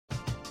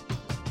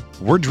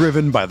We're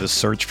driven by the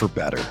search for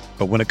better.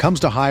 But when it comes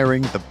to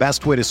hiring, the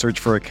best way to search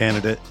for a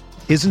candidate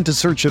isn't to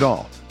search at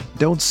all.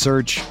 Don't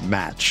search,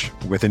 match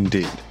with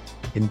Indeed.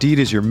 Indeed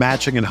is your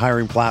matching and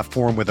hiring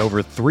platform with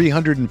over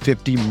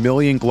 350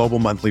 million global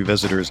monthly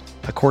visitors,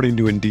 according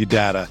to Indeed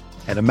data,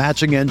 and a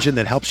matching engine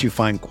that helps you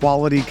find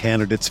quality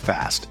candidates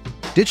fast.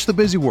 Ditch the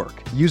busy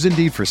work. Use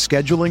Indeed for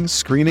scheduling,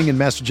 screening, and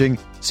messaging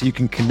so you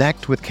can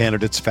connect with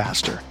candidates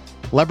faster.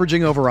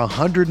 Leveraging over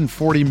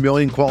 140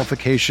 million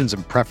qualifications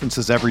and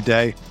preferences every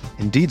day,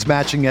 Indeed's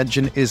matching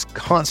engine is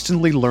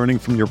constantly learning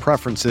from your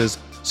preferences,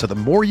 so the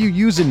more you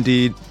use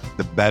Indeed,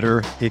 the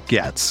better it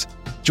gets.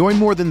 Join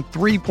more than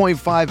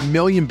 3.5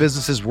 million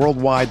businesses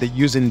worldwide that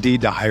use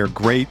Indeed to hire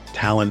great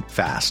talent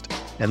fast.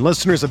 And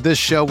listeners of this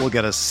show will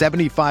get a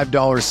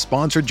 $75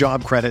 sponsored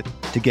job credit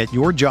to get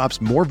your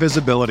jobs more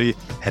visibility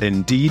at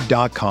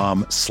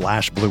Indeed.com/Blue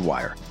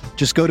Wire.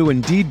 Just go to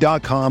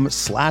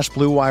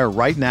Indeed.com/Blue Wire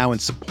right now and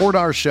support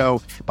our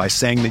show by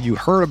saying that you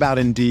heard about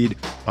Indeed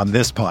on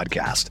this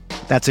podcast.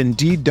 That's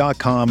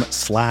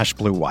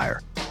Indeed.com/Blue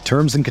Wire.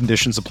 Terms and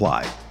conditions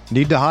apply.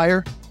 Need to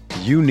hire?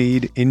 You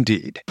need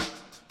Indeed.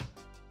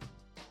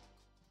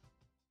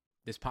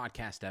 This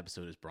podcast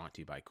episode is brought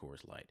to you by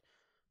Coors Light.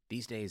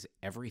 These days,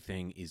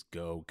 everything is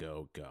go,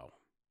 go, go.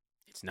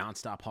 It's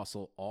nonstop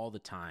hustle all the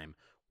time.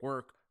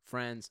 Work,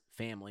 friends,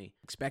 family,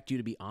 expect you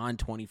to be on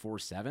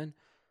 24/7.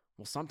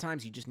 Well,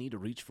 sometimes you just need to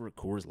reach for a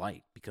Coors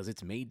Light because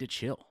it's made to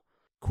chill.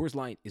 Coors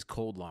Light is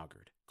cold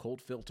lagered,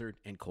 cold filtered,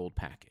 and cold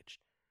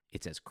packaged.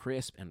 It's as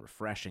crisp and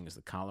refreshing as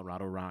the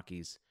Colorado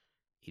Rockies.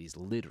 It is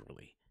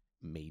literally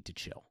made to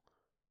chill.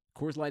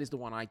 Coors Light is the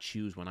one I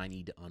choose when I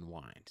need to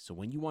unwind. So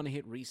when you want to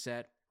hit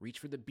reset, reach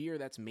for the beer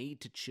that's made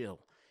to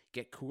chill.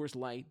 Get Coors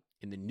Light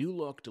in the new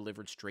look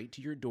delivered straight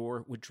to your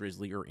door with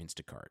Drizzly or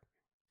Instacart.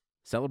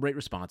 Celebrate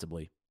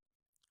responsibly.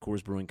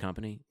 Coors Brewing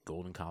Company,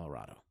 Golden,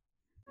 Colorado.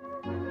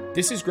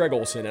 This is Greg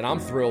Olson, and I'm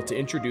thrilled to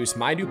introduce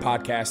my new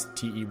podcast,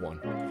 TE1.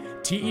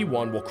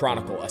 TE1 will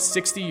chronicle a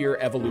 60-year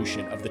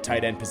evolution of the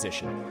tight end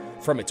position,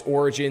 from its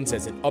origins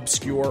as an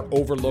obscure,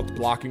 overlooked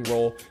blocking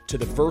role to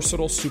the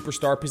versatile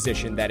superstar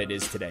position that it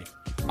is today.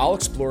 I'll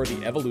explore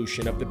the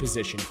evolution of the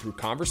position through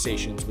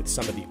conversations with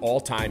some of the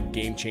all-time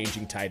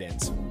game-changing tight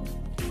ends.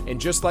 And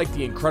just like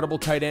the incredible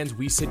tight ends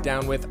we sit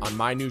down with on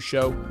my new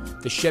show,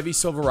 the Chevy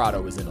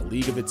Silverado is in a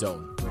league of its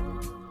own.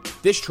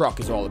 This truck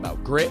is all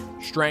about grit,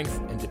 strength,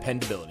 and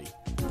dependability,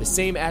 the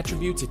same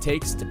attributes it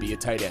takes to be a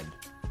tight end.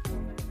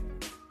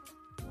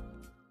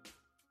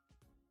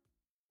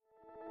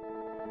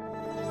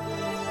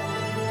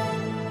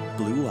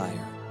 Blue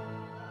Wire.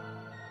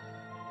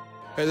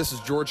 Hey, this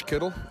is George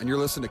Kittle, and you're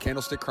listening to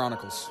Candlestick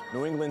Chronicles.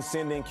 New England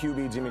sending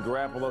QB Jimmy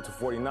Garoppolo to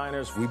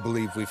 49ers. We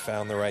believe we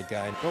found the right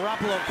guy.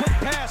 Garoppolo, quick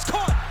pass,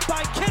 caught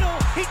by Kittle.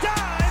 He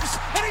dives,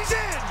 and he's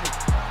in.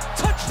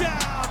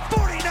 Touchdown,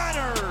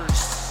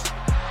 49ers.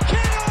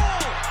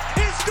 Kittle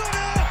is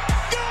gonna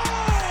go.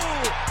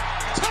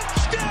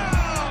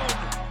 Touchdown.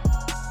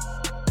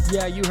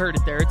 Yeah, you heard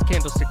it there. It's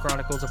Candlestick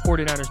Chronicles, a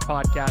 49ers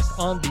podcast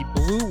on the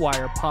Blue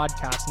Wire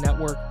Podcast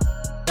Network.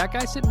 That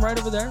guy sitting right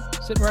over there,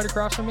 sitting right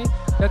across from me,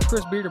 that's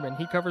Chris Biederman.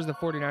 He covers the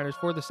 49ers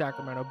for the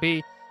Sacramento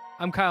Bee.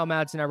 I'm Kyle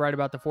Madsen. I write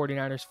about the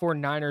 49ers for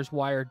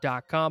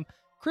NinersWire.com.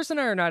 Chris and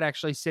I are not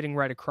actually sitting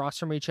right across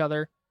from each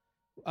other.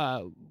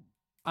 I'm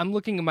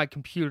looking at my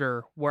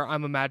computer where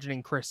I'm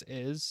imagining Chris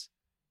is,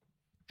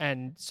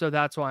 and so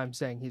that's why I'm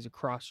saying he's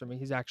across from me.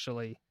 He's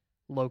actually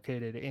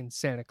located in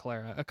Santa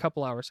Clara, a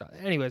couple hours south.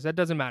 Anyways, that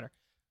doesn't matter.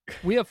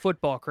 We have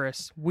football,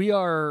 Chris. We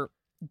are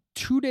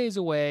 2 days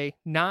away,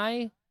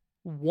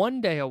 1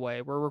 day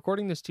away. We're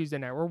recording this Tuesday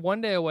night. We're 1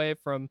 day away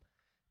from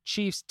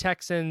Chiefs,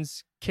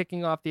 Texans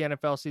kicking off the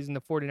NFL season. The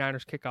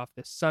 49ers kick off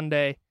this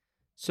Sunday.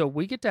 So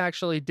we get to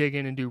actually dig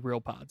in and do real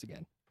pods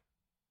again.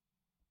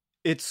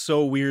 It's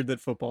so weird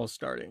that football is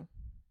starting.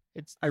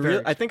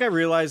 I think I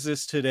realized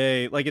this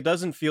today. Like, it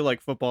doesn't feel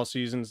like football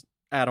season's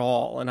at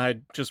all. And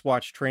I just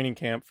watched training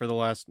camp for the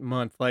last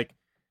month. Like,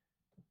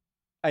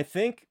 I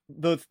think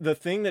the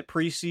thing that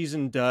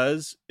preseason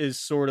does is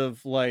sort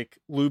of like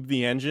lube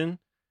the engine.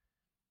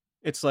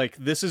 It's like,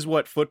 this is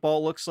what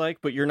football looks like,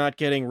 but you're not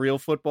getting real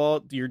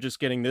football. You're just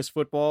getting this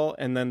football.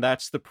 And then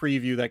that's the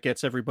preview that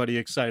gets everybody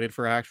excited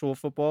for actual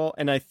football.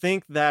 And I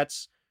think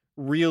that's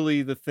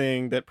really the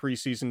thing that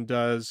preseason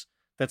does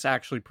that's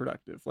actually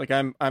productive. Like,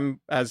 I'm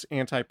as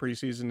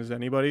anti-preseason as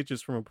anybody,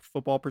 just from a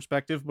football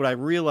perspective. But I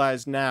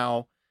realize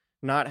now,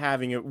 not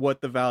having it, what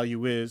the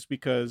value is,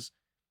 because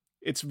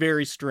it's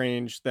very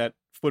strange that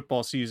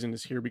football season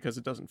is here because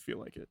it doesn't feel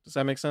like it. Does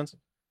that make sense?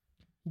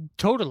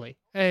 Totally.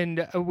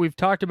 And we've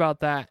talked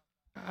about that.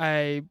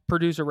 I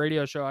produce a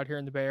radio show out here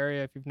in the Bay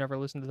Area. If you've never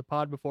listened to the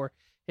pod before,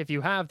 if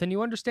you have, then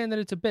you understand that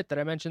it's a bit that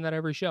I mention that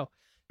every show.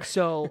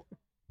 So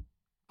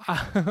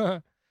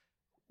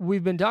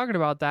we've been talking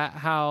about that,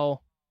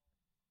 how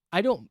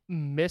I don't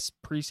miss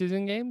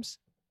preseason games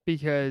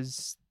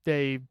because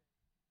they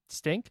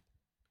stink.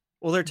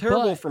 Well, they're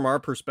terrible from our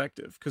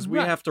perspective because we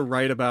have to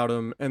write about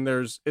them, and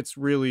it's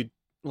really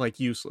like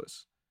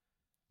useless.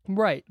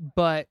 Right.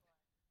 But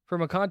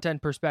from a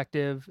content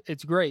perspective,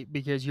 it's great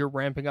because you're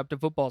ramping up to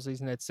football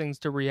season. It's things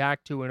to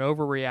react to and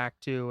overreact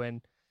to.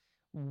 And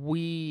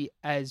we,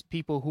 as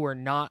people who are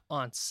not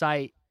on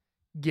site,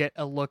 get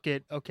a look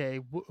at, okay,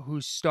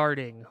 who's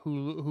starting,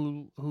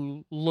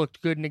 who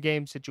looked good in a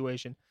game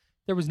situation.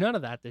 There was none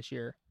of that this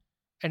year.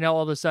 And now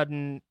all of a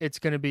sudden it's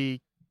going to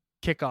be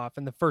kickoff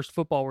and the first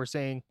football we're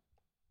seeing.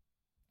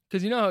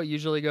 Because you know how it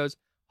usually goes,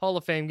 Hall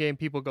of Fame game,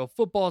 people go,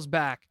 football's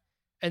back.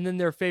 And then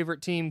their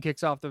favorite team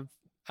kicks off the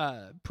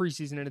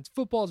preseason and it's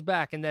football's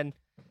back. And then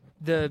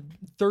the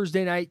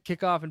Thursday night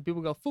kickoff and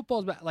people go,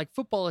 football's back. Like,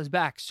 football is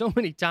back so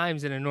many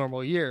times in a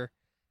normal year.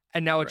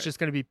 And now it's just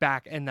going to be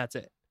back and that's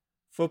it.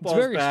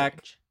 Football's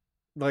back. Strange.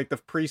 Like the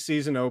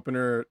preseason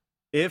opener,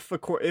 if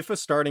a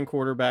starting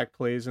quarterback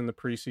plays in the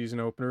preseason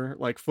opener,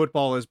 like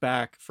football is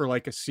back for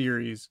like a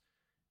series.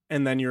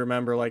 And then you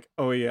remember like,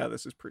 oh yeah,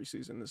 this is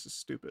preseason. This is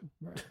stupid.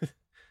 Right.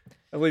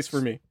 At least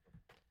for me.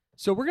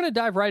 So we're going to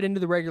dive right into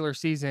the regular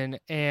season.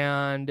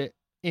 And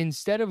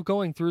instead of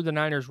going through the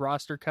Niners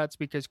roster cuts,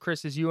 because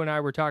Chris, as you and I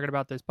were talking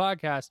about this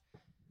podcast,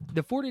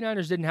 the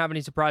 49ers didn't have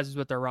any surprises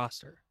with their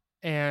roster.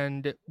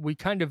 And we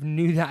kind of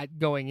knew that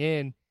going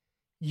in.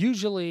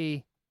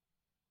 Usually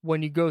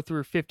when you go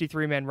through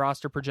 53-man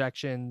roster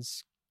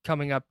projections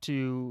coming up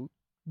to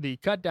the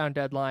cut down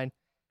deadline,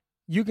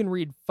 you can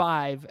read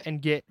 5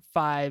 and get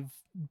 5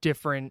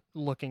 different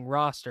looking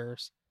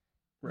rosters.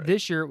 Right.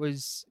 This year it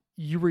was,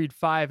 you read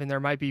 5 and there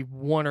might be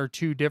 1 or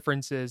 2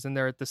 differences and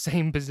they're at the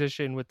same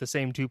position with the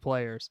same 2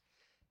 players.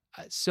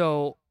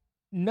 So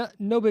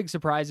no big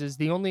surprises.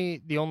 The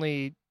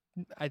only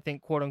I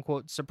think quote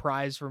unquote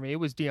surprise for me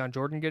was Dion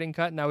Jordan getting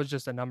cut, and that was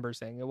just a numbers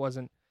thing. It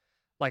wasn't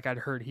like I'd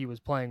heard he was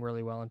playing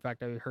really well. In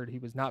fact, I heard he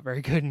was not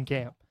very good in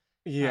camp.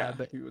 Yeah,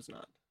 but he was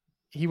not.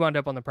 He wound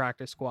up on the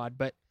practice squad.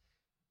 But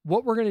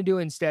what we're going to do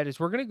instead is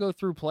we're going to go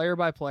through player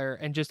by player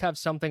and just have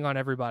something on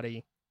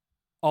everybody,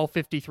 all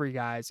 53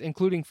 guys,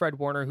 including Fred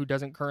Warner, who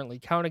doesn't currently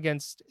count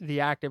against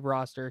the active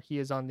roster. He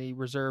is on the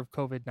reserve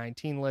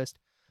COVID-19 list.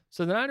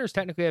 So the Niners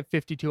technically have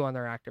 52 on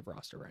their active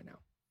roster right now.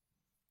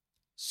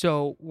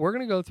 So we're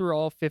going to go through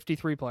all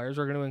 53 players.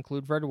 We're going to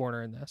include Fred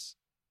Warner in this,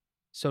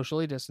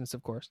 socially distanced,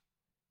 of course.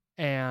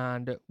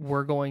 And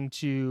we're going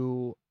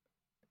to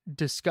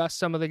discuss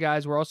some of the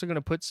guys. We're also going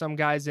to put some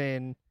guys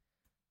in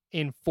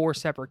 4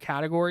 separate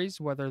categories,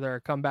 whether they're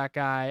a comeback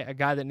guy, a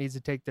guy that needs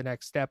to take the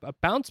next step, a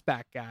bounce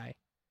back guy,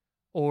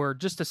 or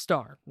just a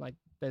star. Like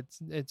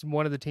it's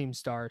one of the team's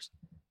stars.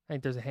 I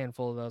think there's a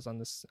handful of those on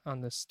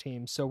this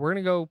team. So we're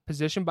going to go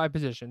position by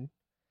position.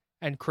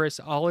 And Chris,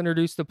 I'll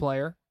introduce the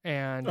player,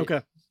 and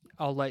okay,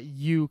 I'll let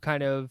you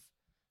kind of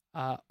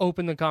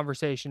open the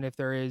conversation if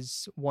there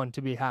is one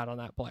to be had on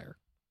that player.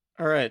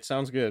 All right,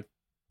 sounds good.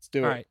 Let's do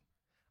it. All right.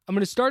 I'm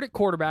going to start at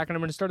quarterback, and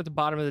I'm going to start at the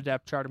bottom of the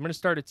depth chart. I'm going to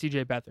start at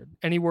CJ Beathard.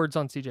 Any words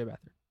on CJ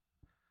Beathard?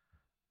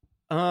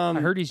 I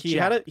heard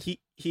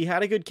he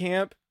had a good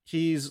camp.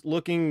 He's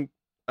looking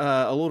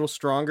a little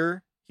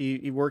stronger.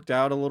 He worked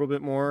out a little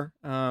bit more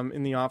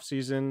in the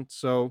offseason.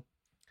 So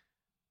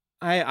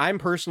I'm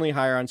personally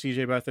higher on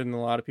CJ Beathard than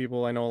a lot of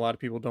people. I know a lot of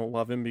people don't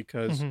love him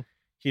because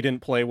he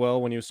didn't play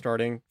well when he was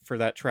starting for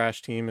that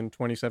trash team in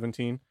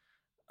 2017.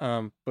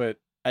 But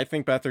I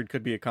think Beathard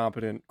could be a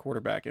competent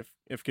quarterback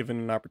if given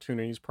an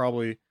opportunity. He's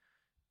probably,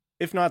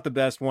 if not the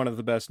best, one of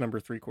the best number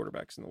 3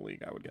 quarterbacks in the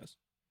league, I would guess.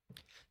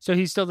 So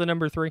he's still the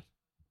number 3?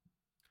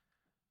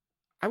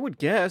 I would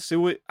guess.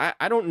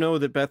 I don't know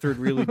that Beathard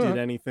really did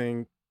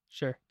anything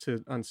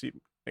to unseat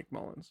Nick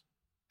Mullins.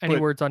 Any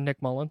words on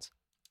Nick Mullins?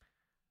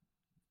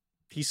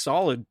 He's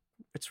solid.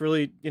 It's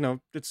really,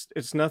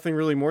 it's nothing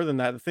really more than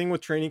that. The thing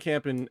with training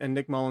camp and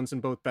Nick Mullins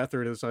and both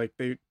Beathard is like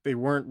they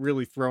weren't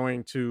really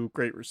throwing to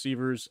great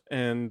receivers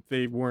and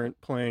they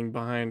weren't playing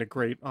behind a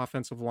great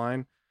offensive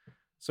line.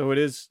 So it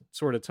is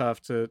sort of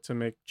tough to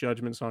make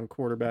judgments on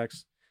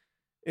quarterbacks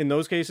in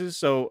those cases.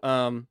 So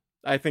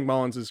I think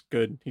Mullins is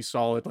good. He's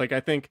solid. Like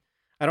I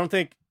don't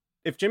think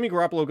if Jimmy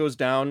Garoppolo goes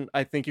down,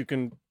 I think you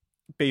can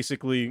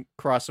basically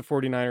cross the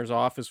 49ers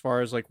off as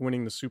far as like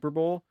winning the Super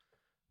Bowl.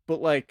 But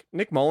like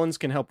Nick Mullins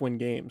can help win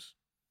games.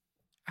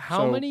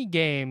 How many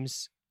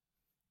games,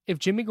 if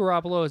Jimmy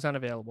Garoppolo is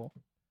unavailable,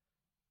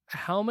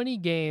 how many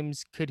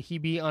games could he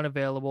be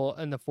unavailable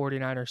and the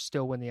 49ers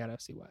still win the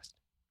NFC West?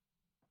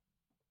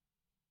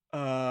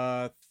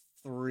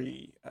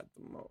 3 at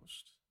the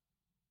most.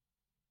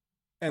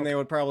 And they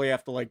would probably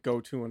have to like go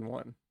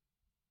 2-1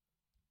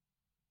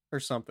 or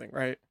something,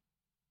 right?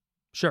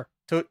 Sure.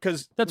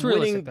 Because that's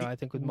realistic, though, I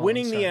think with Mullins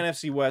winning the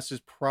NFC West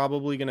is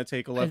probably going to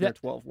take 11 or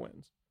 12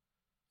 wins.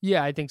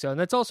 Yeah, I think so. And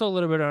that's also a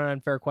little bit of an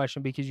unfair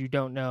question because you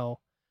don't know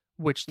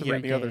which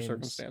 3 games. Other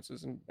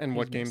circumstances and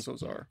what games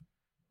those are.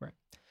 Right.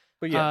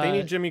 But yeah, they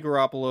need Jimmy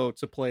Garoppolo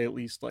to play at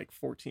least like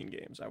 14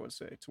 games, I would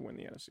say, to win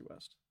the NFC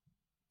West.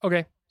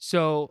 Okay,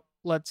 so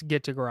let's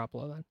get to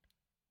Garoppolo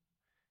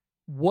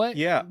then.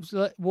 Yeah.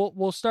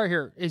 We'll start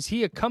here. Is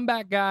he a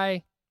comeback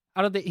guy?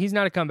 He's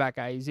not a comeback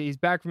guy. He's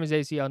back from his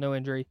ACL, no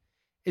injury.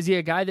 Is he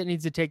a guy that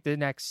needs to take the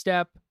next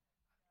step?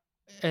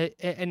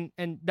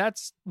 And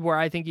that's where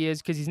I think he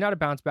is because he's not a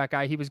bounce back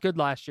guy. He was good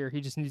last year.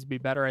 He just needs to be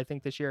better, I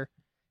think, this year.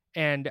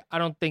 And I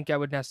don't think I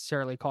would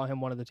necessarily call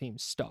him one of the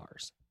team's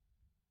stars.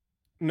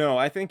 No,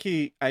 I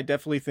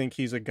definitely think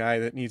he's a guy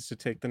that needs to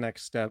take the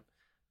next step.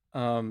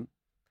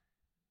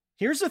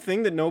 Here's the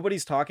thing that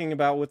nobody's talking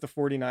about with the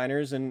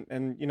 49ers.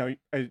 And you know,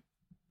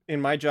 in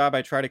my job,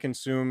 I try to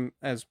consume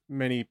as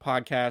many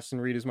podcasts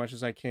and read as much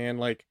as I can.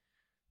 Like,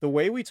 the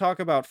way we talk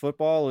about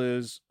football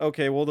is,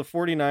 okay, well, the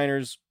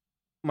 49ers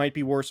might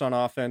be worse on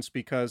offense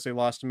because they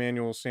lost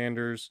Emmanuel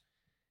Sanders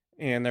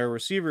and their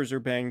receivers are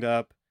banged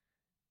up,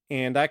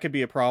 and that could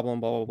be a problem,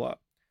 blah, blah, blah.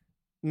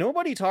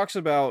 Nobody talks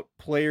about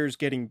players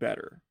getting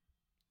better,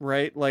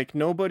 right? Like,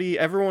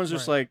 everyone's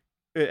just right.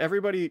 Like,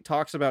 everybody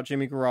talks about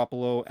Jimmy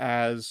Garoppolo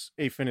as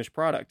a finished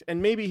product,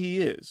 and maybe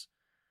he is,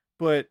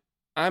 but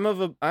I'm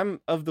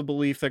of the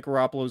belief that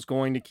Garoppolo is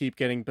going to keep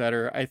getting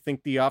better. I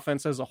think the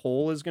offense as a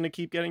whole is going to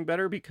keep getting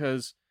better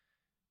because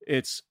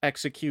it's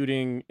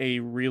executing a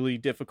really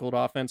difficult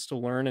offense to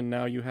learn, and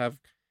now you have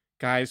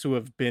guys who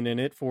have been in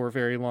it for a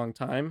very long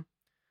time.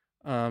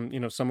 You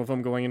know, some of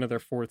them going into their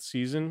 4th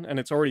season, and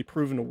it's already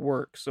proven to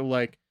work. So,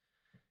 like,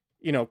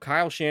 you know,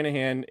 Kyle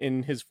Shanahan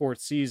in his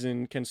 4th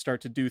season can start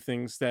to do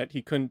things that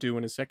he couldn't do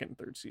in his 2nd and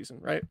 3rd season,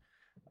 right?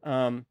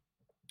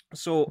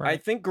 So right. I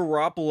think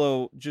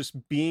Garoppolo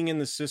just being in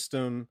the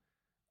system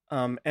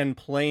and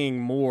playing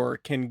more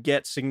can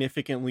get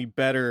significantly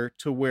better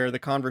to where the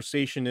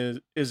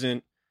conversation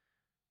isn't,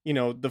 you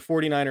know, the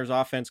 49ers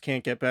offense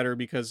can't get better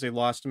because they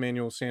lost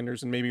Emmanuel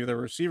Sanders and maybe their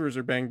receivers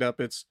are banged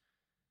up. It's,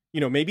 you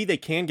know, maybe they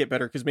can get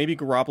better because maybe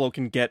Garoppolo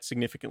can get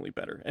significantly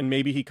better and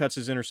maybe he cuts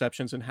his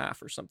interceptions in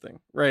half or something,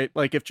 right?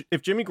 Like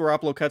if Jimmy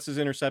Garoppolo cuts his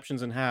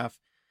interceptions in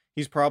half,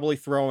 he's probably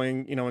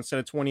throwing, you know, instead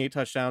of 28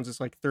 touchdowns, it's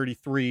like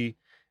 33.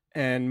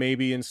 And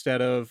maybe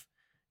instead of,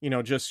 you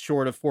know, just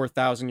short of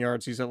 4,000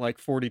 yards, he's at like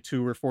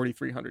 42 or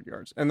 4,300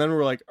 yards. And then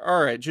we're like,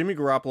 all right, Jimmy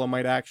Garoppolo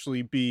might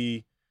actually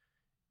be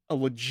a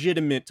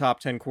legitimate top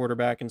 10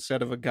 quarterback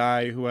instead of a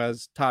guy who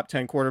has top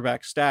 10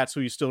 quarterback stats who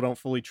you still don't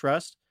fully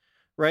trust,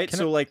 right?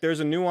 Like,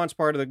 there's a nuanced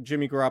part of the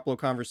Jimmy Garoppolo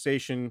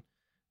conversation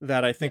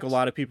that I think a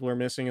lot of people are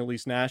missing, at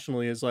least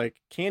nationally, is like,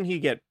 can he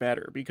get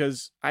better?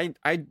 Because I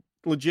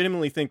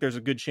legitimately think there's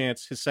a good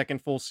chance his 2nd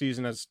full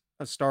season as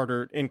a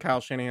starter in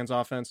Kyle Shanahan's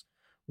offense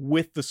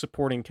with the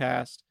supporting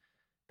cast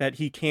that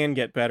he can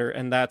get better.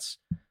 And that's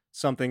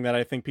something that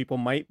I think people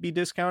might be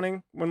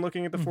discounting when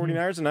looking at the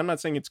 49ers. And I'm not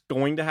saying it's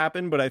going to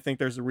happen, but I think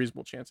there's a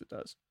reasonable chance it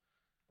does.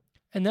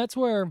 And that's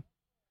where,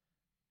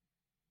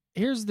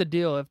 here's the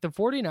deal. If the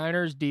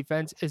 49ers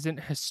defense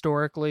isn't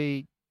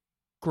historically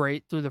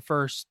great through the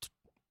first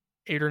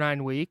 8 or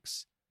 9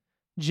 weeks,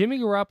 Jimmy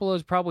Garoppolo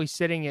is probably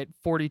sitting at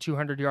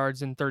 4,200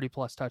 yards and 30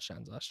 plus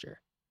touchdowns last year.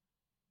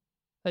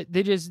 Like,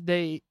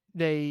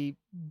 they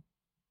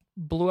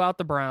blew out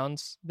the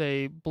Browns.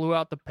 They blew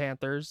out the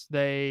Panthers.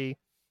 They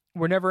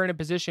were never in a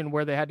position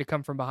where they had to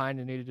come from behind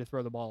and needed to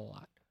throw the ball a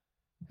lot.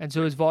 And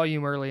so his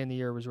volume early in the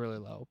year was really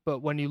low. But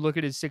when you look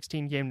at his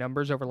 16 game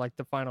numbers over like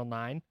the final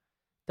 9,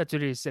 that's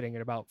what he's sitting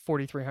at, about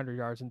 4,300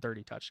 yards and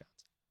 30 touchdowns.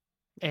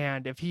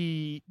 And if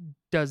he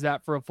does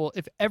that for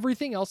if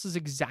everything else is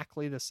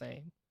exactly the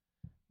same,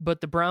 but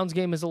the Browns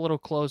game is a little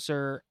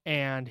closer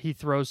and he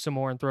throws some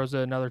more and throws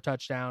another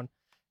touchdown,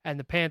 and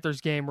the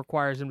Panthers game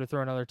requires him to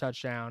throw another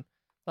touchdown,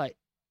 like,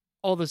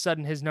 all of a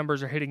sudden his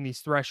numbers are hitting these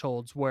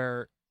thresholds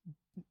where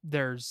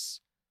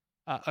there's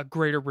a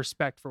greater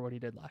respect for what he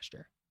did last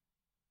year.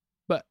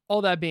 But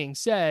all that being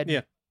said,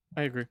 yeah,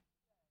 I agree.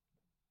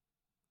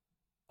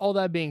 All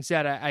that being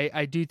said,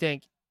 I do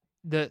think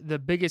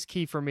the biggest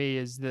key for me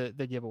is the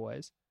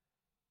giveaways,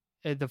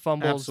 the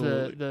fumbles,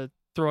 the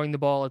throwing the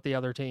ball at the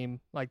other team.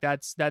 Like,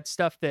 that's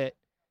stuff that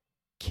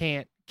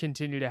can't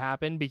continue to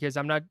happen because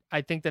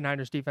I think the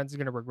Niners defense is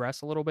going to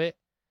regress a little bit,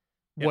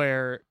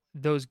 where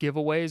those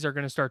giveaways are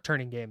going to start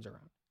turning games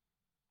around.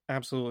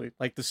 Absolutely.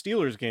 Like the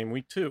Steelers game,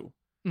 week 2.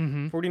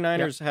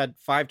 49ers had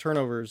 5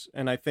 turnovers,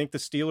 and I think the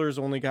Steelers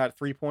only got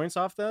 3 points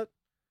off that.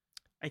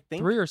 I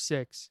think 3 or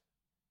 6.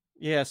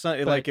 Yeah,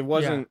 it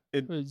wasn't.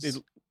 Yeah, it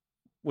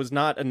was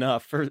not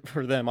enough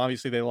for them.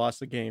 Obviously, they lost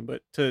the game,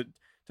 but to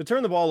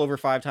turn the ball over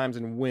 5 times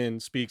and win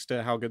speaks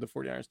to how good the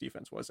 49ers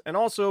defense was. And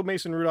also,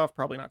 Mason Rudolph,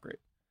 probably not great.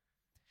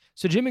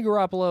 So Jimmy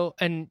Garoppolo,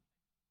 and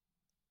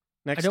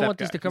next I don't want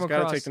this to come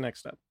across. Got to take the next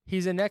step.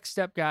 He's a next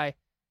step guy.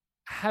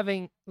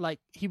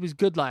 He was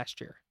good last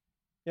year.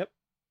 Yep.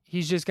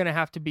 He's just going to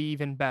have to be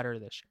even better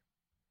this year.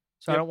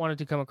 So I don't want it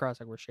to come across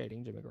like we're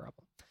shading Jimmy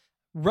Garoppolo.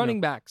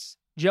 Running backs,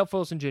 Jeff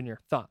Wilson Jr.,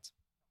 thoughts?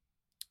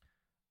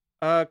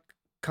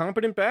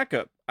 Competent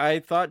backup. I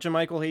thought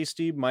JaMychal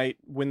Hasty might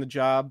win the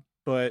job,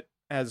 but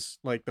as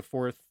like the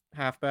 4th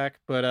halfback,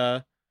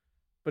 but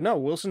no,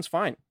 Wilson's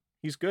fine.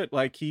 He's good.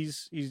 Like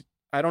he's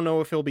I don't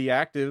know if he'll be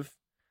active,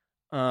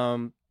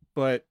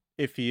 but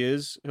if he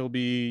is, he'll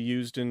be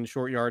used in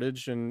short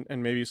yardage and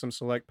maybe some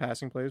select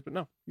passing plays. But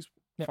no, he's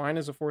fine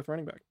as a 4th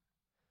running back.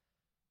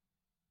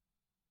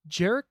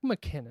 Jerick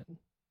McKinnon,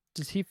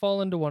 does he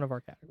fall into one of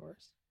our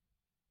categories?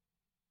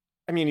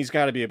 I mean, he's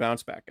got to be a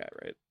bounce back guy,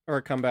 right? Or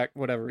a comeback,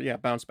 whatever. Yeah,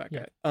 bounce back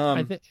guy. Go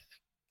ahead.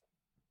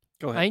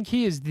 I think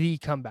he is the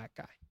comeback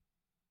guy.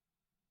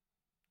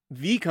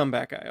 The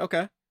comeback guy.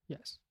 Okay.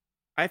 Yes.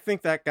 I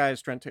think that guy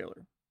is Trent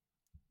Taylor.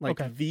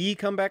 The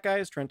comeback guy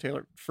is Trent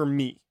Taylor for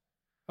me.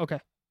 Okay.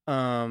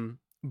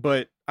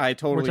 But I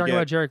totally We're talking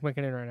about Jerick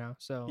McKinnon right now.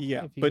 So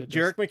yeah, but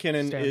Jerick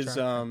McKinnon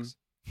is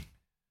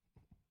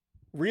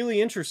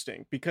really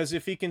interesting because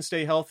if he can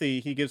stay healthy,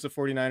 he gives the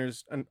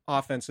 49ers an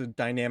offensive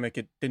dynamic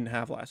it didn't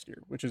have last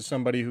year, which is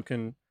somebody who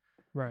can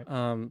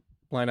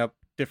line up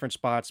different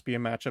spots, be a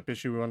matchup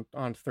issue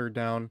on third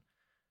down.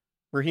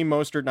 Raheem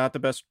Mostert, not the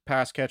best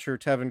pass catcher.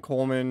 Tevin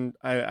Coleman,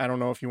 I don't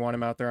know if you want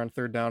him out there on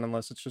third down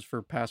unless it's just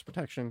for pass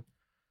protection.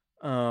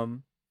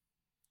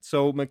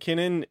 So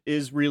McKinnon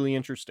is really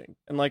interesting.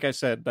 And like I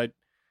said,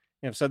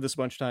 I've said this a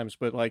bunch of times,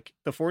 but like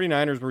the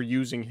 49ers were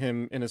using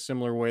him in a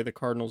similar way the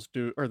Cardinals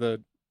do, or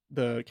the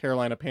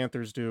Carolina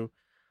Panthers do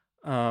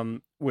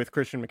with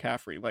Christian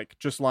McCaffrey, like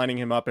just lining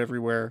him up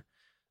everywhere,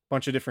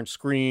 bunch of different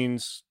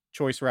screens,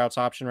 choice routes,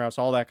 option routes,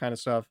 all that kind of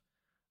stuff.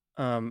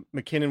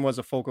 McKinnon was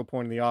a focal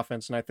point of the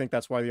offense, and I think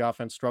that's why the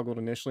offense struggled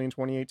initially in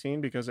 2018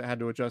 because it had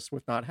to adjust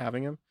with not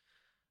having him.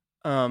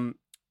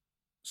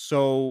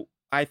 So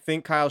I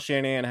think Kyle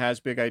Shanahan has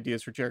big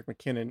ideas for Jerick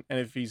McKinnon, and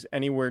if he's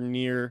anywhere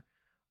near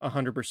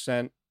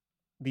 100%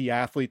 the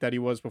athlete that he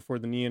was before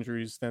the knee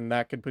injuries, then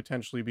that could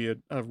potentially be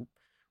a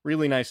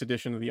really nice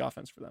addition to the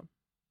offense for them.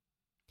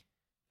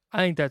 I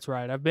think that's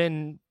right. I've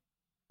been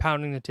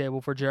pounding the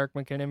table for Jerick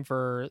McKinnon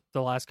for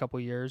the last couple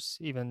of years.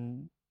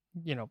 Even,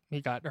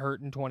 he got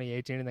hurt in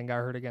 2018 and then got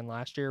hurt again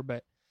last year.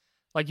 But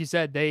like you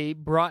said, they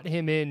brought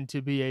him in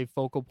to be a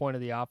focal point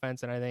of the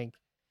offense. And I think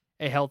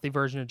a healthy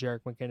version of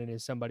Jerick McKinnon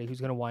is somebody who's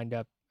going to wind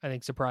up, I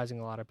think, surprising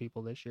a lot of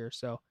people this year.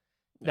 So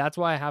that's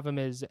why I have him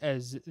as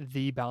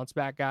the bounce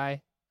back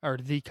guy or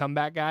the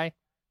comeback guy.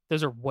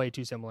 Those are way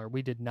too similar.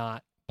 We did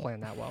not plan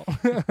that well.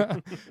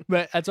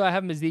 But that's why I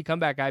have him as the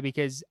comeback guy,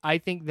 because I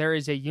think there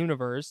is a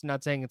universe,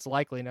 not saying it's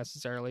likely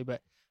necessarily,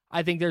 but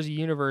I think there's a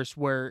universe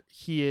where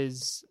he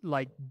is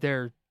like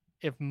there.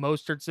 If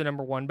Mostert's the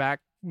number one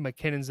back,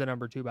 McKinnon's the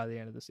number two by the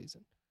end of the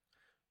season.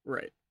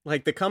 Right.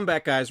 Like the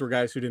comeback guys were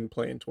guys who didn't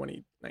play in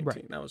 2019.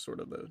 Right. That was sort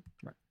of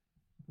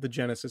the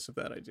genesis of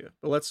that idea.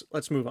 But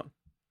let's move on.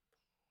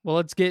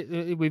 Well,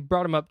 we've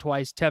brought him up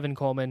twice. Tevin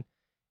Coleman.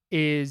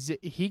 Is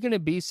he going to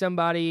be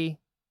somebody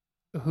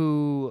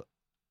who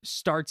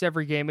starts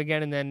every game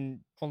again and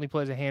then only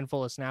plays a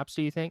handful of snaps,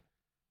 do you think?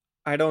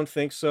 I don't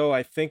think so.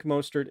 I think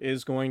Mostert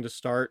is going to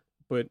start,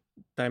 but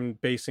I'm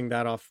basing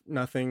that off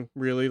nothing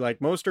really. Like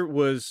Mostert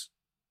was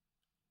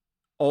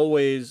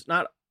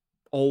not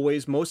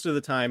always, most of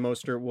the time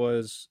Mostert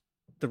was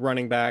the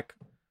running back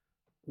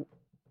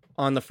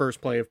on the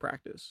first play of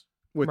practice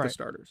with the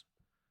starters.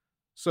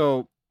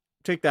 So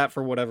take that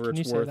for whatever Can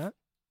it's you worth. Say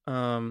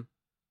that?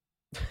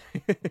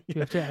 You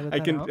have to edit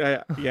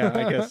that out?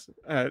 I guess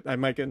I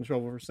might get in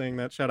trouble for saying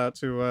that. Shout out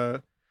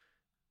to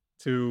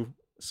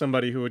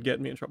somebody who would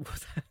get me in trouble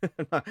with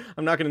that.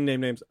 I'm not going to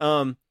name names.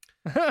 That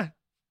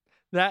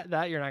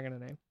you're not going to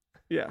name.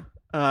 Yeah.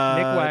 Nick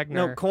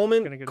Wagner. No,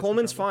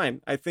 Coleman's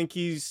fine. I think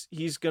he's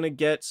going to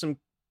get some,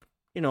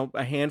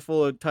 a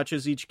handful of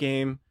touches each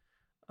game.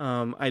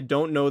 I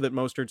don't know that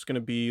Mostert's going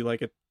to be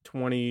like a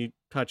 20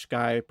 touch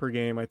guy per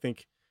game. I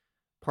think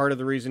part of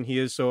the reason he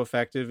is so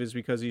effective is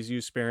because he's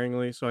used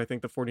sparingly. So I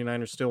think the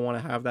 49ers still want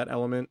to have that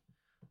element.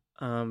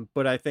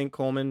 But I think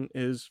Coleman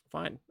is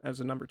fine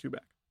as a number two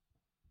back.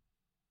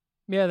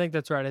 Yeah, I think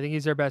that's right. I think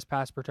he's their best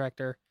pass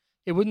protector.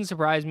 It wouldn't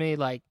surprise me.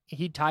 Like,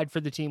 he tied for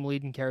the team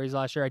lead in carries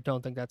last year. I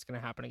don't think that's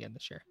going to happen again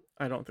this year.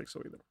 I don't think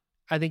so either.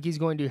 I think he's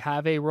going to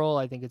have a role.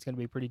 I think it's going to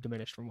be pretty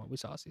diminished from what we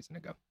saw a season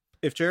ago.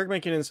 If Jerick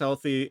McKinnon's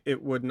healthy,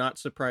 it would not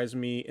surprise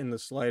me in the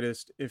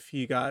slightest if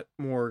he got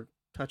more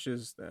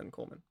touches than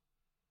Coleman.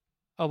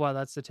 Oh, wow.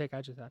 That's the take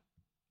I just had.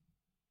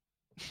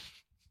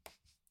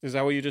 Is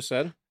that what you just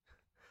said?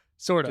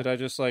 Sort of. Did I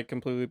just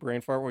completely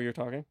brain fart while you're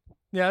talking?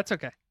 Yeah, that's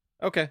okay.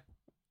 Okay.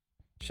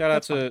 Shout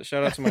out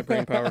to my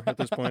brain power at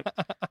this point.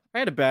 I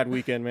had a bad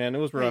weekend, man. It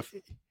was rough.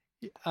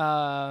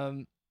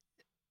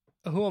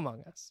 Who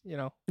among us,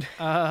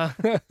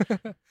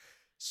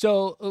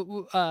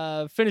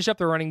 So finish up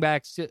the running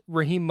backs.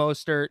 Raheem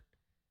Mostert.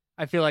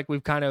 I feel like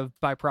we've kind of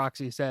by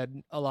proxy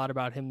said a lot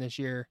about him this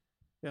year.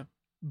 Yeah.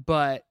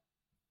 But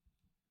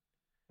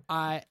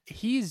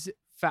he is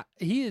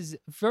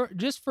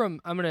just from,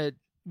 I'm going to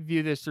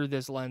view this through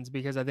this lens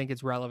because I think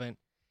it's relevant.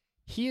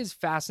 He is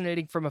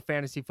fascinating from a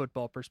fantasy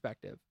football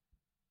perspective.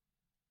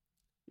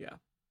 Yeah.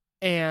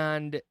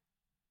 And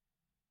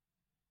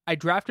I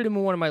drafted him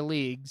in one of my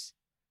leagues,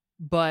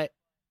 but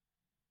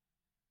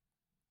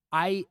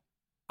I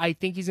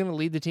think he's going to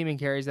lead the team in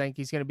carries. I think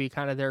he's going to be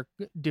kind of their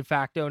de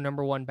facto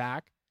number one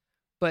back.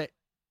 But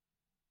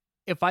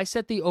if I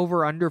set the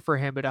over-under for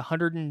him at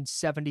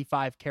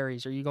 175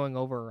 carries, are you going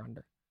over or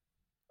under?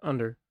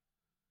 Under.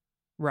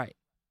 Right.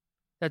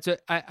 That's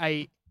what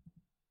I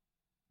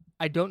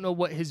don't know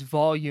what his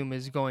volume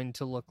is going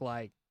to look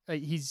like.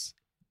 Is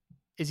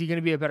he going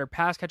to be a better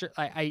pass catcher?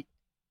 I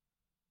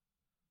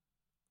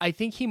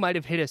think he might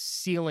have hit a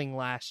ceiling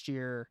last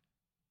year,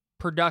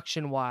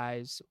 production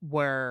wise,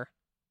 where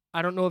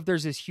I don't know if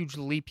there's this huge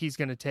leap he's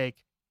going to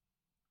take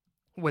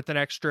with an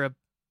extra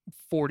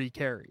 40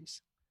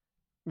 carries.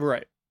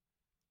 Right.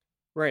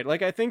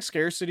 Like, I think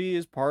scarcity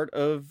is part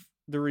of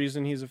the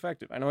reason he's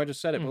effective. I know I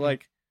just said it, but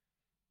like,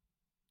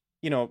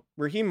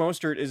 Raheem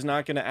Mostert is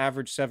not going to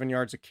average 7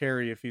 yards a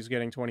carry if he's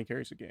getting 20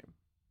 carries a game.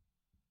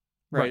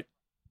 Right.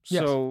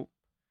 Yes. So,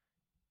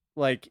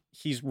 like,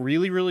 he's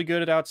really, really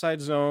good at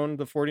outside zone.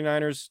 The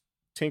 49ers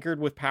tinkered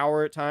with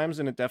power at times,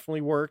 and it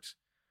definitely worked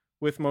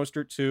with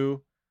Mostert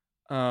too.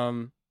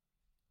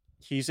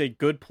 He's a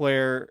good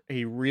player,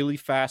 a really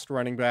fast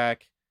running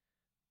back.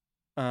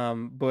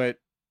 But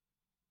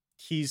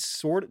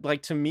he's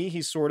to me,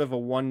 he's sort of a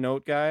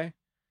one-note guy.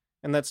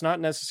 And that's not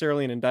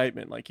necessarily an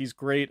indictment. Like, he's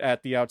great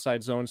at the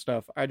outside zone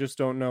stuff. I just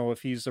don't know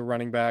if he's a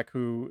running back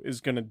who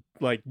is going to,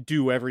 like,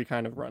 do every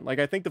kind of run. Like,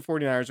 I think the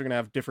 49ers are going to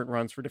have different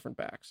runs for different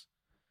backs.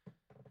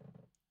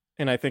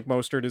 And I think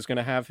Mostert is going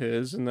to have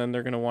his, and then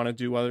they're going to want to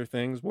do other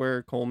things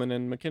where Coleman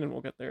and McKinnon will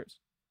get theirs.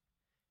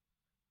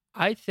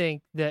 I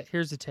think that,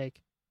 here's the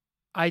take.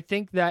 I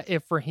think that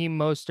if Raheem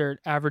Mostert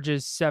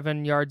averages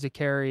 7 yards a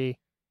carry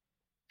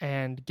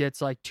and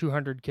gets like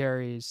 200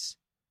 carries,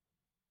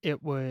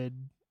 it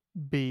would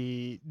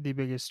be the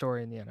biggest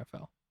story in the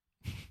NFL.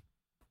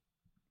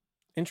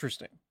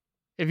 Interesting.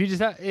 If you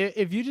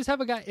just have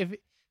a guy,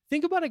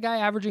 think about a guy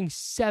averaging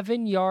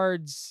 7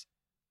 yards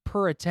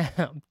per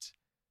attempt.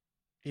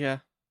 Yeah.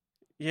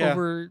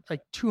 Over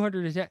like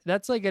 200 attempts.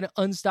 That's like an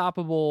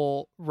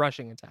unstoppable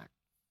rushing attack.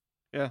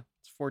 Yeah,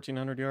 it's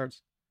 1,400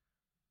 yards.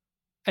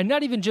 And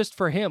not even just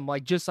for him,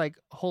 like just like,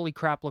 holy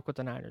crap, look what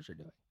the Niners are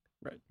doing.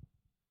 Right.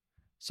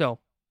 So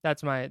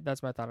that's my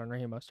thought on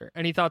Raheem Mostert.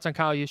 Any thoughts on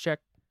Kyle Juszczyk?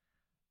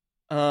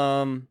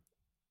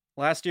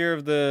 Last year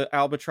of the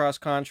albatross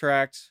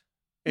contract,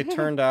 it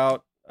turned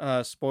out,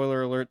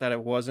 spoiler alert, that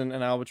it wasn't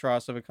an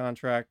albatross of a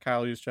contract.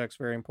 Kyle Juszczyk's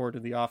very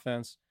important to the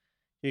offense.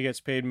 He gets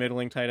paid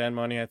middling tight end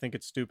money. I think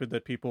it's stupid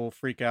that people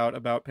freak out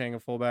about paying a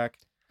fullback.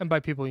 And by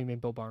people, you mean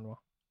Bill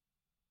Barnwell.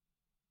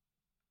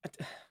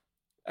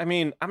 I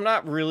mean, I'm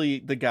not really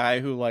the guy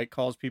who like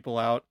calls people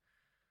out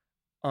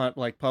on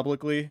like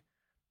publicly,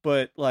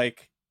 but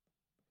like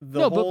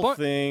the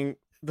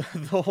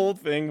whole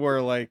thing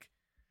where like,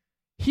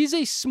 he's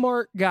a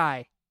smart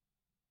guy.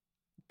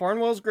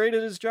 Barnwell's great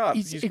at his job.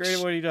 He's great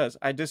at what he does.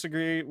 I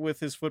disagree with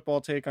his football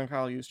take on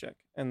Kyle Juszczyk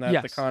and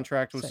that the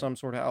contract was some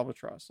sort of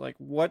albatross. Like,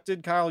 what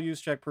did Kyle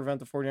Juszczyk prevent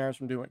the 49ers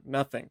from doing?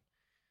 Nothing.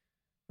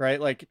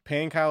 Right? Like,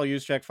 paying Kyle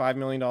Juszczyk $5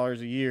 million a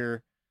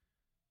year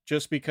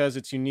just because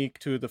it's unique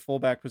to the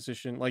fullback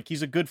position. Like,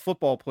 he's a good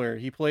football player.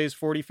 He plays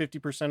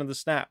 40-50% of the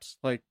snaps.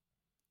 Like,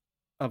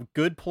 a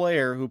good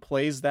player who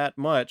plays that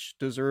much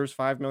deserves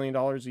 $5 million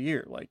a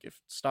year. Like,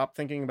 stop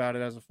thinking about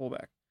it as a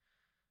fullback.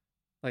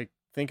 Like,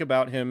 think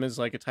about him as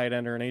like a tight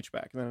end or an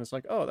H-back. And then it's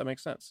like, oh, that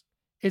makes sense.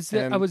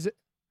 I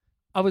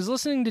was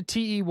listening to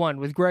TE1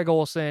 with Greg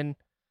Olson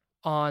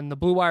on the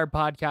Blue Wire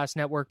Podcast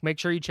Network. Make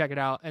sure you check it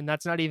out. And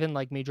that's not even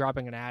like me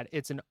dropping an ad.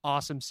 It's an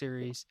awesome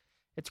series.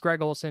 It's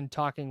Greg Olson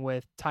talking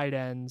with tight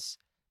ends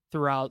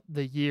throughout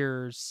the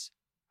years.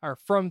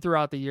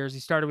 He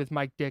started with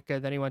Mike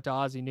Ditka, then he went to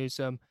Ozzie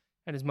Newsome,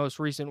 and his most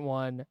recent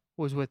one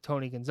was with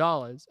Tony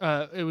Gonzalez.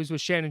 It was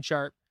with Shannon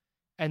Sharp,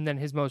 and then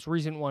his most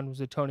recent one was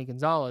with Tony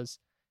Gonzalez.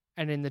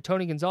 And in the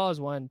Tony Gonzalez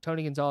one,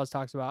 Tony Gonzalez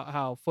talks about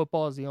how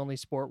football is the only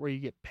sport where you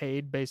get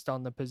paid based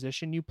on the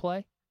position you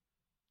play.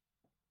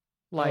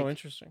 Like,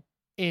 interesting.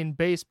 In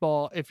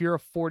baseball, if you're a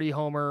 40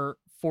 homer,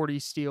 40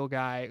 steal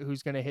guy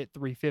who's going to hit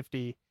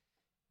 350,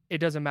 it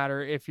doesn't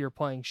matter if you're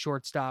playing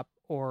shortstop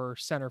or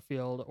center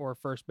field or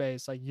first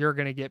base. Like, you're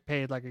going to get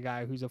paid like a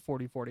guy who's a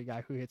 40-40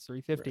 guy who hits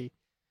 350. Right.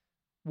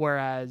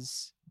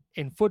 Whereas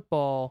in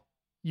football,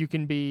 you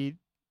can be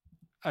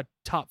a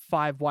top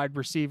 5 wide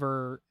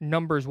receiver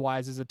numbers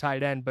wise as a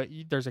tight end, but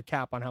there's a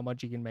cap on how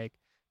much you can make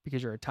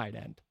because you're a tight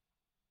end.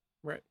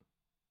 Right.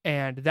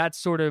 And that's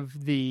sort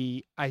of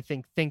the, I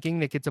think, thinking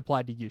that gets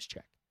applied to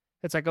Juszczyk.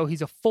 It's like, oh,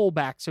 he's a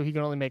fullback, so he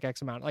can only make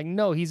X amount. Like,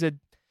 no, he's a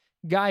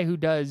guy who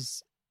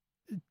does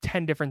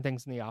 10 different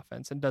things in the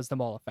offense and does them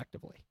all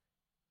effectively.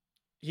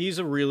 He's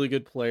a really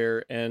good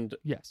player. And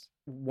yes,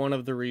 one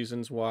of the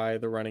reasons why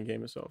the running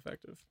game is so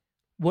effective.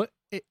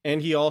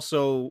 And he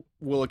also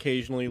will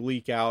occasionally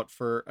leak out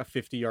for a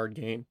 50-yard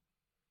gain.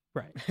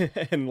 Right.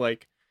 And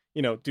like,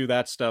 do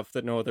that stuff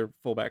that no other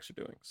fullbacks are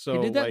doing. So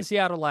he did that in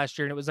Seattle last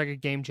year, and it was like a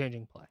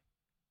game-changing play.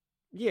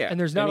 Yeah. And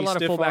there's not a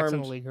lot of fullbacks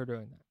in the league who are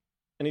doing that.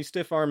 And he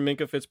stiff-armed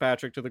Minkah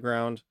Fitzpatrick to the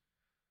ground.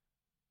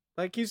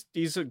 Like,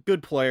 he's a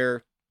good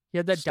player. He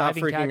had that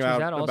diving catch. Was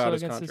that also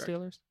against the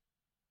Steelers?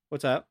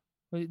 What's that?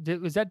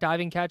 Was that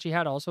diving catch he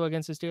had also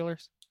against the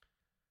Steelers?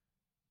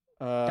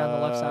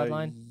 Down the left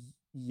sideline?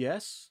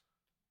 Yes.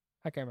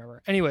 I can't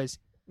remember. Anyways,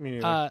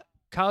 Kyle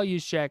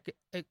Juszczyk,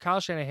 Kyle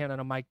Shanahan on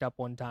a mic'd up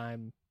one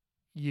time.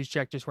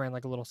 Juszczyk just ran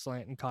like a little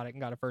slant and caught it and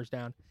got a first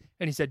down.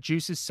 And he said,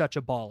 "Juice is such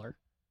a baller."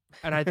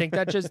 And I think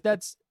that just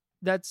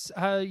that's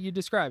how you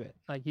describe it.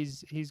 Like,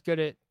 he's good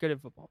at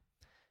football.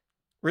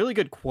 Really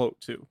good quote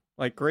too.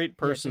 Like, great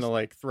person to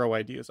like throw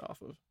ideas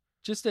off of.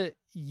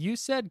 You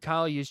said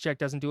Kyle Juszczyk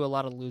doesn't do a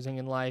lot of losing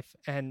in life,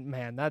 and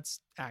man,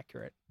 that's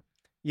accurate.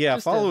 Yeah,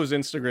 follow his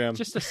Instagram.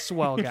 Just a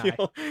swell guy.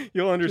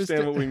 You'll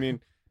understand what we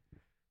mean.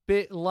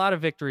 A lot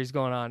of victories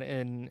going on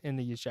in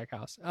the Juszczyk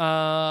house.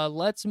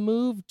 Let's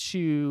move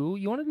to,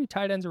 you want to do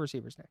tight ends or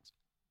receivers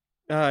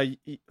next?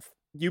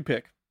 You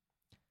pick.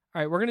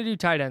 All right, we're going to do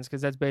tight ends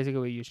because that's basically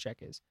what Juszczyk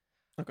is.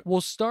 Okay.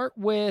 We'll start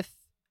with,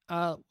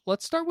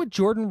 let's start with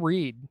Jordan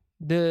Reed,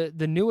 the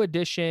new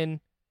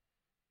addition.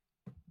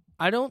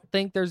 I don't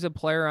think there's a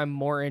player I'm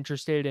more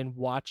interested in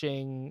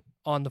watching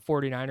on the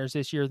 49ers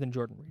this year than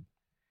Jordan Reed.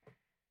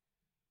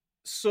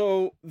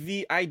 So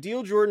the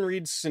ideal Jordan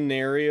Reed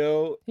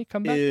scenario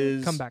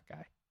is comeback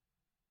guy.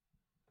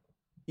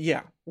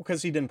 Yeah,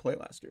 because he didn't play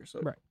last year.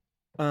 So right.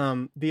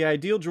 The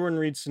ideal Jordan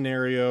Reed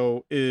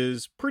scenario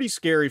is pretty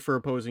scary for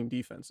opposing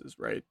defenses,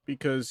 right?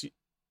 Because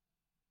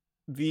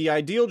the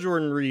ideal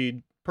Jordan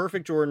Reed,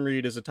 perfect Jordan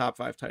Reed, is a top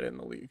 5 tight end in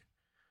the league.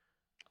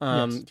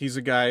 Yes. He's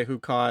a guy who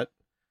caught,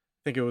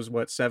 I think it was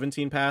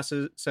 17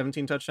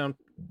 touchdown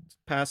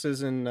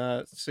passes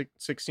in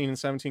 16 and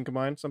 17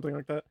 combined, something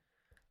like that.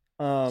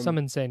 Some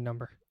insane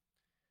number.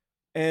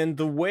 And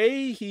the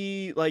way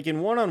he, like,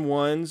 in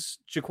one-on-ones,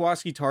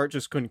 Jaquiski Tartt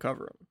just couldn't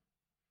cover him.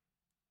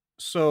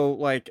 So,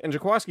 like, and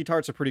Jaquiski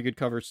Tartt's a pretty good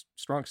cover,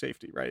 strong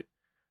safety, right?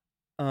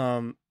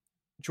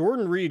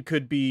 Jordan Reed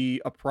could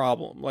be a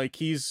problem. Like,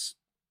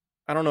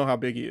 I don't know how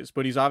big he is,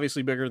 but he's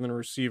obviously bigger than a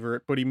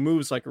receiver, but he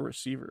moves like a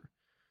receiver.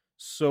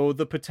 So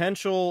the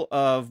potential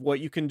of what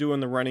you can do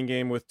in the running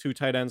game with 2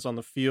 tight ends on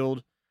the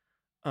field,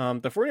 the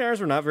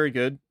 49ers were not very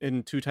good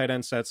in 2 tight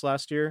end sets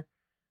last year.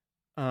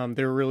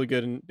 They were really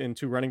good in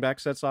 2 running back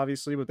sets,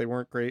 obviously, but they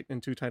weren't great in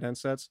 2 tight end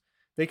sets.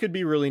 They could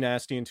be really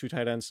nasty in 2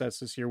 tight end sets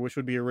this year, which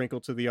would be a wrinkle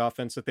to the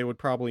offense that they would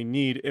probably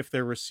need if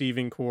their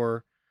receiving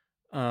core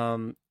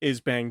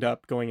is banged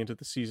up going into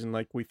the season,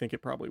 like we think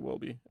it probably will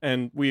be.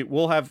 And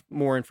we'll have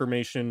more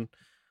information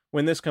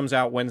when this comes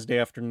out Wednesday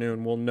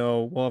afternoon.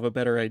 We'll have a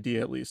better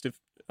idea, at least, if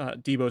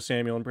Deebo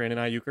Samuel and Brandon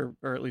Ayuk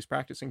are at least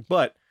practicing.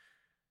 But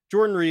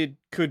Jordan Reed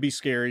could be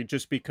scary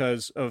just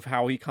because of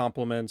how he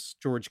complements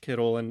George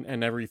Kittle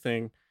and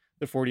everything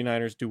the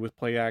 49ers do with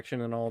play action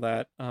and all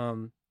that.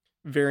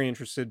 Very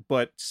interested,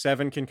 but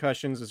 7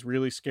 concussions is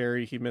really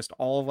scary. He missed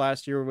all of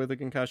last year with a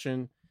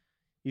concussion.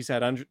 He's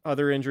had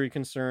other injury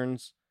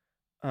concerns.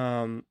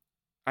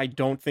 I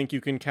don't think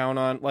you can count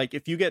on, like,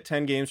 if you get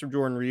 10 games from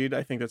Jordan Reed,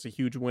 I think that's a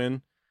huge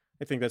win.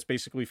 I think that's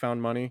basically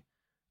found money.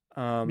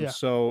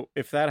 So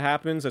if that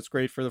happens, that's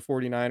great for the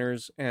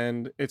 49ers,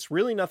 and it's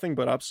really nothing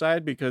but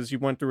upside because you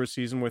went through a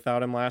season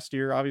without him last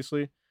year,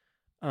 obviously.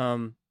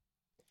 Because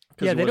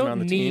he wasn't on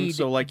the team.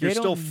 So, like, you're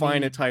still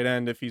fine at tight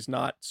end if he's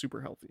not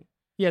super healthy.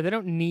 Yeah, they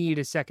don't need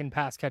a second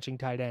pass catching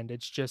tight end.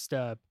 It's just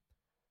a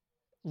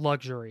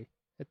luxury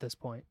at this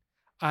point.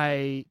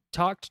 I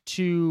talked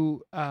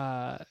to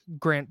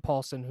Grant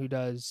Paulson, who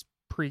does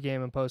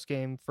pregame and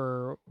postgame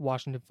for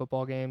Washington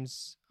football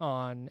games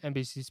on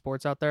NBC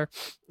Sports out there.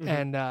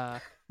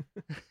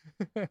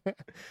 Mm-hmm.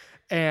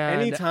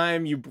 And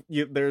anytime you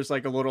there's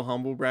like a little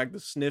humble brag, the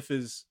sniff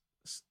is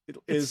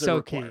so a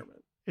requirement.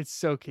 Key. It's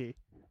so key.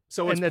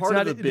 So it's part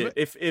of the bit.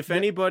 If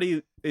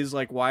anybody is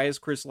like, why is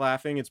Chris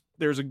laughing?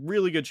 There's a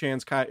really good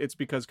chance it's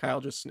because Kyle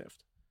just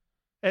sniffed.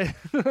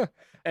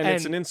 And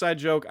it's an inside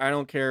joke. I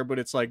don't care, but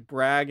it's like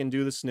brag and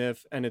do the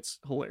sniff, and it's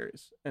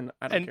hilarious. And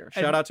I don't care.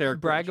 Shout out to Eric.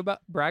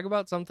 Brag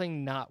about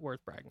something not worth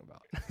bragging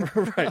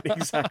about. Right,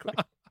 exactly.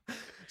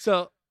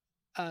 So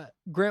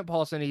Grant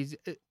Paulson,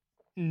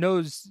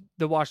 knows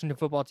the Washington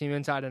football team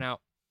inside and out.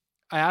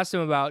 I asked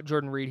him about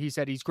Jordan Reed. He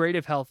said he's great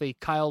if healthy.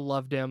 Kyle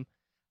loved him.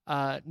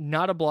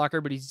 Not a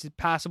blocker, but he's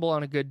passable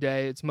on a good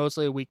day. It's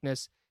mostly a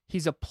weakness.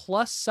 He's a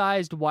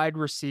plus-sized wide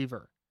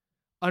receiver.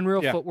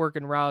 Unreal footwork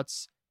and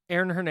routes.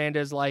 Aaron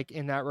Hernandez, like,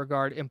 in that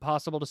regard,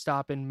 impossible to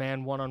stop in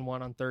man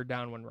one-on-one on third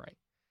down when right.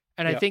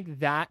 And I think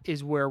that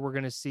is where we're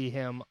going to see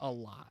him a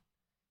lot.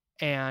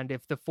 And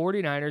if the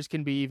 49ers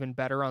can be even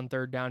better on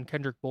third down,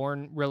 Kendrick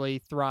Bourne really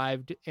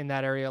thrived in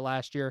that area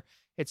last year.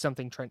 It's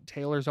something Trent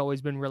Taylor's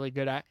always been really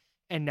good at.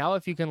 And now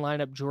if you can line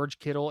up George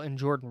Kittle and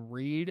Jordan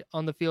Reed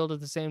on the field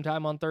at the same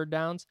time on third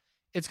downs,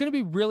 it's going to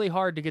be really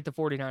hard to get the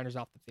 49ers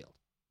off the field.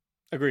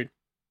 Agreed.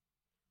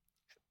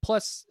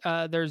 Plus,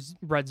 there's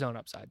red zone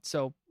upside.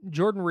 So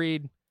Jordan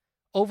Reed,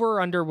 over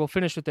or under, we'll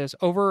finish with this,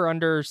 over or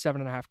under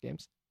 7.5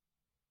 games.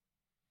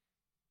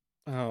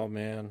 Oh,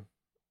 man.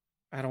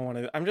 I don't want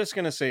to. I'm just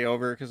going to say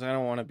over because I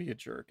don't want to be a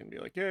jerk and be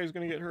like, yeah, he's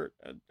going to get hurt.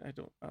 I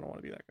don't want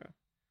to be that guy.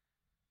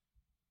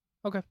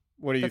 Okay.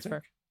 What do you think?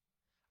 Fair.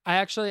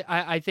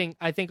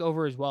 I think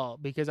over as well,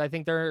 because I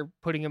think they're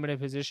putting him in a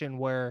position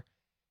where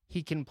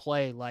he can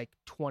play like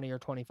 20 or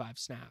 25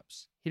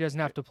 snaps. He doesn't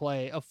have to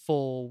play a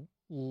full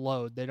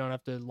load. They don't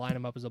have to line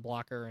him up as a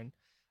blocker. And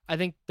I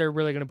think they're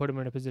really going to put him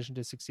in a position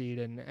to succeed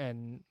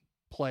and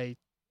play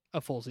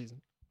a full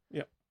season.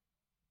 Yep.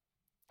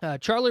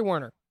 Charlie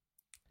Warner,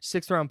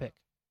 6th round pick.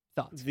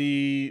 Thoughts?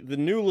 The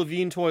new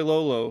Levine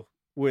Toilolo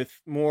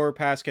with more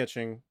pass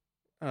catching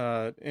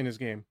in his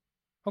game.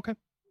 Okay.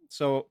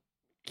 So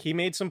he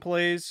made some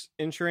plays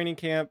in training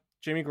camp.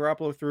 Jimmy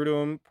Garoppolo threw to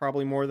him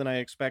probably more than I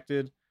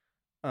expected.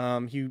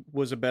 He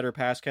was a better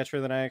pass catcher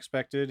than I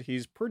expected.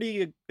 He's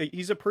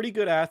a pretty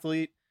good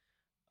athlete.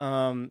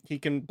 He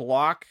can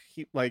block.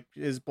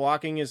 His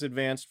blocking is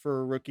advanced for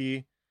a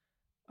rookie.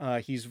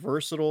 He's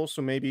versatile,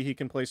 so maybe he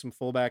can play some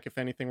fullback if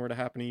anything were to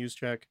happen to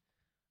Juszczyk.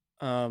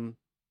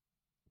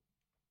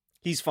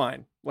 He's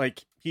fine.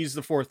 Like, he's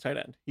the fourth tight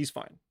end. He's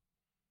fine.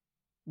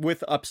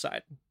 With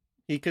upside.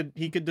 He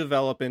could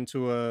develop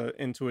into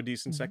a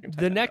decent second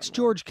tight end. The next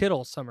George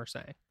Kittle, some are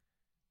saying.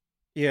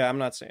 Yeah, I'm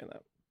not saying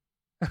that.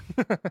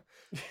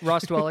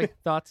 Ross Dwelley,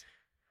 thoughts?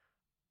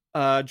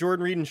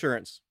 Jordan Reed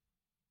insurance.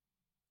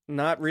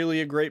 Not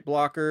really a great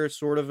blocker,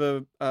 sort of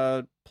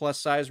a plus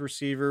size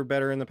receiver,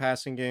 better in the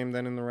passing game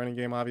than in the running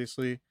game,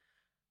 obviously.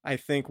 I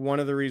think one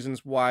of the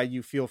reasons why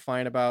you feel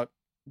fine about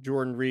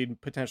Jordan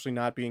Reed potentially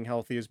not being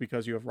healthy is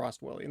because you have Ross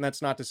Dwelley. And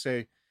that's not to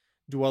say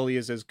Dwelley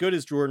is as good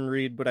as Jordan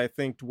Reed, but I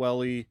think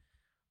Dwelley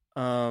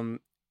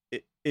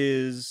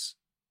is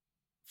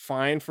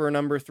fine for a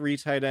number 3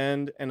 tight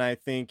end, and I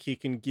think he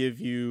can give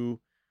you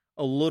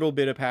a little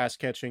bit of pass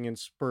catching in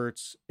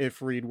spurts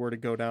if Reed were to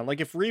go down.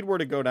 Like, if Reed were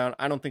to go down,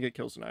 I don't think it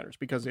kills the Niners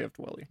because they have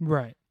Dwelley.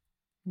 Right.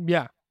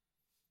 Yeah.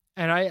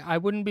 And I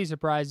wouldn't be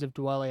surprised if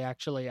Dwelley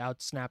actually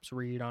outsnaps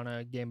Reed on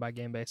a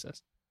game-by-game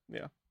basis.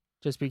 Yeah.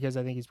 Just because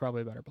I think he's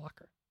probably a better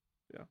blocker.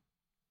 Yeah.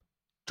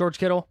 George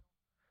Kittle.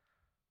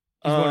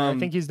 I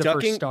think he's the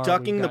first star.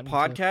 Ducking the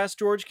podcast,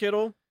 George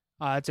Kittle.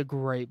 That's a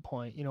great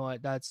point. You know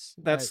what? That's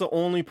the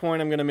only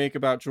point I'm going to make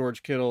about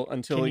George Kittle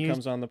until he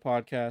comes on the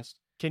podcast.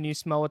 Can you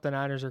smell what the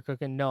Niners are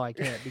cooking? No, I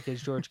can't,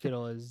 because George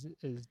Kittle is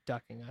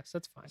ducking us.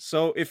 That's fine.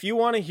 So if you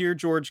want to hear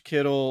George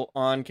Kittle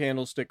on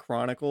Candlestick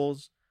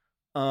Chronicles,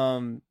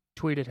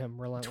 tweet at him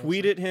relentlessly.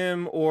 Tweet at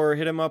him or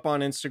hit him up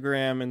on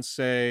Instagram and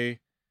say,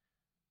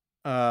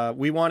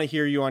 we want to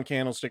hear you on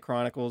Candlestick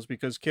Chronicles,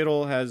 because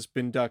Kittle has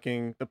been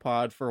ducking the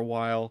pod for a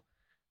while.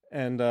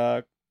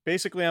 And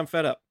basically, I'm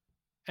fed up.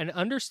 And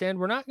understand,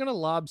 we're not going to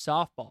lob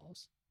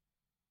softballs.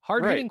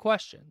 Hard-hitting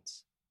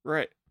questions.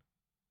 Right.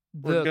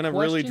 We're going to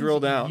really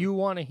drill down. You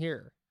want to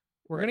hear.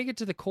 We're going to get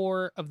to the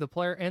core of the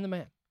player and the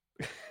man.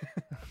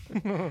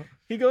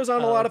 He goes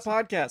on a lot of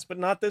podcasts, but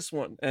not this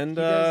one. And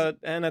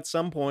at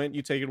some point,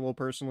 you take it a little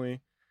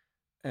personally.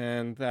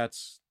 And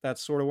that's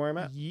sort of where I'm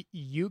at.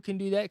 You can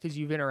do that because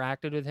you've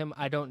interacted with him.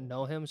 I don't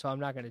know him, so I'm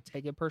not going to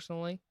take it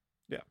personally.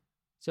 Yeah.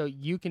 So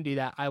you can do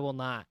that. I will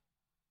not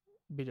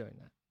be doing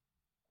that.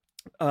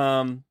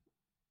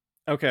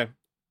 Okay.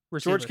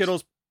 Receivers. George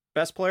Kittle's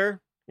best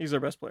player. He's their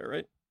best player,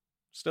 right?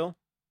 Still?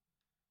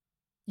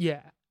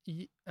 Yeah.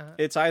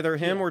 It's either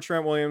him or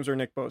Trent Williams or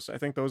Nick Bosa. I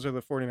think those are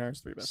the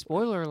 49ers' 3 best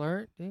Spoiler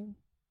alert, dude.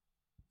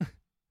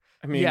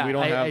 I mean, we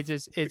don't have...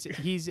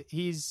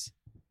 he's...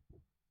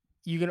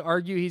 You can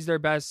argue he's their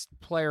best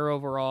player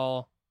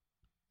overall.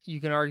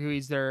 You can argue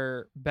he's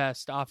their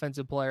best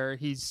offensive player.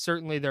 He's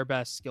certainly their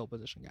best skill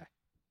position guy.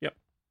 Yep.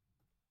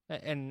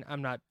 And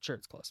I'm not sure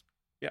it's close.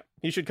 Yeah.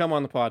 He should come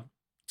on the pod.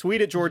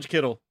 Tweet at George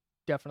Kittle.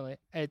 Definitely.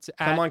 It's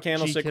come on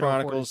Candlestick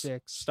Chronicles.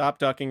 Stop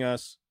ducking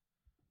us.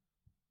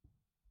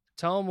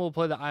 Tell him we'll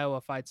play the Iowa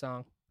fight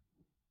song.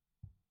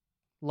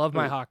 Love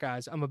my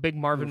Hawkeyes. I'm a big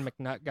Marvin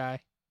McNutt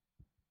guy.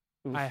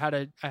 I had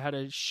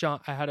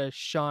a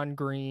Sean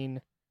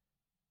Green.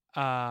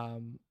 I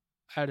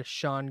had a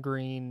Sean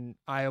Green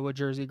Iowa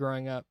jersey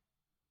growing up.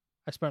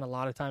 I spent a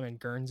lot of time in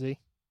Guernsey.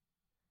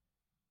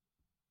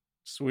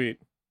 Sweet.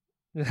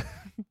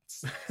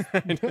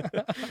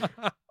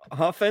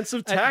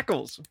 Offensive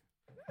tackles.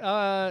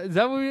 Is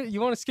that what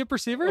you want to skip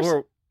receivers?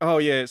 Oh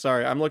yeah,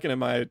 sorry. I'm looking at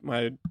my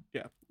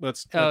yeah.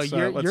 Let's do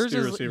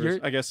receivers.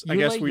 I guess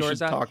we should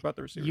talk about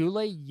the receivers. You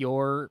lay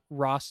your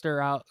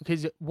roster out,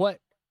 because what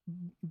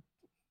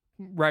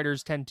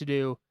writers tend to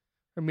do,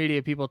 or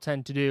media people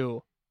tend to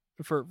do,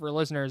 for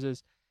listeners,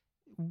 is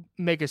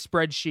make a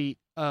spreadsheet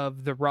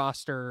of the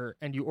roster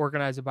and you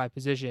organize it by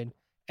position,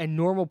 and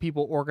normal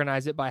people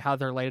organize it by how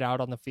they're laid out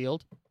on the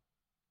field.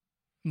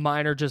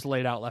 Mine are just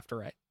laid out left to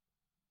right.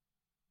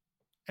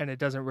 And it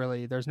doesn't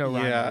really, there's no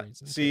rhyme or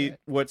reason. See,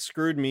 what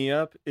screwed me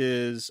up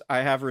is I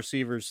have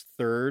receivers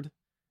 3rd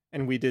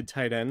and we did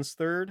tight ends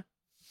 3rd.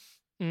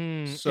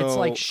 So it's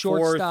like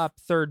shortstop,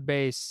 3rd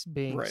base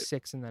being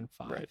 6 and then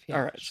 5. Right. Yeah,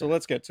 all right. Sure. So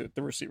let's get to it.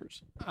 The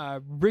receivers.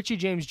 Richie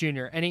James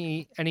Jr.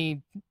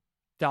 Any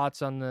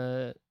thoughts on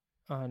the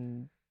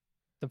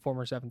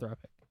former 7th round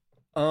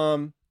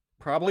pick?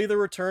 Probably the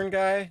return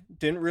guy.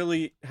 Didn't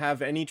really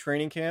have any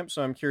training camp,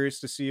 so I'm curious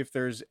to see if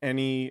there's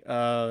any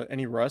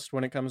rust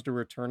when it comes to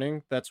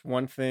returning. That's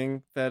one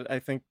thing that I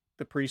think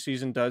the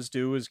preseason does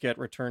do, is get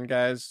return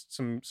guys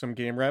some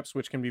game reps,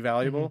 which can be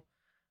valuable.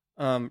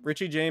 Mm-hmm.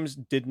 Richie James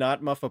did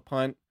not muff a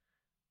punt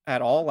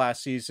at all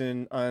last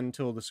season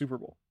until the Super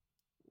Bowl,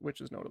 which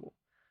is notable.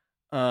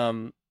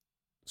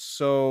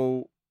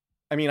 So,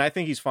 I mean, I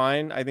think he's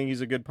fine. I think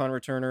he's a good punt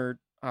returner.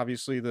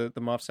 Obviously, the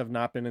muffs have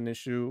not been an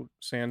issue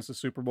sans the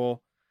Super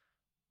Bowl.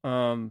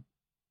 But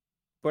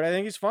I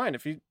think he's fine.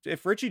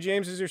 If Richie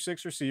James is your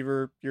 6th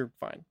receiver, you're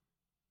fine.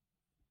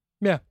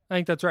 Yeah, I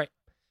think that's right.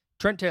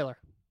 Trent Taylor.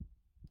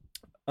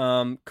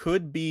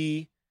 Could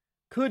be.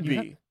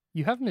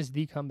 You have him as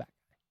the comeback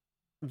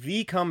guy.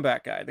 the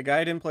comeback guy. The guy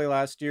who didn't play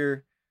last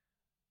year.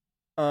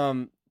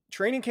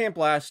 Training camp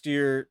last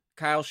year,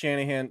 Kyle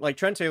Shanahan, like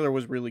Trent Taylor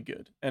was really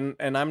good. And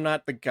I'm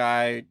not the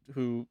guy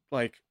who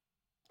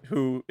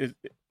is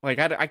like,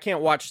 I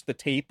can't watch the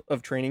tape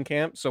of training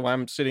camp. So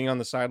I'm sitting on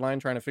the sideline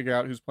trying to figure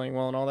out who's playing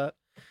well and all that.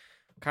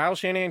 Kyle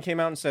Shanahan came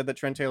out and said that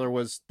Trent Taylor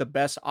was the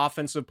best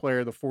offensive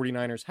player the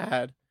 49ers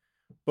had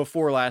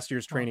before last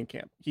year's training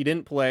camp. He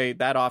didn't play.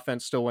 That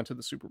offense still went to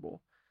the Super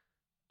Bowl.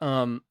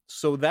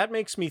 So that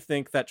makes me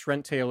think that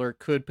Trent Taylor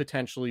could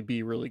potentially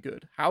be really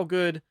good. How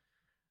good,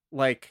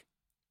 like,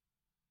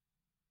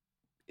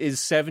 is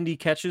 70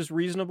 catches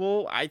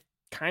reasonable? I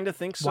kind of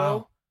think so.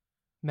 Wow.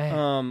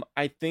 Man.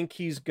 I think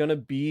he's gonna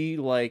be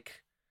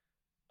like,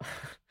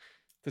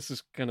 this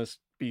is gonna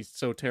be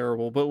so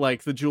terrible, but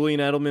like the Julian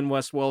Edelman,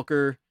 Wes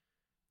Welker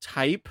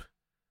type,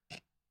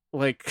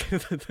 like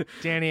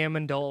Danny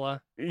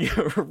Amendola.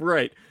 Yeah,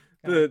 right.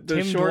 The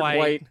Tim short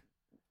Dwight.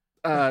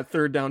 white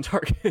third down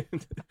target.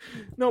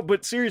 No,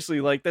 but seriously,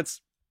 like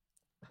that's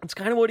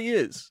kind of what he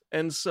is.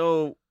 And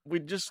so we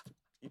just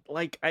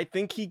like, I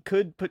think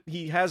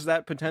he has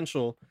that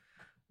potential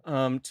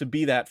to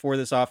be that for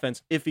this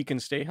offense if he can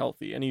stay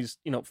healthy. And he's,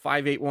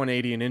 5'8",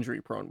 180 and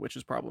injury prone, which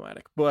is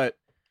problematic. But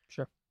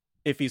sure,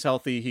 if he's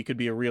healthy, he could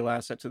be a real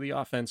asset to the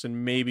offense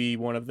and maybe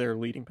one of their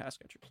leading pass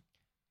catchers.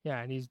 Yeah,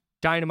 and he's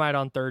dynamite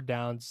on third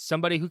downs.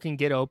 Somebody who can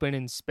get open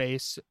in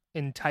space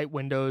in tight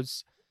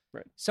windows.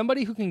 Right.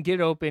 Somebody who can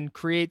get open,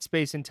 create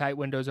space in tight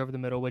windows over the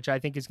middle, which I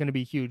think is going to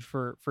be huge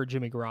for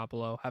Jimmy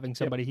Garoppolo, having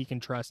somebody he can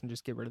trust and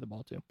just get rid of the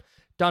ball to.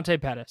 Dante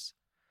Pettis.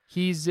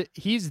 He's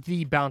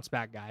the bounce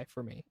back guy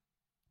for me.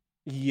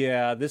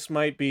 Yeah, this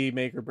might be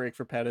make or break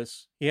for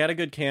Pettis. He had a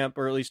good camp,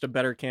 or at least a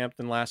better camp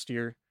than last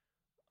year.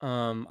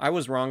 I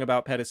was wrong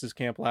about Pettis'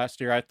 camp last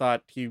year. I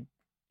thought he,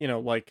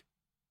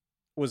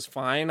 was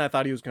fine. I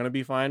thought he was going to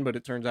be fine, but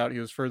it turns out he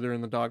was further in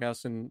the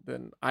doghouse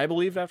than I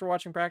believed after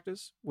watching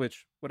practice,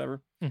 which,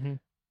 whatever.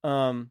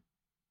 Mm-hmm.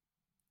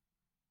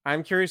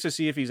 I'm curious to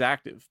see if he's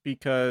active,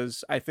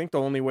 because I think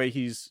the only way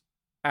he's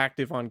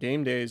active on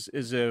game days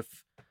is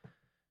if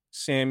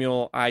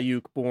Samuel,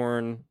 Ayuk,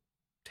 Bourne,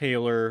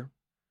 Taylor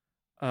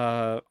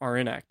are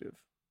inactive.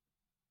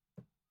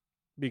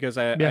 Because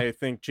I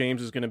think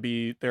James is going to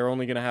be, they're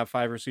only going to have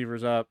 5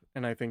 receivers up,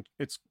 and I think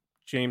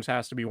James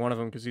has to be one of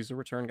them because he's the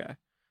return guy.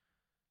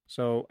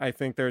 So I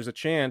think there's a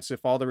chance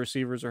if all the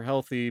receivers are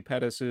healthy,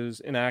 Pettis is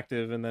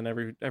inactive, and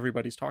then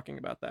everybody's talking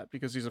about that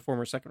because he's a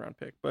former second-round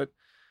pick. But,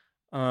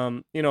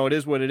 it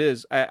is what it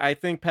is. I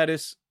think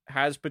Pettis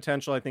has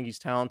potential. I think he's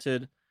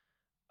talented.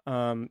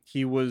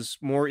 He was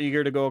more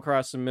eager to go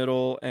across the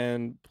middle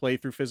and play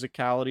through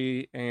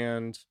physicality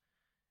and,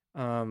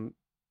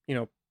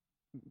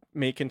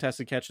 make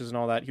contested catches and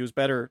all that. He was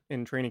better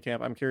in training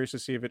camp. I'm curious to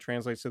see if it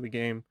translates to the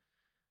game.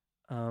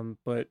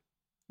 But,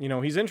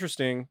 he's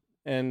interesting.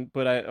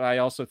 But I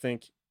also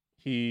think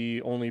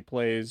he only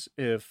plays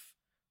if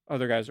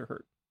other guys are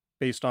hurt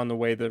based on the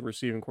way the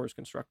receiving core is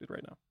constructed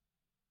right now.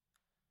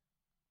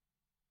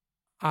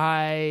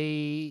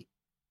 I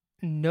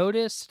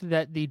noticed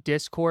that the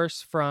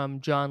discourse from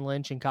John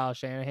Lynch and Kyle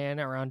Shanahan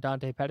around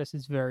Dante Pettis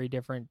is very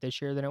different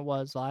this year than it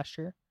was last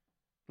year.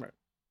 Right.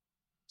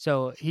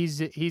 So he's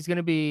going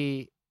to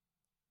be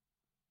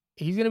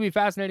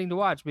fascinating to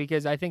watch,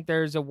 because I think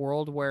there's a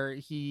world where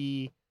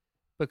he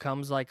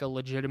becomes like a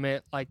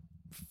legitimate like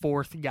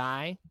fourth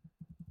guy,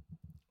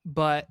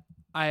 but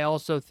I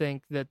also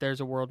think that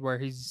there's a world where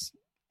he's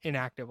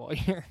inactive all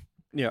year.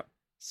 Yeah.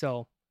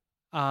 So,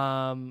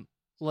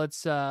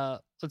 let's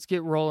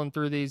get rolling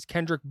through these.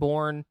 Kendrick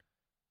Bourne,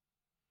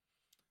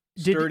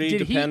 sturdy,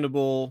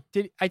 dependable.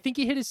 I think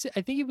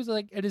he was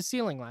like at his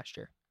ceiling last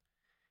year.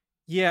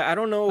 Yeah, I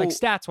don't know. Like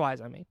stats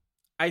wise, I mean.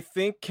 I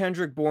think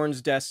Kendrick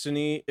Bourne's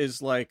destiny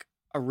is like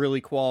a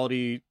really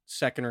quality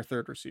second or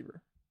third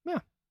receiver. Yeah.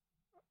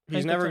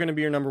 He's never going to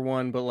be your number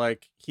one, but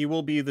like he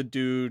will be the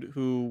dude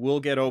who will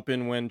get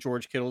open when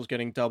George Kittle's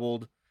getting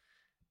doubled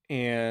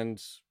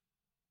and,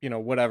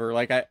 whatever.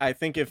 Like I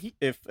think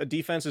if a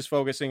defense is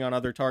focusing on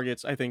other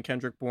targets, I think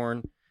Kendrick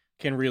Bourne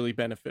can really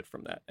benefit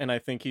from that. And I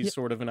think he's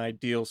sort of an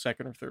ideal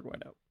second or third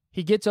wideout.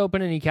 He gets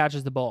open and he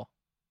catches the ball.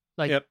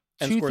 Like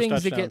and two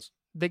things touchdowns.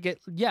 that get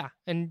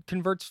and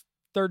converts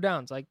third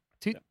downs. Like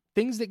two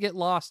things that get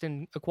lost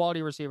in a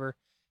quality receiver.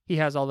 He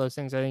has all those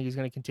things. I think he's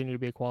going to continue to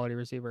be a quality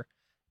receiver.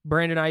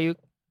 Brandon Ayuk,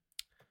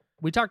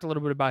 we talked a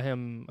little bit about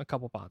him a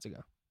couple pods ago.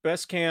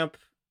 Best camp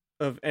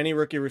of any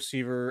rookie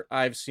receiver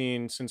I've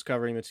seen since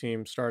covering the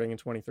team starting in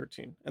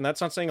 2013. And that's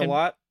not saying a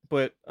lot,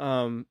 but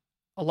a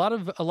lot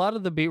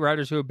of the beat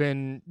writers who have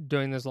been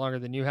doing this longer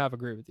than you have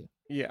agree with you.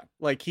 Yeah.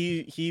 Like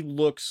he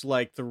looks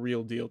like the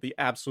real deal, the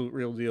absolute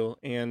real deal.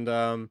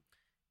 And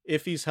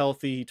if he's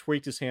healthy, he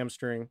tweaked his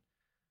hamstring.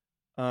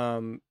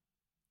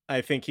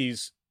 I think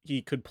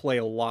he could play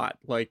a lot.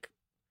 Like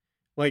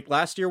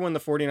last year when the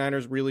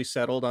 49ers really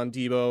settled on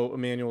Debo,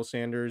 Emmanuel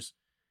Sanders,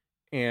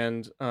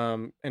 and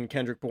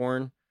Kendrick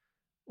Bourne,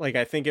 like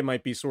I think it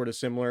might be sort of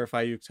similar if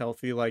Ayuk's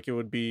healthy. Like it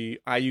would be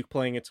Ayuk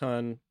playing a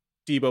ton,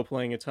 Debo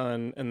playing a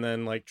ton, and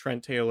then like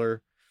Trent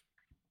Taylor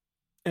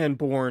and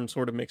Bourne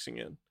sort of mixing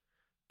in.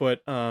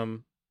 But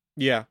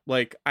yeah,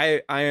 like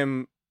I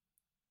am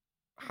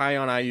high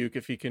on Ayuk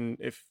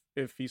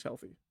if he's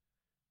healthy.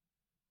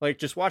 Like,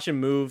 just watch him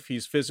move.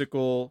 He's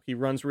physical. He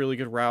runs really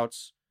good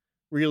routes.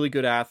 Really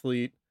good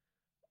athlete.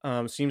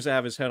 Seems to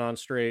have his head on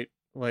straight.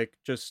 Like,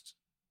 just,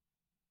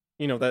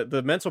 you know,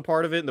 the mental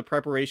part of it and the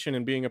preparation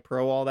and being a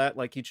pro, all that,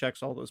 like, he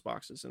checks all those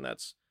boxes. And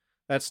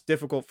that's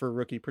difficult for a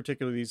rookie,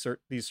 particularly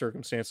these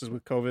circumstances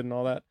with COVID and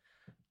all that.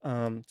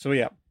 So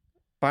yeah,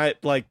 buy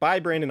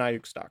Brandon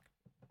Ayuk stock.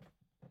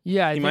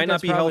 Yeah, he might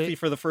not be healthy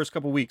for the first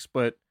couple weeks,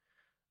 but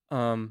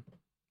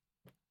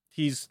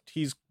he's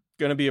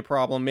going to be a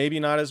problem. Maybe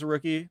not as a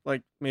rookie.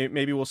 Like,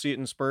 maybe we'll see it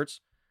in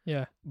spurts.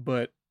 Yeah,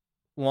 but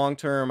long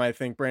term, I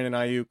think Brandon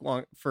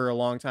Ayuk for a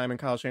long time in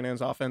Kyle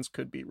Shanahan's offense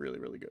could be really,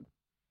 really good.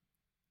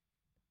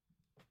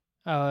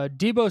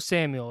 Deebo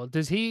Samuel,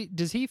 does he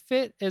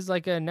fit as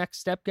like a next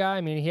step guy?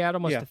 I mean, he had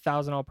almost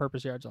 1,000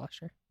 all-purpose yards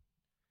last year.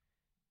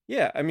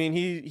 Yeah, I mean,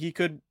 he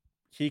could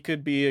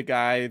be a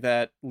guy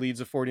that leads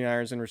the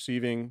 49ers in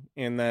receiving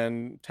and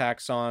then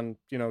tacks on,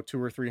 200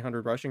 or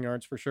 300 rushing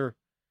yards for sure.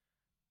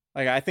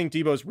 Like, I think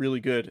Deebo's really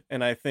good,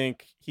 and I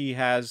think he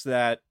has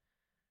that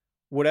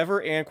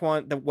whatever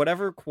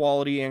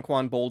quality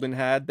Anquan Bolden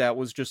had that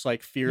was just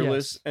like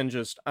fearless and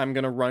just, I'm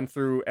going to run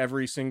through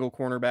every single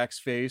cornerback's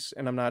face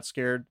and I'm not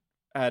scared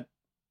at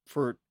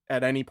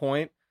any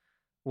point.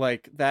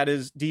 Like,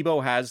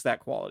 Deebo has that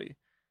quality.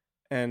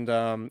 And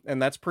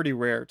that's pretty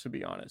rare, to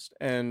be honest.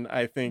 And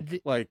I think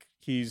like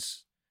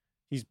he's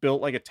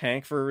built like a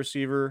tank for a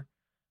receiver.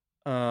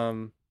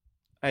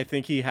 I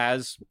think he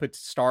has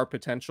star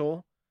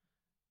potential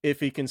if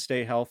he can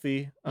stay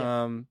healthy.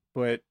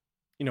 But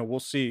we'll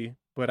see.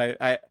 But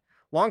I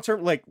long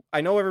term, like,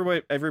 I know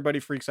everybody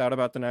freaks out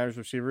about the Niners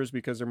receivers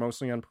because they're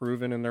mostly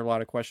unproven and there are a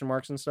lot of question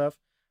marks and stuff.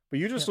 But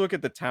you just look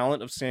at the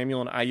talent of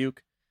Samuel and Ayuk,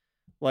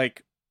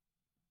 like,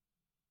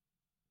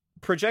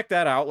 project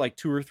that out like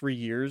 2 or 3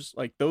 years.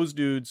 Like, those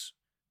dudes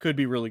could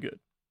be really good.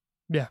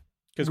 Yeah,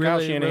 because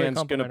Kyle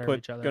Shanahan's gonna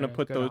put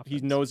those. Offense. He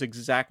knows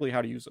exactly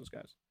how to use those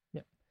guys.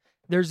 Yeah,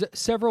 there's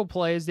several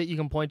plays that you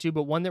can point to,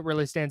 but one that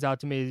really stands out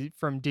to me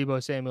from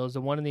Deebo Samuel is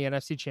the one in the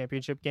NFC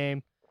Championship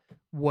game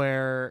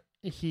where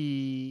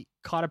he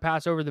caught a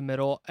pass over the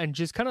middle and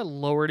just kind of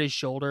lowered his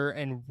shoulder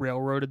and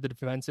railroaded the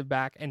defensive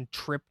back and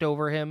tripped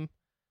over him.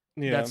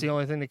 Yeah. That's the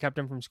only thing that kept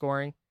him from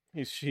scoring.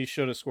 He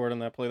should have scored on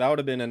that play. That would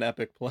have been an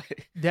epic play.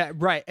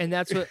 Right, and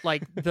that's what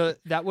like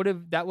that would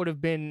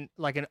have been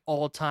like an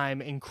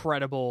all-time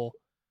incredible.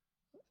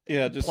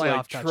 Yeah, just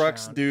like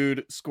Trucks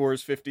dude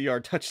scores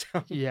 50-yard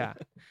touchdown. Yeah,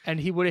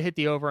 and he would have hit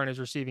the over on his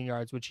receiving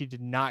yards, which he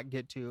did not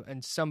get to,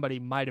 and somebody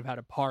might have had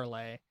a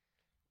parlay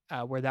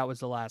where that was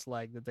the last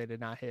leg that they did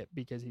not hit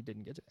because he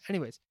didn't get to.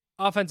 Anyways,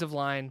 offensive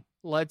line.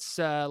 Let's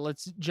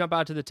jump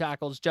out to the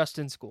tackles.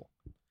 Justin Skule.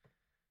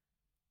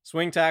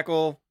 Swing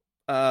tackle.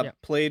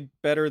 Played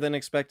better than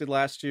expected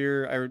last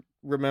year. I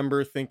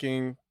remember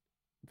thinking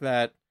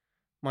that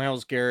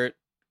Myles Garrett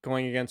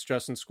going against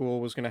Justin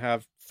Skule was going to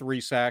have 3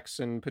 sacks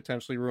and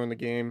potentially ruin the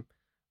game.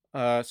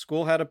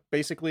 Skule had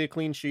basically a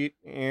clean sheet,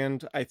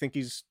 and I think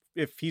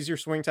if he's your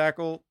swing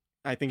tackle,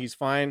 I think he's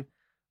fine.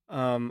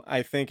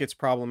 I think it's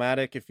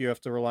problematic if you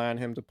have to rely on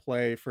him to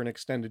play for an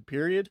extended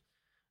period.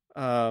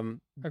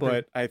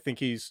 But I think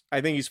he's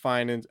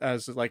fine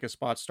as like a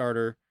spot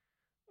starter.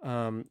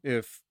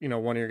 If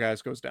one of your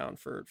guys goes down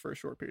for a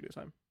short period of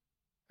time.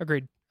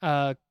 Agreed.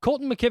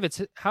 Colton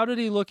McKivitz, how did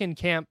he look in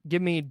camp?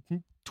 Give me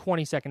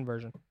 20-second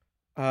version.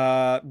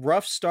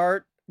 Rough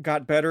start,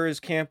 got better as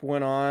camp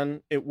went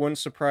on. It wouldn't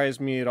surprise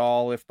me at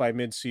all if by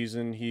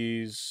midseason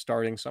he's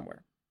starting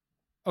somewhere.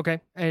 Okay,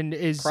 and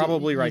is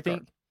probably right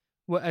guard.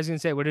 Well, I was gonna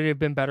say, would it have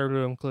been better to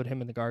include him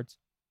in the guards?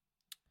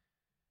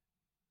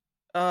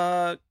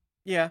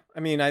 Yeah. I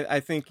mean, I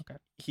think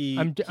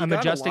I'm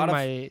adjusting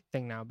my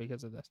thing now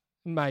because of this.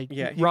 My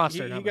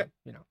roster.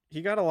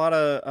 He got a lot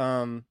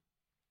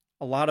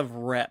of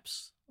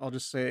reps. I'll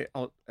just say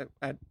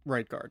at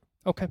right guard.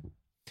 Okay.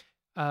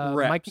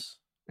 Reps.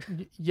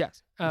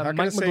 Yes. I'm not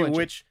going to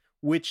say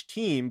which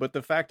team, but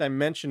the fact I'm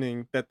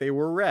mentioning that they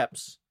were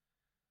reps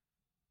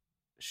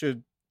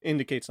should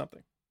indicate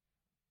something.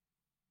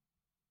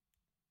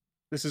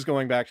 This is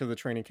going back to the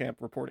training camp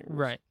reporting rules.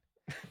 Right.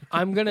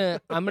 I'm gonna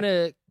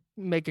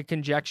make a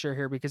conjecture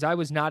here because I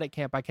was not at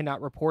camp. I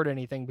cannot report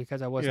anything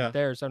because I wasn't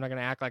there, so I'm not going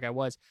to act like I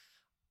was.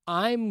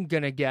 I'm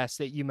going to guess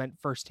that you meant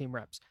first team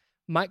reps.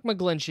 Mike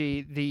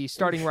McGlinchey, the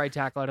starting right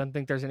tackle, I don't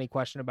think there's any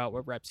question about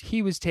what reps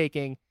he was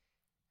taking.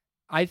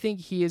 I think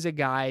he is a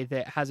guy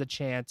that has a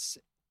chance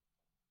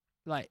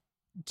like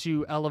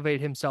to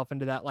elevate himself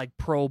into that like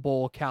Pro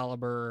Bowl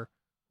caliber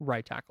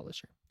right tackle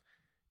this year.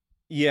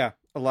 Yeah,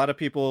 a lot of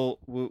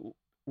people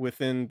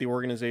within the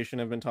organization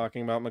have been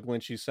talking about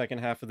McGlinchey's second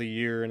half of the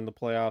year in the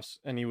playoffs,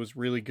 and he was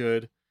really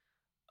good.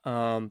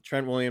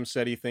 Trent Williams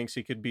said he thinks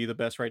he could be the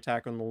best right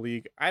tackle in the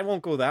league. I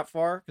won't go that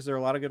far because there are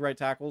a lot of good right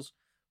tackles,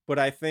 but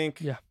I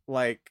think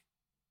like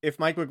if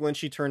Mike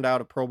McGlinchey turned out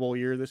a Pro Bowl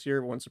year this year,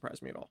 it wouldn't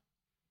surprise me at all.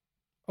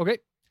 Okay.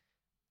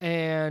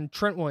 And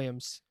Trent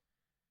Williams.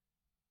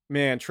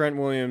 Man, Trent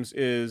Williams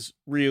is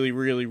really,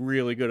 really,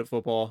 really good at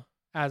football.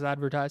 As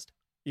advertised?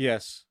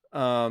 Yes.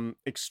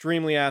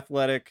 Extremely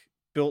athletic,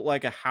 built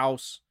like a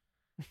house.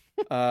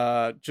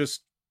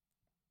 Just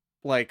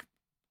like,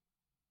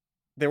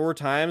 there were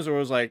times where it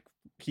was like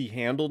he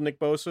handled Nick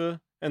Bosa,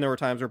 and there were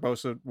times where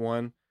Bosa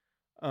won.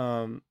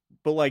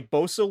 But like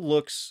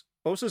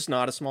Bosa's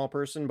not a small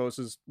person.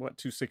 Bosa's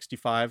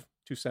 265,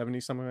 270,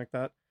 something like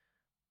that.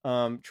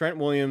 Trent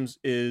Williams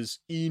is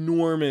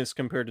enormous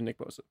compared to Nick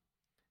Bosa.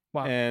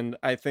 Wow. And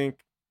I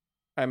think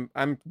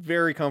I'm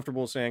very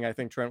comfortable saying I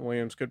think Trent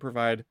Williams could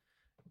provide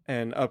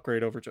an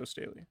upgrade over Joe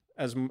Staley.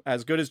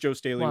 As good as Joe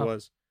Staley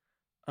was,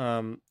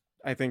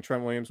 I think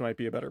Trent Williams might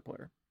be a better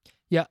player.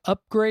 Yeah,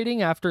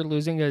 upgrading after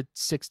losing a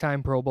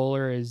 6-time Pro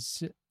Bowler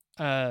is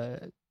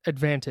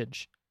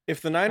advantage. If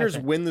the Niners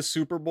win the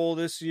Super Bowl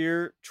this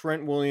year,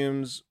 Trent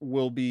Williams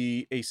will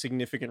be a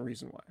significant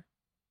reason why.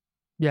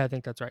 Yeah, I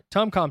think that's right.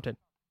 Tom Compton,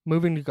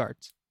 moving to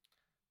guards.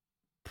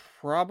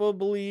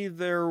 Probably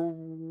their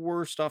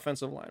worst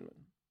offensive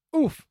lineman.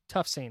 Oof,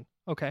 tough scene.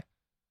 Okay.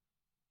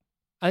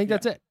 I think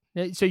that's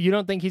it. So you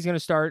don't think he's going to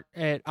start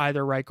at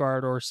either right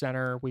guard or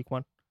center week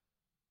 1?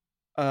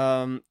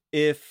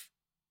 If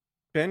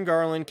Ben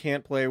Garland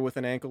can't play with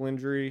an ankle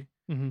injury,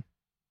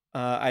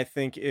 I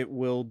think it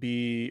will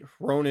be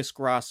Hronis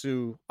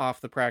Grasu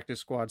off the practice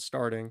squad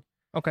starting.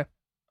 Okay.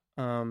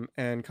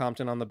 And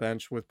Compton on the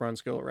bench with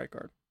Brunskill at right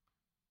guard.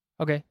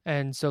 Okay,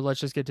 and so let's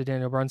just get to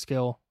Daniel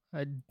Brunskill.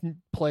 I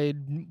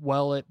played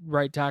well at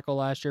right tackle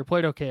last year.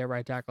 Played okay at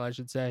right tackle, I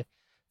should say.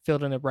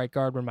 Filled in at right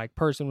guard when Mike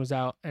Person was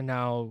out, and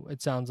now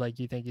it sounds like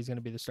you think he's going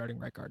to be the starting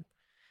right guard.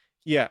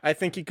 Yeah, I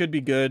think he could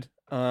be good.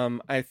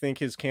 I think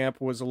his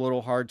camp was a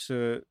little hard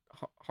to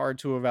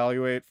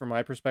evaluate from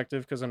my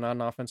perspective because I'm not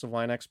an offensive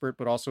line expert,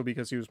 but also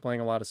because he was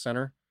playing a lot of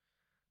center.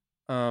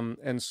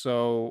 And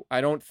so I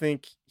don't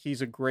think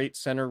he's a great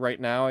center right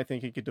now. I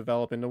think he could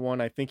develop into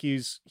one. I think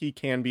he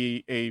can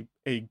be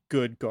a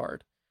good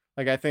guard.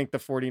 Like I think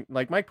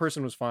Mike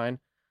Person was fine.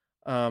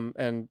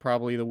 And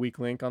probably the weak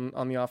link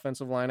on the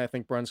offensive line. I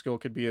think Brunskill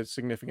could be a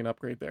significant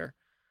upgrade there.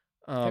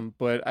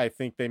 But I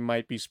think they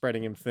might be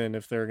spreading him thin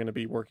if they're going to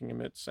be working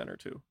him at center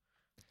too.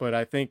 But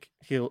I think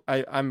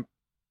I'm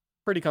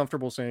pretty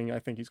comfortable saying I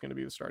think he's going to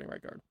be the starting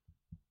right guard.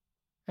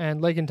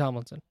 And Laken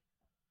Tomlinson.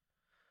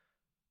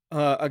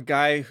 A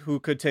guy who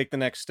could take the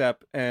next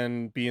step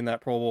and be in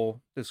that Pro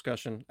Bowl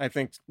discussion. I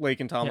think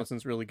Laken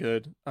Tomlinson's really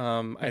good.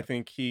 I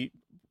think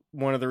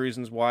one of the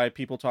reasons why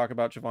people talk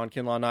about Javon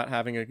Kinlaw not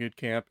having a good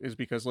camp is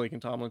because Laken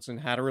Tomlinson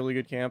had a really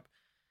good camp.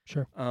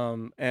 Sure.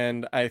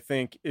 And I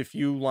think if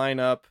you line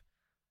up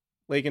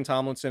Laken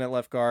Tomlinson at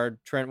left guard,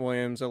 Trent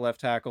Williams at left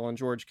tackle, and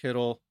George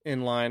Kittle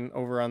in line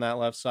over on that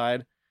left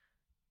side,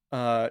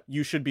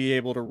 you should be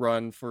able to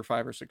run for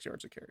 5 or 6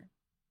 yards a carry.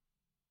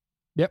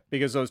 Yep.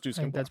 Because those dudes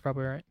I think can block. That's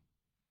probably right.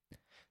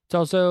 It's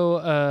also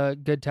a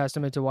good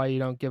testament to why you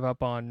don't give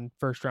up on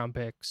first-round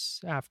picks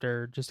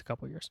after just a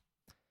couple years.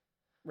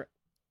 Right.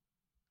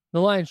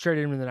 The Lions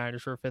traded him to the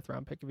Niners for a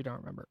 5th-round pick, if you don't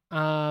remember.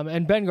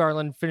 And Ben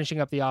Garland finishing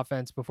up the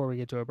offense before we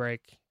get to a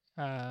break.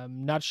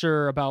 Not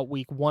sure about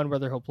week 1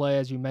 whether he'll play.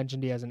 As you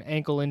mentioned, he has an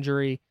ankle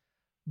injury.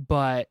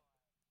 But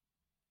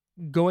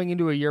going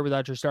into a year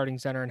without your starting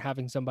center and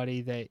having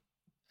somebody that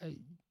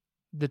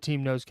the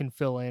team knows can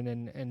fill in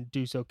and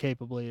do so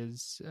capably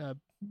is a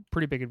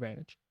pretty big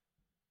advantage.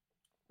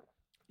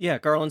 Yeah,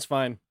 Garland's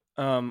fine.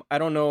 I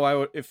don't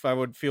know if I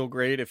would feel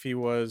great if he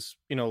was,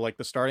 like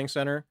the starting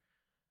center,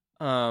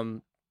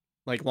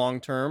 like long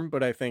term,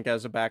 but I think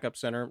as a backup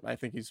center, I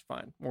think he's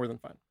fine, more than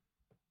fine.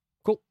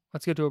 Cool.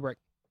 Let's get to a break.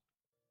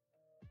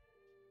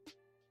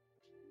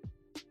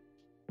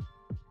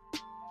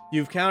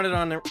 You've counted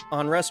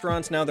on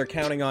restaurants, now they're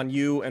counting on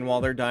you, and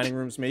while their dining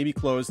rooms may be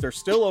closed, they're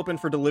still open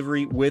for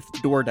delivery with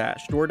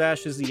DoorDash.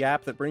 DoorDash is the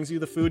app that brings you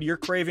the food you're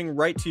craving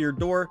right to your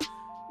door.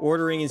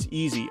 Ordering is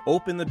easy.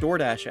 Open the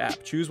DoorDash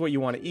app, choose what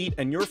you want to eat,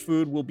 and your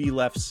food will be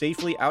left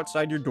safely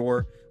outside your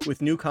door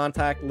with new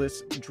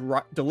contactless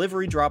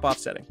delivery drop-off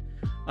setting.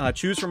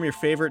 Choose from your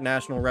favorite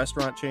national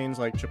restaurant chains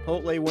like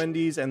Chipotle,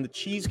 Wendy's, and the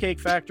Cheesecake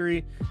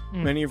Factory.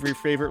 Many of your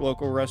favorite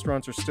local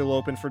restaurants are still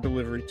open for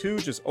delivery too.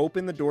 Just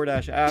open the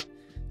DoorDash app,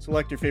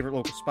 select your favorite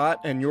local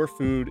spot, and your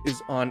food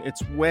is on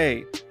its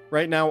way.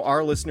 Right now,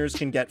 our listeners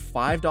can get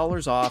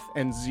 $5 off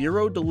and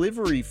 0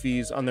 delivery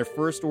fees on their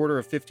first order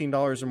of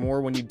 $15 or more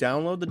when you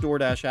download the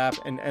DoorDash app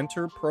and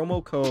enter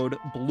promo code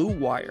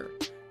BLUEWIRE.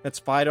 That's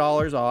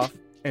 $5 off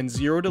and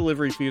 0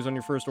 delivery fees on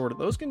your first order.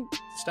 Those can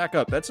stack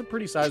up. That's a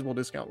pretty sizable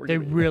discount. They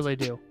really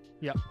do.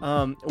 Yep.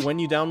 When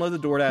you download the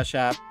DoorDash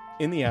app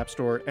in the App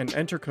Store and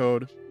enter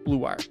code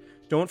BLUEWIRE.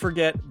 Don't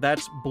forget,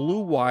 that's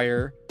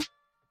BLUEWIRE,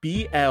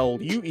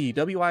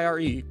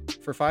 BLUEWIRE,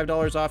 for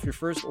 $5 off your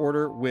first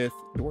order with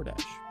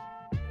DoorDash.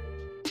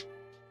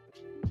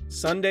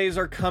 Sundays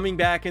are coming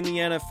back in the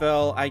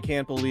NFL. I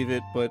can't believe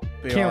it, but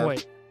they Can't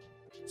wait.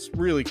 It's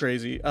really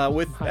crazy.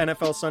 With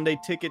NFL Sunday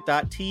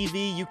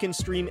Ticket.tv, you can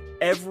stream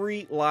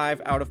every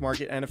live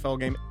out-of-market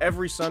NFL game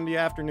every Sunday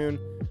afternoon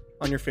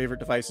on your favorite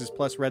devices,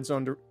 plus Red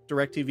Zone,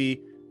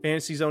 DirecTV,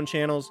 Fantasy Zone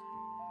channels,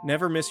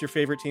 Never miss your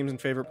favorite teams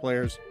and favorite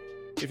players.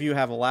 If you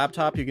have a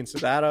laptop, you can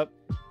set that up.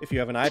 If you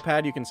have an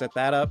iPad, you can set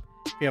that up.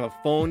 If you have a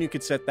phone, you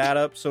could set that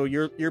up. So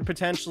you're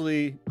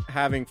potentially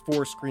having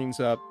 4 screens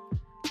up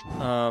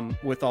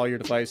with all your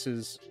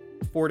devices,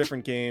 4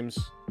 different games.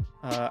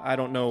 I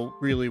don't know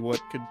really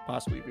what could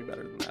possibly be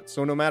better than that.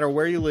 So no matter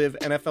where you live,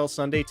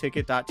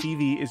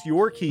 NFLSundayTicket.tv is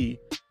your key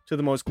to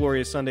the most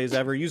glorious Sundays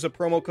ever. Use a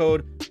promo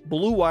code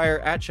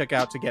BLUEWIRE at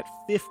checkout to get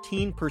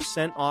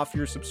 15% off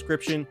your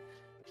subscription.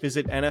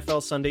 Visit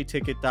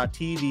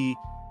NFLSundayTicket.tv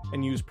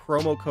and use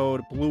promo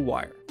code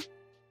BLUEWIRE.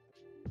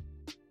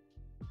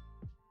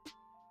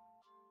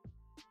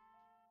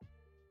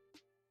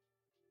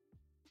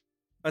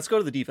 Let's go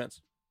to the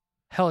defense.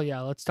 Hell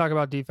yeah, let's talk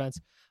about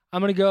defense.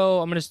 I'm going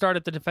to start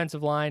at the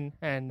defensive line,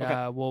 and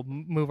okay. We'll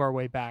move our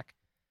way back.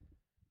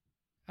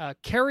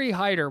 Kerry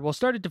Hyder, we'll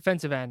start at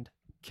defensive end.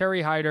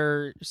 Kerry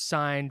Hyder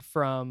signed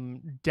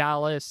from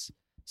Dallas.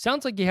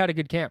 Sounds like he had a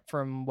good camp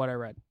from what I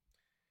read.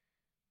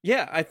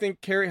 Yeah, I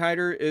think Kerry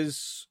Hyder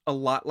is a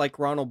lot like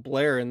Ronald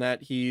Blair in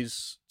that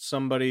he's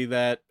somebody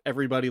that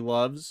everybody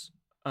loves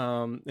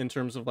in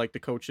terms of like the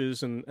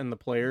coaches and the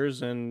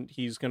players, and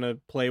he's going to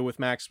play with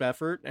max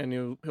effort,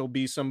 and he'll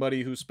be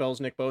somebody who spells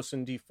Nick Bosa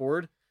and Dee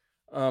Ford.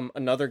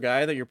 Another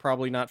guy that you're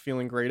probably not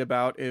feeling great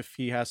about if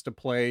he has to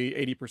play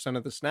 80%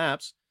 of the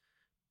snaps.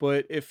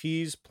 But if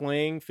he's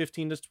playing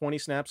 15 to 20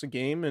 snaps a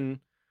game and,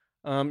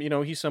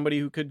 he's somebody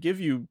who could give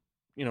you,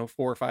 4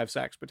 or 5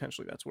 sacks,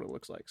 potentially. That's what it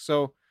looks like.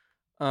 So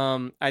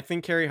I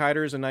think Kerry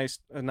Hyder is a nice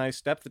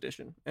depth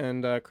addition.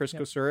 And Chris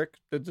Kocurek,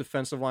 the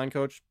defensive line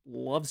coach,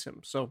 loves him.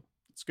 So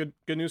it's good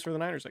news for the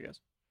Niners, I guess.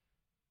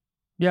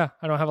 Yeah,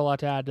 I don't have a lot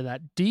to add to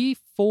that. Dee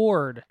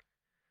Ford,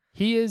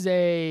 he is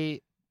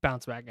a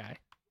bounce back guy.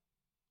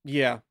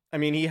 Yeah, I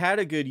mean, he had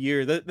a good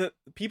year. The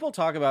people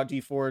talk about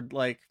Dee Ford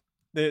like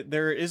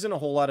there isn't a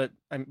whole lot of,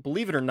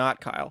 believe it or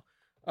not, Kyle,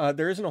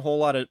 there isn't a whole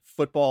lot of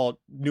football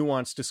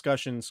nuanced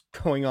discussions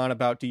going on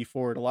about Dee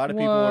Ford. A lot of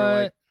people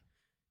are like,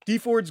 Dee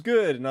Ford's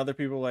good, and other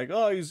people are like,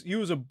 oh, he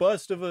was a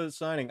bust of a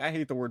signing. I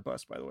hate the word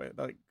bust, by the way.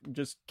 Like,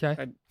 just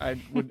okay. I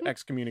would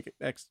excommunicate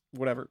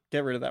whatever,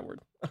 get rid of that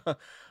word.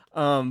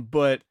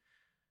 But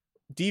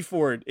Dee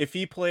Ford, if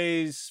he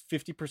plays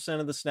 50%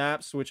 of the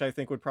snaps, which I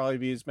think would probably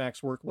be his max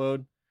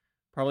workload,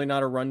 probably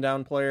not a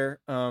rundown player,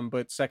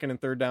 but second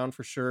and third down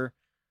for sure.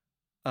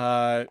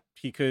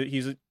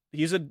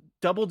 He's a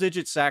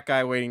double-digit sack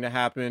guy waiting to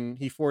happen.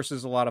 He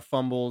forces a lot of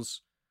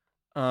fumbles.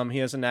 He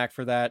has a knack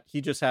for that.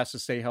 He just has to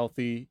stay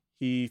healthy.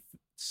 He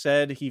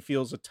said he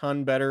feels a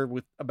ton better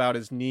about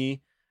his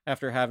knee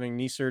after having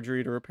knee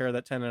surgery to repair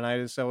that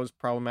tendonitis that was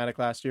problematic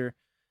last year.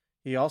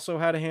 He also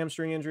had a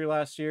hamstring injury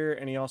last year,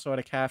 and he also had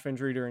a calf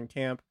injury during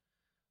camp.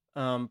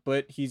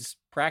 But he's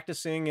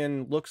practicing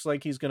and looks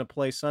like he's going to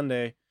play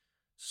Sunday.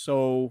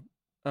 So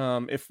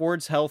if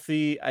Ford's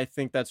healthy, I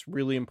think that's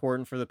really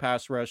important for the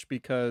pass rush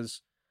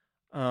because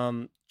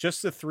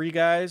just the 3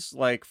 guys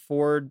like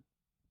Ford,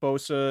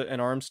 Bosa, and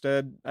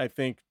Armstead, I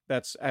think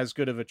that's as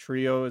good of a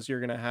trio as you're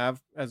going to have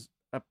as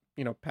a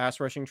pass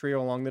rushing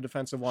trio along the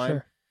defensive line.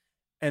 Sure.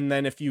 And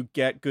then if you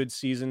get good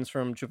seasons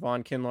from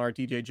Javon Kinlaw,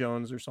 DJ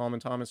Jones, or Solomon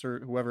Thomas, or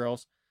whoever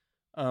else,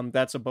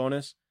 that's a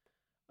bonus.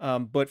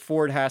 But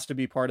Ford has to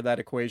be part of that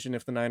equation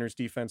if the Niners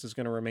defense is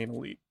going to remain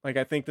elite. Like,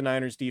 I think the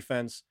Niners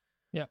defense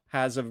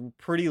has a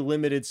pretty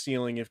limited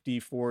ceiling if Dee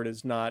Ford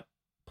is not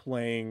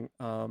playing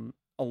a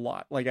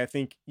lot. Like, I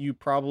think you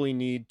probably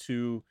need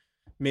to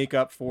make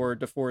up for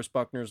DeForest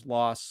Buckner's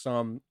loss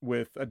some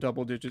with a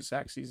double-digit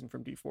sack season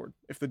from Dee Ford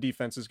if the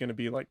defense is going to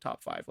be like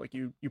top 5, like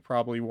you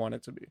probably want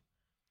it to be.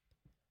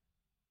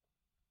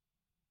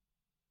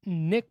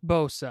 Nick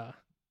Bosa.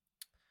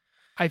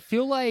 I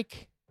feel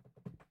like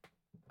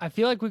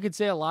we could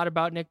say a lot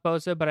about Nick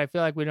Bosa, but I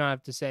feel like we don't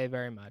have to say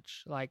very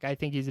much. Like, I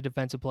think he's a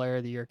defensive player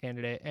of the year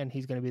candidate, and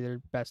he's going to be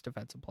their best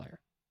defensive player.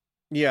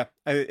 Yeah,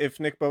 if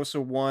Nick Bosa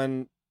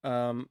won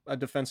a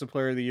defensive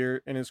player of the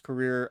year in his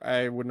career,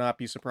 I would not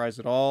be surprised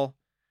at all.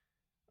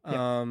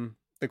 Yeah.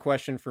 The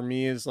question for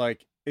me is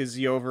like, is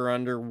the over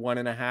under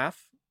 1.5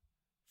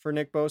 for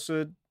Nick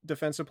Bosa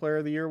defensive player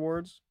of the year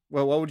awards?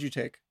 Well, what would you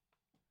take?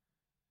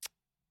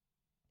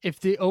 If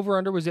the over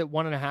under was at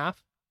 1.5,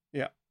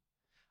 yeah,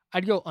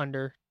 I'd go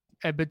under.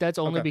 But that's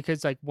only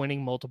because like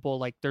winning multiple,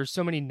 like there's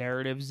so many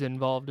narratives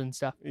involved and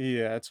stuff.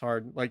 Yeah, it's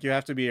hard. Like, you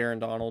have to be Aaron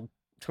Donald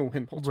to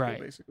win multiple, right.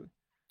 Basically.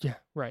 Yeah,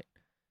 right.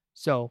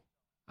 So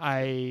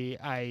I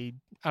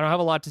don't have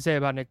a lot to say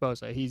about Nick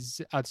Bosa.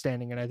 He's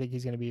outstanding, and I think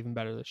he's going to be even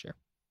better this year.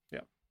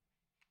 Yeah.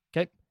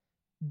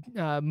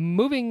 Okay.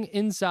 Moving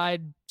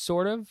inside,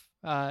 sort of.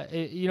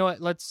 You know what?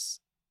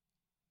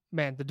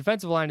 The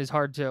defensive line is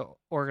hard to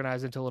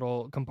organize into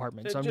little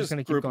compartments, so I'm just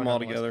going to keep going them all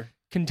together.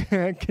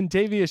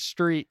 Contavious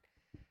Street,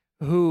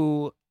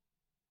 who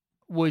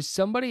was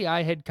somebody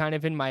I had kind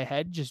of in my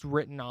head just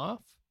written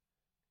off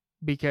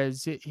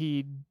because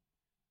he'd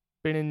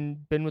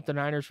been with the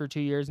Niners for 2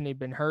 years and he'd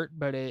been hurt,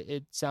 but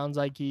it sounds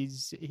like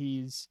he's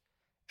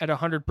at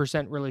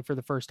 100% really for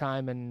the first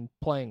time and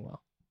playing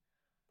well.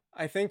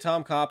 I think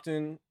Tom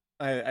Compton,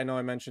 I know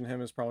I mentioned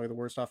him as probably the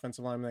worst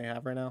offensive lineman they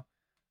have right now.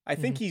 I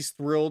think he's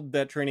thrilled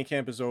that training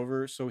camp is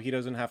over, so he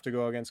doesn't have to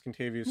go against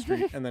Kentavious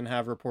Street and then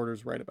have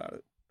reporters write about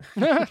it.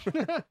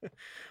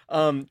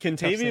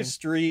 Kentavious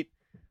Street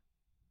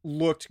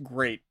looked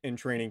great in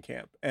training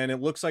camp, and it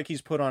looks like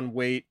he's put on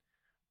weight.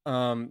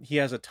 He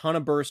has a ton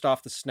of burst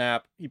off the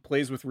snap. He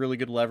plays with really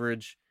good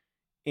leverage,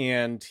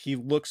 and he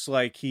looks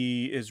like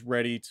he is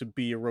ready to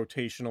be a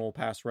rotational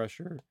pass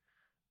rusher.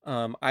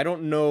 I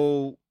don't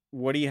know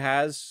what he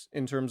has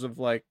in terms of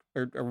like,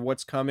 or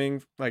what's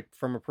coming like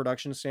from a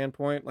production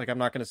standpoint. Like, I'm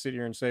not going to sit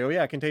here and say, oh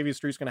yeah, Kentavious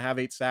Street's going to have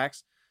 8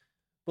 sacks,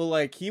 but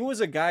like, he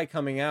was a guy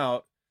coming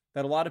out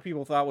that a lot of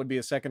people thought would be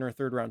a 2nd or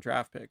 3rd round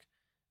draft pick.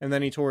 And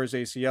then he tore his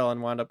ACL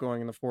and wound up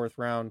going in the 4th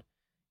round.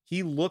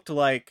 He looked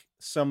like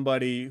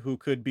somebody who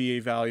could be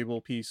a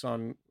valuable piece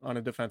on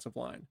a defensive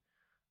line.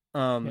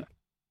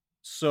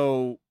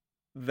 So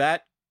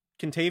that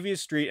Kentavious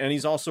Street, and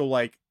he's also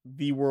like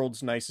the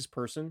world's nicest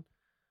person,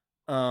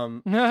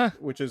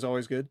 which is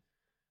always good.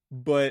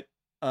 But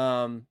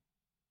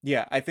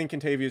yeah, I think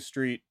Kentavious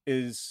Street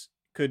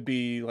could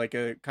be like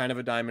a kind of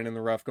a diamond in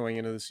the rough going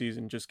into the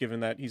season, just given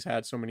that he's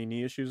had so many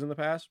knee issues in the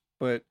past.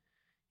 But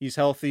he's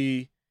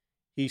healthy.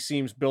 He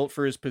seems built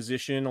for his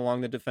position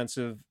along the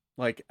defensive,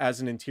 like as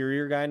an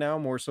interior guy now,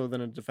 more so than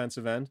a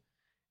defensive end.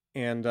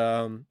 And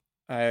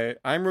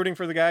I'm rooting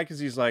for the guy because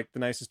he's like the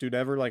nicest dude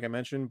ever, like I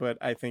mentioned. But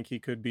I think he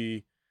could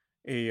be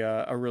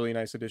a really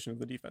nice addition to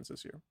the defense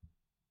this year.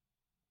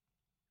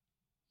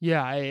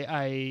 Yeah,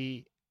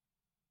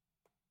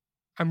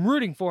 I'm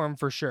rooting for him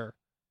for sure,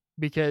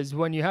 because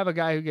when you have a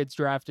guy who gets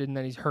drafted and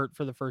then he's hurt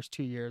for the first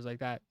 2 years like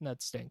that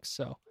stinks.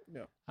 So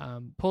yeah,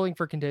 pulling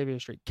for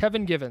Kentavious Street.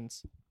 Kevin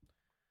Givens.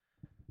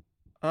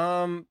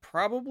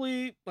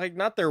 Probably like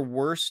not their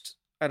worst.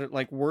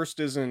 Like worst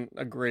isn't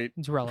a great.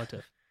 It's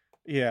relative.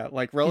 Yeah,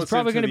 like relative. He's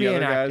probably going to be the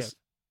other inactive.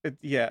 guys.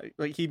 Yeah,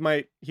 like he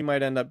might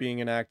end up being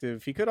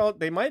inactive.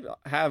 They might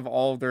have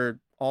all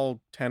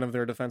 10 of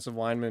their defensive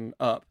linemen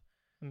up,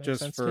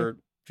 just for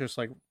just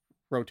like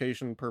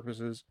rotation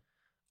purposes.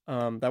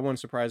 That wouldn't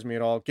surprise me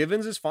at all.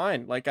 Givens is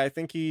fine. Like, I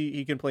think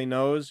he can play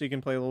nose. He can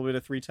play a little bit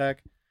of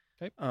 3-tech.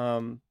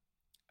 Okay.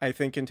 I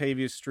think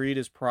Kentavious Street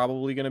is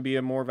probably going to be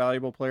a more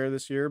valuable player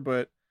this year,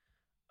 but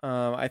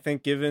I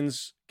think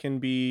Givens can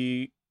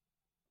be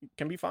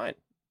fine.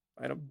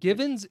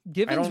 Givens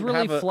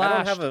really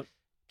flashed.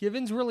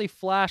 Givens really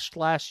flashed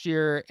last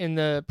year in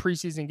the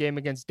preseason game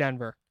against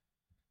Denver.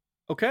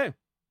 Okay.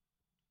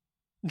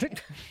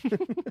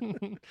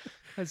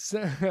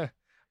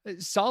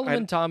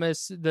 Solomon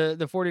Thomas,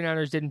 the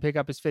 49ers didn't pick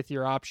up his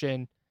 5th-year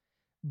option,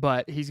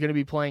 but he's going to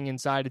be playing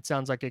inside, it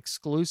sounds like,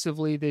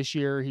 exclusively this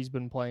year. He's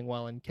been playing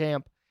well in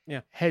camp. Yeah.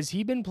 Has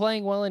he been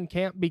playing well in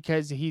camp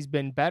because he's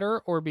been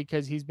better or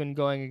because he's been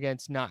going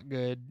against not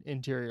good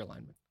interior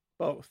linemen?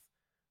 Both.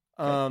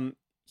 Okay.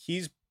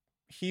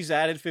 He's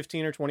added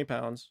 15 or 20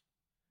 pounds.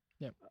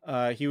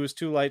 Yeah. He was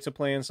too light to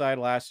play inside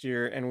last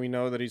year, and we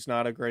know that he's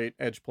not a great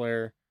edge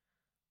player.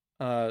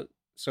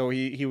 So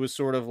he was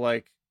sort of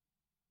like,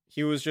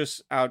 he was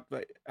just out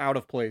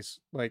of place.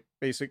 Like,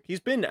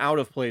 he's been out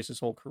of place his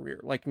whole career.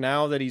 Like,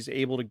 now that he's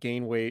able to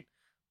gain weight,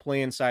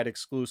 play inside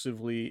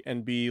exclusively,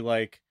 and be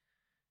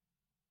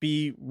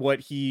what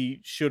he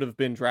should have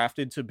been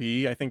drafted to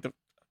be, I think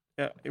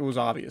it was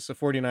obvious. The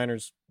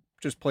 49ers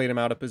just played him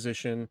out of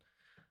position,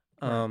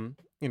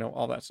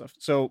 all that stuff.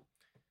 So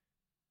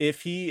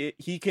if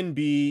he can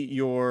be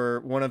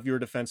one of your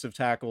defensive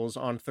tackles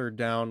on 3rd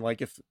down,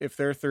 like if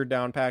their 3rd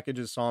down package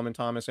is Solomon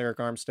Thomas, Eric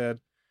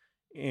Armstead,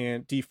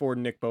 and D Ford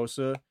and Nick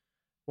Bosa,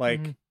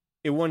 like,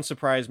 it wouldn't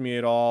surprise me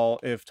at all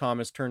if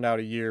Thomas turned out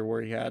a year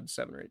where he had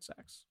 7 or 8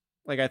 sacks.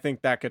 Like, I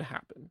think that could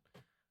happen.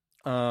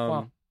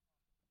 Wow.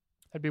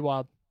 That'd be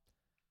wild.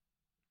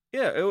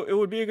 Yeah, it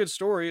would be a good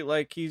story.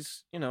 Like,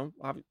 he's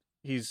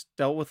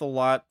dealt with a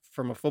lot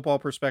from a football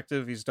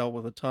perspective. He's dealt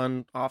with a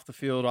ton off the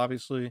field,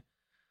 obviously.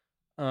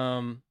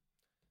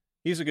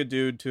 He's a good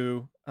dude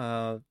too.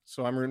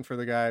 So I'm rooting for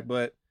the guy,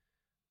 but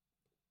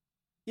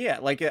yeah,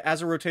 like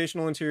as a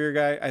rotational interior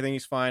guy, I think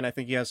he's fine. I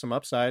think he has some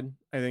upside.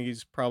 I think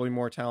he's probably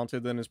more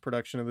talented than his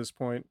production at this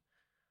point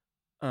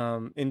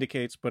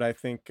indicates, but I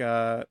think,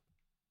 I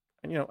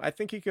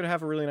think he could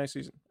have a really nice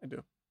season. I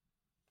do.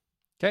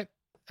 Okay.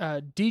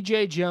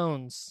 DJ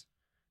Jones.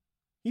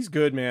 He's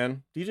good,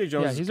 man. DJ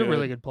Jones he's a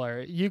really good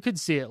player. You could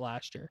see it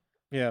last year.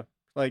 Yeah.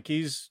 Like,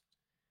 he's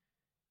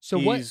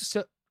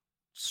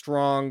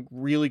strong,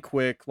 really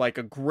quick, like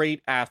a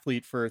great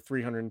athlete for a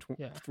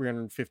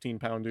 315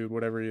 pound dude,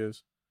 whatever he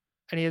is.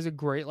 And he has a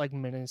great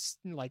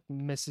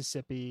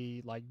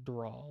Mississippi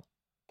drawl.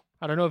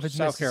 I don't know if it's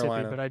South Mississippi,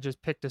 Carolina, but I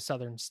just picked a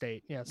southern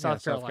state. Yeah,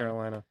 South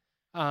Carolina.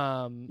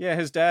 Yeah,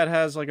 his dad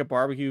has like a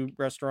barbecue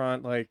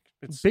restaurant. Like,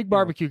 it's big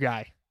barbecue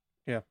guy.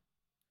 Yeah,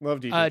 love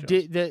DJ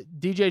Jones. The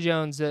DJ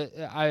Jones.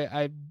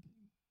 I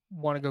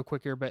want to go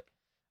quick here, but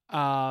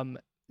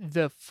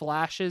the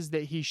flashes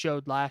that he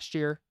showed last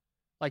year,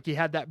 like he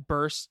had that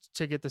burst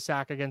to get the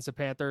sack against the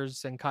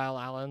Panthers and Kyle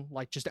Allen,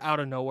 like just out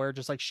of nowhere,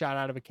 just like shot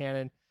out of a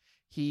cannon.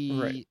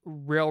 He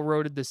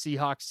railroaded the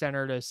Seahawks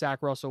center to sack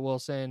Russell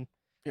Wilson.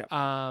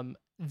 Yeah.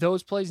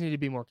 Those plays need to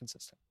be more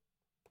consistent.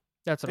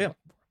 That's what I'm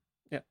looking for.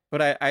 Yeah,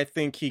 but I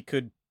think he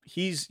could.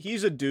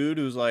 He's a dude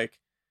who's like,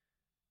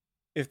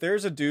 if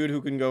there's a dude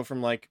who can go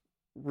from like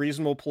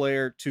reasonable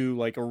player to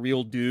like a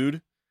real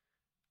dude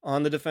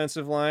on the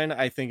defensive line,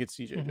 I think it's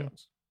CJ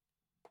Jones.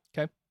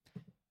 Okay.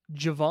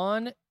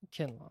 Javon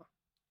Kinlaw.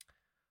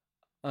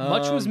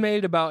 Much was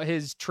made about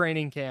his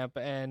training camp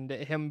and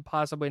him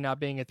possibly not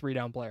being a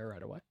 3-down player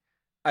right away.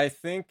 I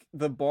think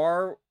the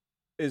bar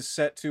is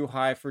set too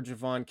high for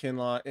Javon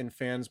Kinlaw in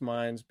fans'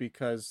 minds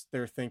because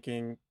they're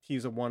thinking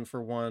he's a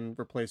 1-for-1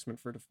 replacement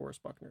for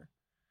DeForest Buckner.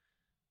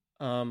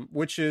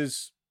 Which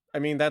is, I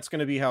mean, that's going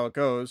to be how it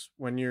goes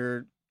when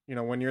you're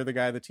the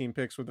guy the team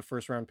picks with the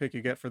first round pick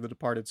you get for the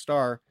departed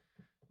star.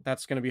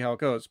 That's going to be how it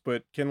goes.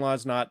 But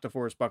Kinlaw's not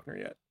DeForest Buckner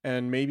yet,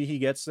 and maybe he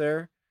gets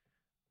there.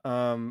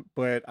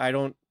 But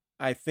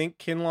I think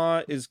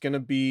Kinlaw is going to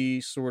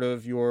be sort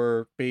of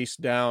your base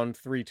down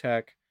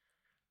 3-tech,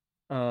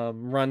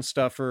 run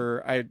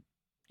stuffer.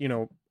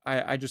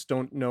 I just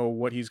don't know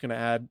what he's going to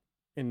add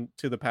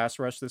into the pass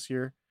rush this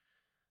year.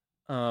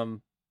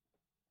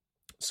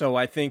 So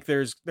I think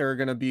there are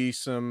going to be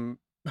some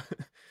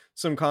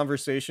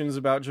conversations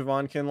about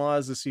Javon Kinlaw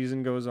as the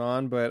season goes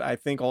on, but I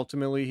think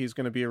ultimately he's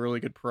going to be a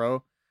really good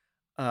pro.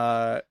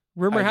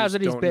 Rumor has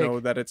it he's big. I don't know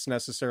that it's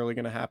necessarily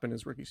going to happen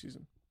his rookie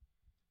season.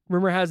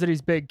 Rumor has it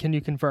he's big. Can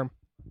you confirm?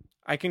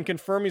 I can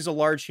confirm he's a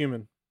large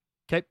human.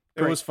 Okay.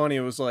 It was funny.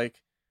 It was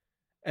like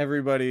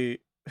everybody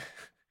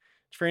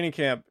training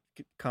camp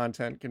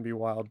content can be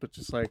wild, but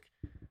just like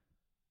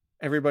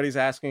everybody's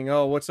asking,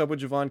 oh, what's up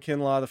with Javon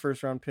Kinlaw, the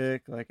first round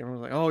pick? Like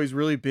everyone's like, oh, he's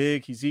really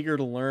big. He's eager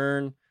to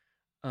learn.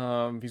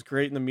 He's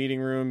great in the meeting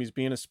room. He's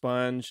being a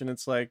sponge. And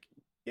it's like,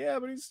 yeah,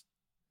 but he's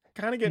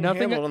kind of getting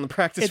handled on the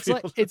practice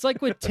field. It's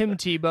like with Tim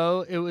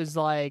Tebow. It was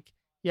like,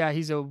 yeah,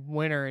 he's a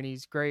winner and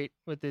he's great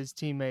with his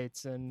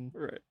teammates and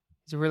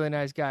he's a really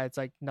nice guy. It's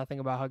like nothing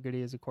about how good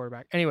he is a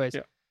quarterback. Anyways,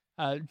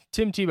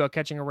 Tim Tebow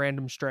catching a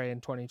random stray in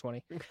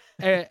 2020.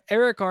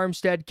 Eric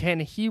Armstead, can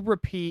he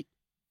repeat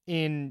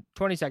in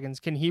 20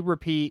 seconds? Can he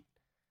repeat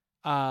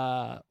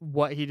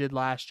what he did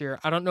last year?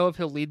 I don't know if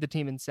he'll lead the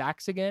team in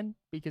sacks again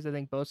because I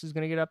think Bosa is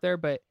going to get up there,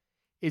 but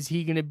is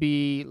he going to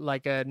be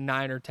like a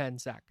 9 or 10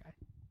 sack guy?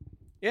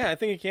 Yeah, I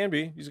think he can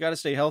be. He's got to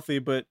stay healthy,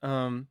 but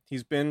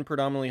he's been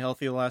predominantly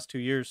healthy the last 2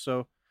 years,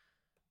 so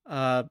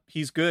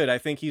he's good. I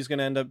think he's going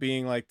to end up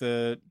being like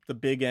the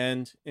big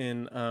end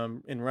in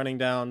running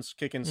downs,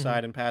 kick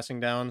inside, and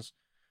passing downs,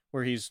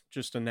 where he's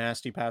just a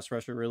nasty pass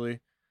rusher, really.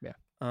 Yeah.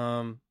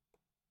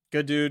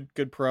 Good dude,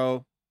 good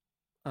pro.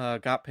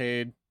 Got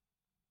paid,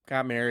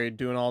 got married,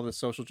 doing all the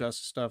social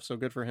justice stuff. So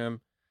good for him.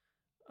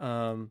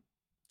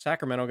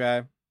 Sacramento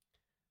guy,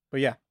 but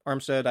yeah,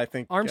 Armstead. I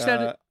think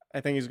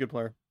he's a good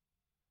player.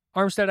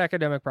 Armstead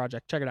Academic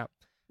Project. Check it out.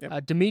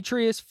 Yep.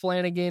 Demetrius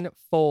Flanagan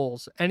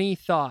Foles. Any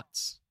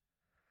thoughts?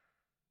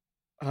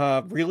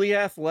 Really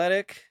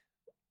athletic.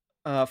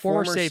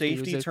 Former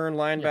safety turned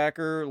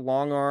linebacker,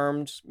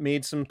 long-armed,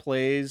 made some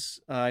plays.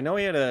 I know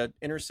he had an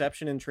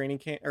interception in training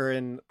camp or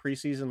in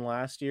preseason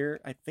last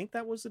year. I think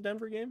that was the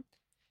Denver game.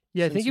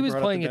 Yeah, I think he was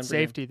playing at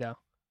safety though.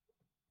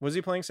 Was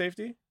he playing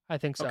safety? I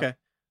think so. Okay.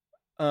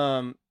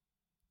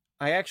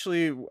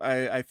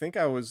 I think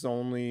I was the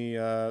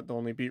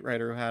only beat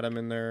writer who had him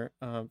in their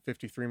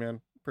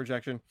 53-man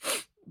projection.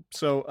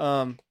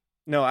 So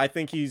no, I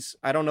think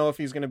I don't know if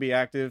he's going to be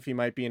active. He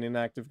might be an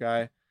inactive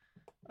guy.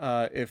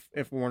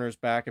 If Warner's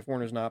back. If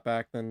Warner's not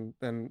back,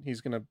 then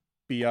he's going to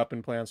be up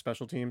and play on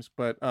special teams.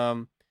 But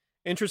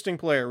interesting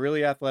player,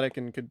 really athletic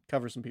and could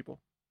cover some people.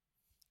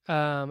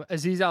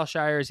 Azeez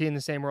Al-Shaair, is he in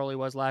the same role he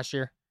was last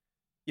year?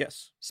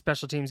 Yes.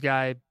 Special teams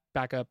guy,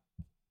 backup.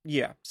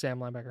 Yeah. Sam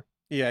linebacker.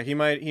 Yeah, he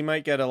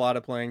might get a lot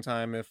of playing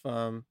time if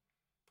or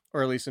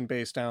at least in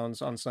base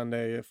downs on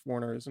Sunday if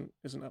Warner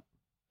isn't up.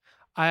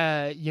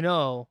 I don't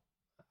know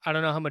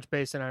how much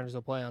base the Niners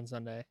will play on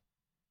Sunday.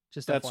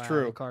 Just that's FYI,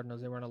 true. The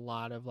Cardinals, they run a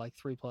lot of like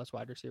 3+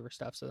 wide receiver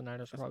stuff, so the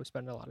Niners will probably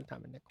spend a lot of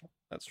time in nickel.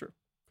 That's true.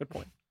 Good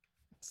point.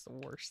 It's the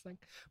worst thing.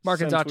 Mark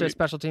Nzacha,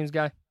 special teams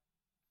guy.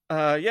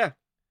 Yeah.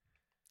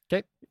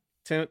 Okay.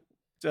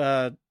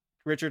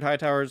 Richard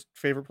Hightower's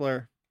favorite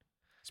player.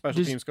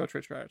 Special teams coach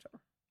Richard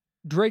Hightower.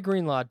 Dre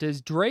Greenlaw.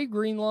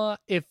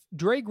 If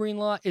Dre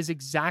Greenlaw is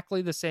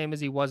exactly the same as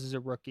he was as a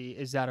rookie,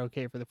 is that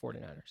okay for the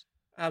 49ers?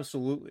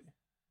 Absolutely.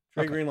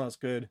 Dre Greenlaw's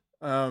good.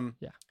 Yeah.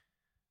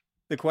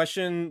 The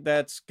question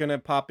that's going to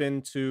pop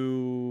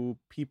into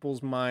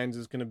people's minds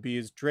is going to be,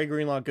 is Dre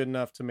Greenlaw good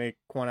enough to make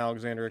Quan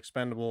Alexander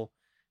expendable?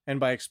 And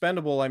by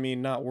expendable, I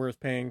mean not worth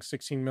paying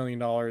 $16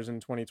 million in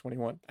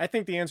 2021. I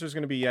think the answer is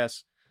going to be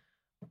yes,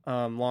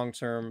 long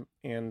term.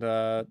 And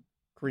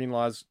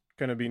Greenlaw's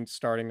going to be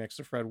starting next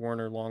to Fred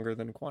Warner longer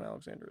than Quan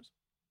Alexander is.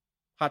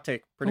 Hot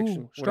take,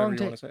 prediction, whatever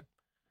you want to say.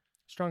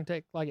 Strong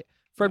take, like it.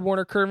 Fred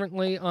Warner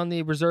currently on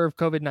the reserve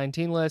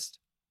COVID-19 list.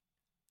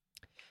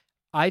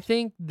 I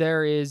think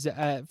there is,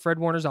 Fred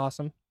Warner's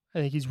awesome. I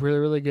think he's really,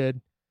 really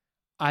good.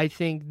 I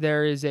think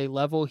there is a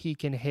level he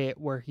can hit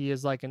where he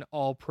is like an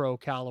all-pro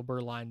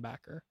caliber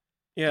linebacker.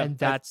 Yeah. And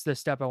that's the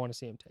step I want to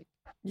see him take.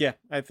 Yeah,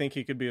 I think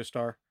he could be a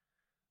star.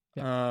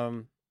 Yeah.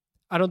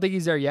 I don't think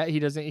he's there yet. He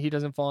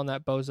doesn't fall in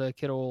that Bosa,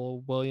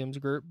 Kittle, Williams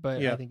group,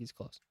 but I think he's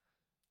close.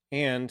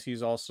 And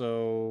he's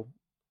also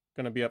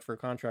going to be up for a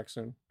contract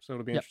soon, so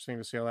it'll be interesting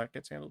to see how that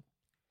gets handled.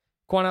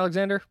 Quan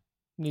Alexander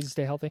needs to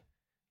stay healthy.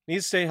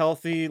 Needs to stay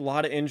healthy. A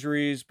lot of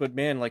injuries, but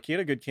man, like he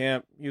had a good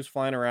camp. He was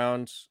flying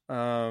around.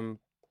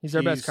 He's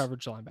their best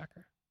coverage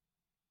linebacker.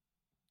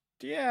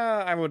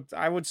 Yeah,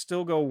 I would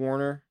still go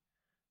Warner.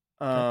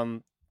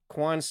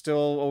 Quan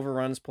still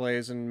overruns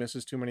plays and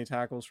misses too many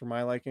tackles for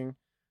my liking,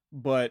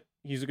 but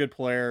he's a good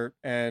player,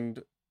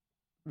 and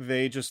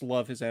they just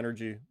love his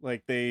energy.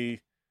 Like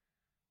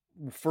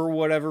for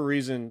whatever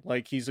reason,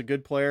 like he's a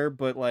good player,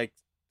 but like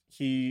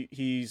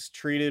he's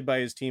treated by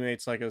his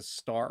teammates like a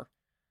star.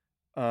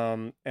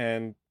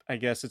 And I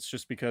guess it's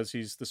just because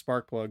he's the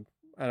spark plug.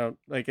 I don't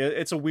like it.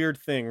 It's a weird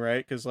thing,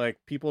 right? Because like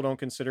people don't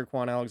consider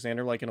Quan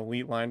Alexander like an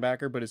elite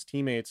linebacker, but his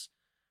teammates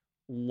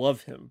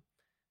love him,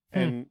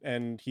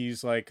 and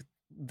he's like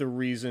the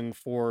reason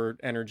for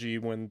energy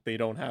when they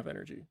don't have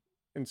energy.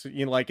 And so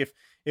like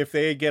if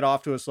they get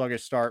off to a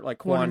sluggish start, like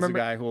Quan's the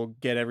guy who will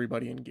get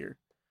everybody in gear.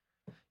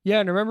 Yeah,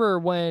 and remember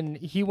when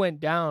he went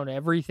down,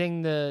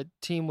 everything the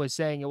team was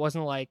saying, it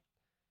wasn't like,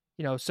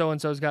 so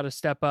and so's got to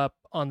step up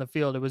on the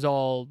field. It was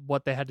all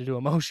what they had to do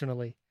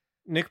emotionally.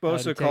 Nick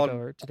Bosa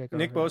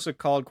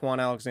called Quan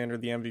Alexander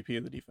the MVP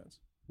of the defense.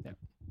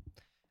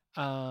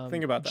 Yeah.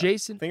 Think about that.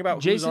 Think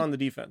about who's on the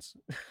defense.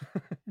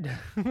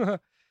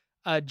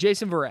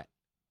 Jason Verrett.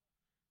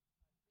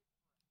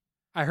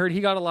 I heard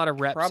he got a lot of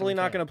reps. Probably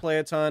not going to play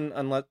a ton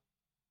unless.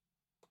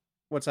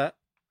 What's that?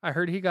 I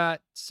heard he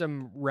got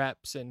some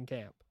reps in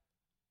camp.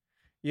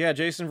 Yeah,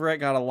 Jason Verrett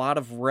got a lot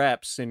of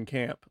reps in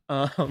camp.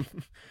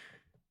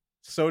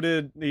 So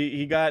did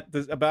he got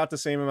about the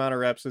same amount of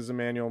reps as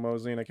Emmanuel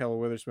Moseley and Ahkello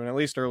Witherspoon, at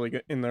least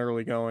in the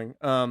early going.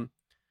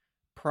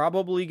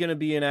 Probably going to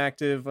be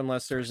inactive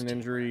unless there's an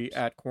injury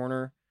at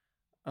corner.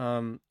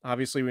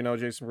 Obviously, we know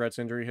Jason Verrett's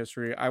injury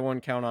history. I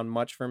wouldn't count on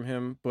much from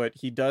him, but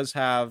he does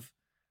have,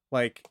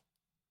 like,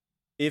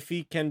 if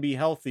he can be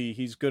healthy,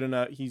 he's good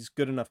enough. He's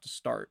good enough to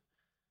start.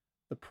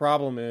 The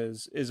problem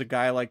is a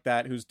guy like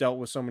that who's dealt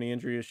with so many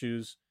injury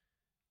issues.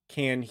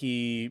 Can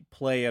he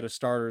play at a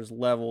starter's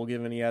level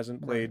given he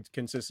hasn't played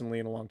consistently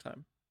in a long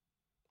time?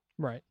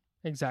 Right.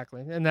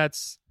 Exactly. And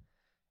that's,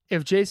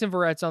 if Jason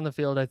Verrett's on the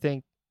field, I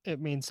think it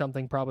means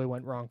something probably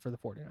went wrong for the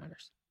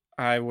 49ers.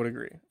 I would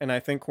agree. And I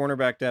think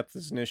cornerback depth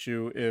is an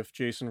issue if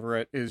Jason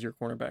Verrett is your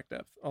cornerback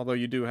depth, although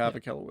you do have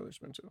Ahkello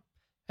Witherspoon too.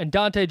 And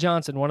Dante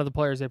Johnson, one of the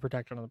players they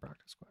protected on the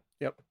practice squad.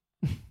 Yep.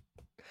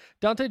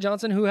 Dante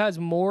Johnson, who has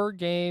more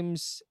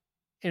games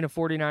in a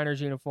 49ers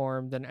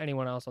uniform than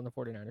anyone else on the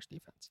 49ers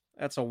defense.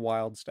 That's a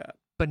wild stat.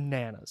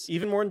 Bananas.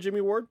 Even more than Jimmy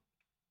Ward?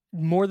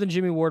 More than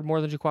Jimmy Ward, more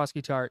than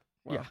Jaquiski Tart.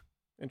 Wow. Yeah.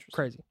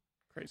 Interesting.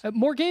 Crazy.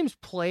 More games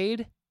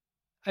played,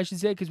 I should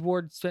say, because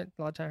Ward spent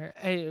a lot of time here.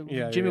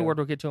 Hey, Jimmy Ward,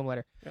 we'll get to him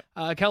later. Yeah.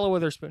 Ahkello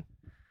Witherspoon.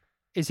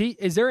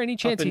 Is there any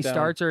chance he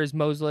starts, or is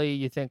Moseley,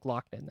 you think,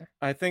 locked in there?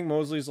 I think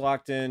Moseley's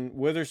locked in.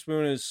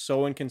 Witherspoon is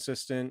so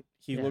inconsistent.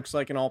 He looks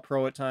like an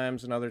all-pro at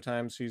times, and other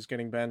times he's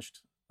getting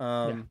benched.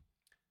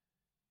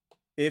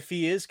 If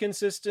he is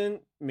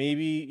consistent,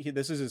 maybe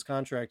this is his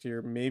contract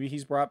year. Maybe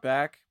he's brought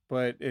back,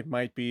 but it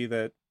might be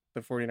that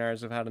the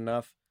 49ers have had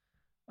enough.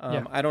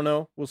 I don't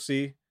know. We'll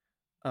see.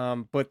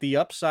 But the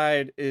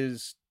upside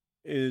is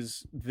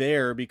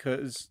there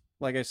because,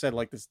 like I said,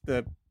 like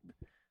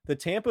the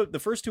Tampa, the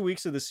first 2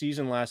 weeks of the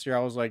season last year,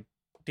 I was like,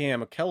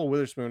 damn, Ahkello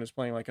Witherspoon is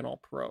playing like an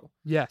all-pro.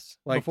 Yes.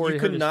 Like before he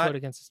hurt his foot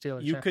against the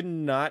Steelers. You could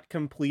not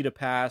complete a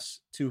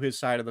pass to his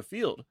side of the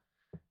field.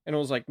 And it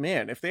was like,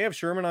 man, if they have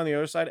Sherman on the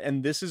other side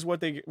and this is what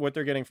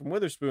they're getting from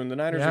Witherspoon, the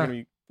Niners are going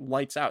to be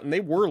lights out. And they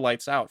were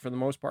lights out for the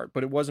most part,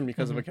 but it wasn't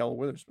because of Ahkello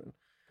Witherspoon.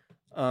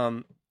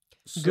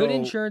 Good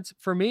insurance.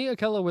 For me,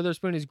 Ahkello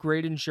Witherspoon is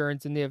great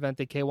insurance in the event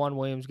that K'Waun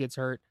Williams gets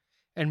hurt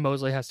and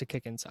Moseley has to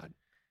kick inside.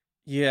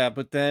 Yeah,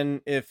 but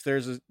then if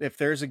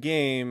there's a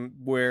game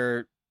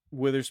where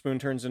Witherspoon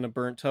turns into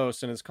burnt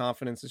toast and his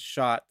confidence is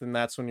shot, then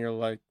that's when you're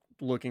like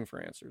looking for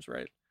answers,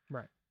 right?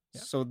 Right.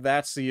 Yeah. So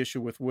that's the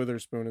issue with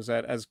Witherspoon, is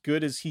that as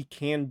good as he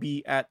can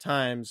be at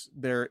times,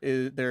 there's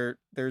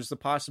the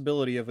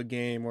possibility of a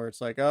game where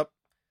it's like,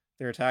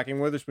 they're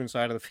attacking Witherspoon's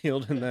side of the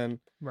field, and then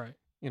right,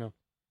 and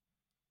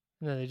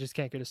then they just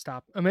can't get a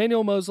stop.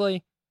 Emmanuel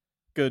Moseley,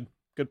 good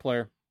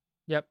player.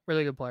 Yep,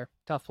 really good player,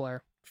 tough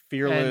player,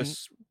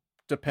 fearless,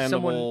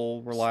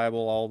 dependable,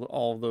 reliable,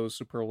 all of those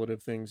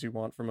superlative things you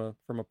want from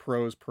a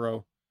pro's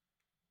pro.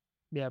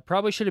 Yeah,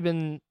 probably should have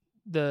been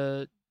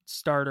the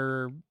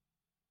starter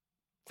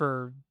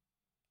for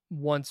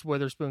once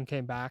Witherspoon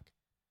came back.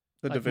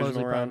 The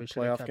divisional round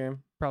playoff game.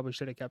 Probably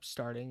should have kept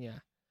starting, yeah.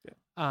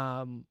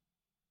 K'Waun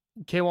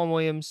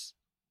Williams,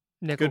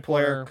 nickel good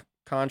player,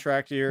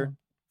 contract year,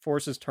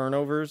 forces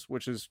turnovers,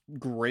 which is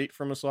great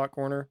from a slot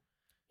corner.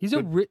 He's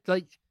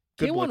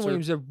K'Waun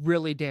Williams is a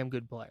really damn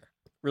good player.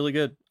 Really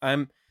good.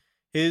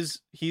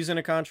 He's in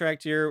a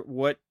contract year.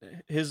 What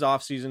his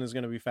offseason is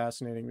going to be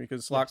fascinating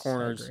because slot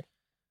corners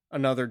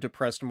another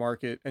depressed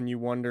market, and you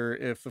wonder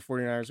if the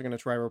 49ers are going to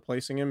try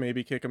replacing him,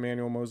 maybe kick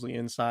Emmanuel Moseley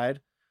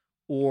inside,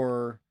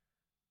 or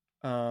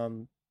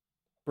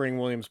bring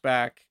Williams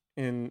back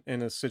in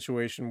a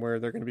situation where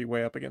they're going to be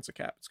way up against the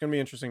cap. It's going to be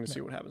interesting to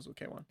see what happens with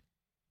K1.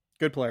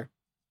 Good player.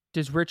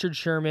 Does Richard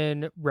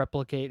Sherman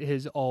replicate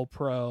his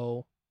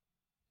all-pro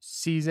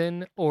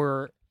season,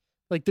 or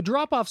like the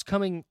drop-off's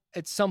coming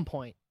at some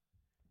point,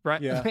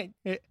 right? Yeah.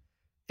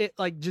 it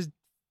like just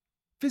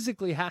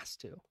physically has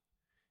to.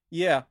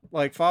 Yeah,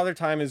 like Father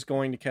Time is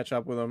going to catch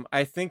up with him.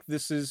 I think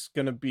this is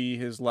going to be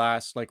his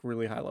last like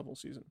really high level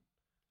season.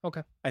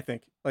 Okay. I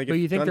think. Like, but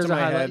you think there's a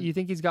highlight? You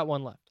think he's got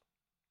one left?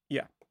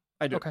 Yeah,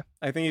 I do. Okay.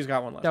 I think he's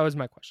got one left. That was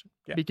my question.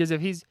 Yeah. Because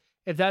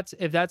if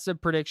that's a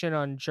prediction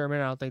on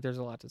Sherman, I don't think there's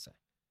a lot to say.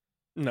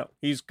 No,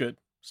 he's good.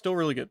 Still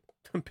really good.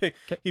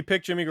 He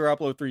picked Jimmy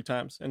Garoppolo 3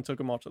 times and took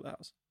him all to the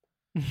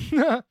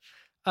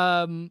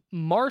house.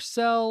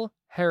 Marcel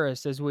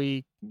Harris, as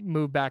we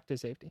move back to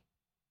safety.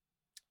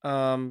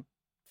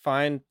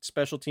 Fine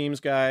special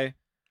teams guy.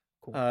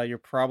 Cool. You're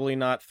probably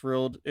not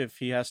thrilled if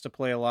he has to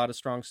play a lot of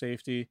strong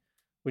safety,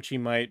 which he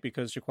might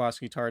because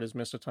Jaquiski Tartt has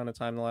missed a ton of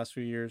time the last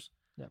few years.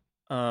 Yeah.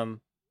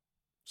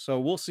 So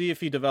we'll see if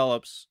he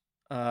develops.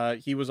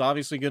 He was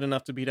obviously good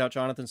enough to beat out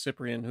Jonathan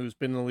Cyprien, who's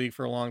been in the league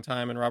for a long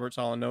time, and Robert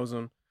Saleh knows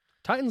him.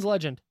 Titans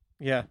legend.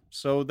 Yeah,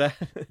 so that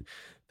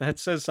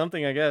says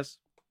something, I guess.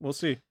 We'll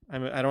see.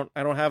 I don't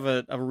have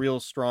a real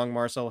strong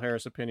Marcel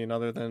Harris opinion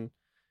other than,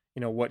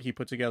 what he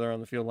put together on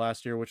the field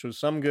last year, which was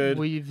some good.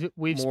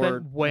 We've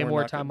spent way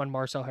more time on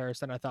Marcel Harris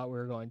than I thought we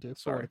were going to.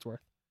 For what it's worth.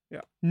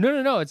 Yeah.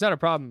 No, it's not a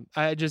problem.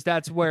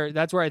 That's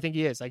where I think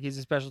he is. Like, he's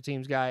a special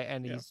teams guy,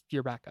 and he's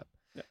your backup.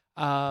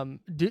 Yeah.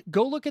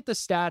 Go look at the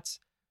stats.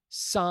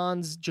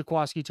 Sans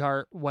Jaquiski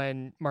Tartt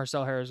when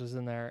Marcel Harris was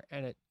in there,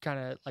 and it kind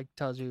of like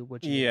tells you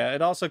what you need.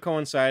 It also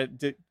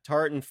coincided.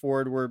 Tartt and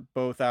Ford were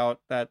both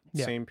out that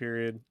same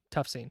period.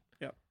 Tough scene.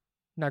 Yeah.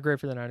 Not great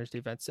for the Niners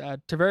defense.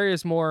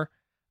 Tavarius Moore,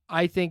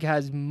 I think,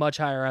 has much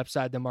higher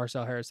upside than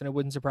Marcel Harris, and it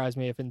wouldn't surprise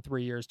me if in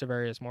 3 years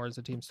Tavarius Moore is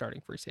the team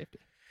starting free safety.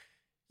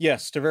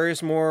 Yes,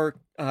 Tavarius Moore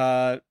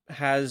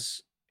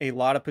has a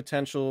lot of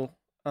potential.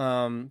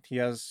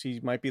 He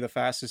might be the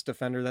fastest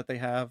defender that they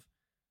have.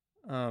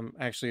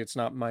 Actually, it's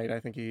not might.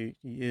 I think he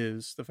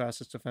is the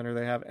fastest defender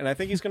they have. And I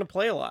think he's going to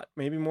play a lot,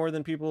 maybe more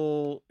than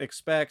people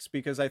expect,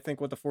 because I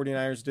think what the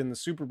 49ers did in the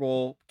Super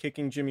Bowl,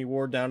 kicking Jimmy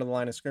Ward down to the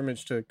line of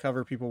scrimmage to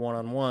cover people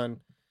one-on-one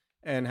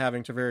and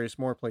having Tavarius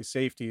Moore play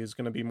safety is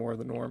going to be more of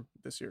the norm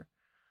this year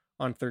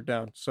on third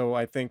down. So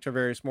I think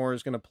Tavarius Moore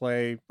is going to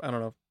play,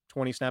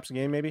 20 snaps a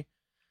game maybe,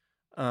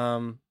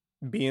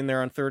 being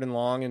there on third and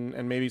long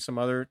and maybe some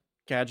other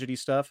gadgety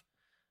stuff.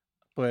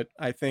 But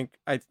I think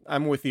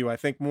I'm with you. I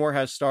think Moore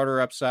has starter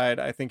upside.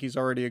 I think he's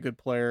already a good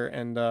player,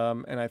 and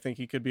I think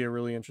he could be a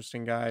really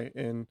interesting guy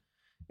in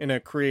a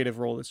creative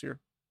role this year.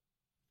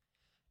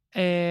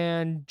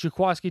 And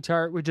Jaquiski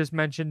Tartt, we just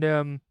mentioned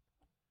him.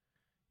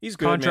 He's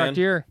good, contract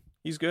year.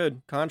 He's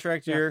good.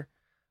 Contract year.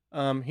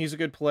 He's a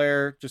good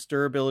player. Just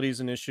durability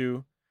is an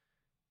issue,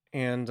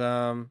 and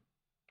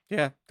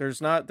there's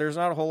not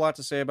a whole lot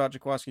to say about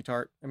Jaquiski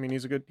Tartt. I mean,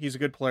 he's a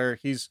good player.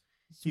 He's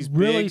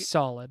really big,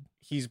 solid.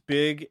 He's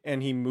big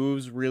and he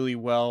moves really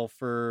well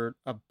for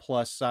a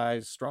plus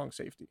size strong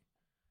safety.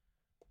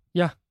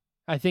 Yeah.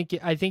 I think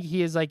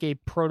he is like a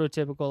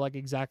prototypical, like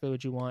exactly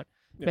what you want.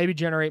 Yeah. Maybe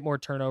generate more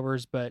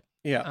turnovers, but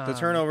the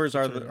turnovers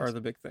are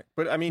the big thing.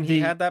 But I mean, he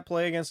had that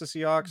play against the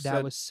Seahawks.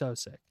 That was so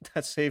sick.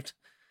 That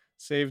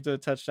saved a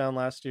touchdown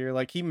last year.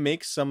 Like, he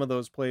makes some of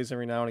those plays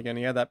every now and again.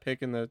 He had that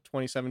pick in the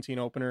 2017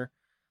 opener,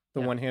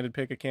 the one-handed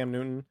pick of Cam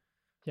Newton.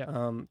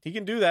 Yeah, he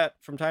can do that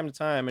from time to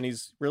time, and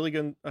he's really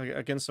good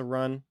against the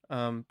run.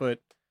 But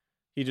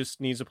he just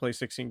needs to play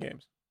 16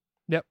 games.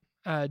 Yep.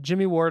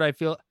 Jimmy Ward, I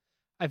feel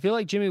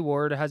like Jimmy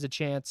Ward has a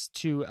chance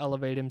to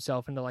elevate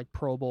himself into like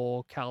Pro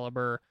Bowl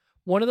caliber.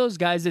 One of those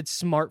guys that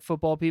smart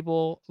football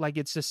people, like,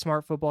 it's a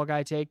smart football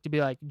guy take to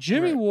be like,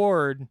 Jimmy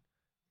Ward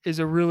is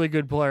a really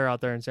good player out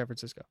there in San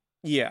Francisco.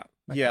 Yeah.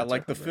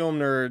 Like the film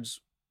nerds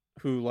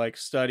who like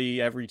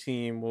study every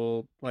team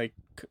will like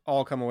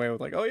all come away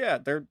with like, oh yeah,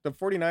 the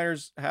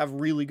 49ers have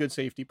really good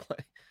safety play.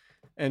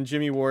 And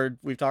Jimmy Ward,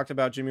 we've talked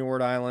about Jimmy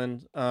Ward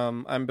Island.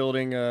 I'm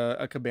building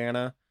a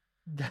cabana.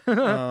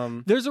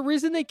 There's a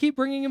reason they keep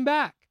bringing him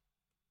back.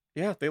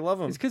 Yeah, they love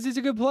him. It's because he's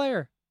a good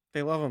player.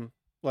 They love him.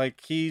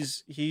 Like,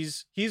 he's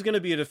going to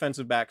be a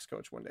defensive backs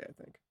coach one day, I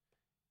think.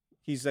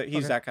 He's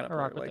that kind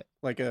of player,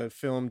 like a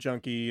film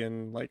junkie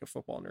and like a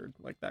football nerd,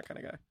 like that kind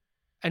of guy.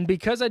 And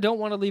because I don't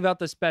want to leave out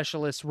the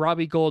specialists,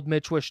 Robbie Gould,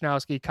 Mitch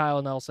Wishnowsky,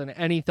 Kyle Nelson,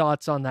 any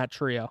thoughts on that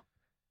trio?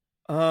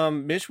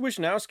 Mitch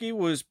Wishnowsky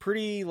was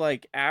pretty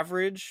like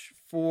average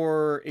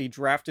for a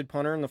drafted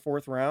punter in the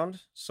 4th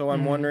round. So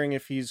I'm wondering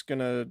if he's going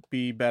to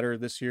be better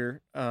this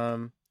year.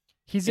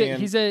 He's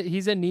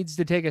a needs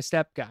to take a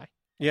step guy.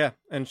 Yeah.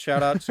 And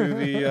shout out to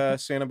the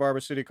Santa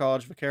Barbara City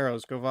College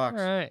Vaqueros. Go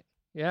Vox. All right.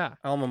 Yeah.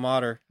 Alma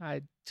mater.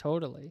 I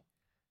totally.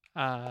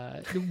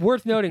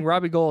 Worth noting,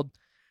 Robbie Gould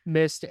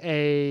missed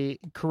a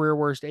career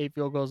worst 8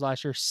 field goals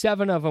last year.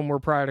 7 of them were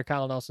prior to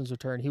Kyle Nelson's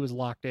return. He was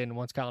locked in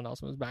once Kyle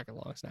Nelson was back at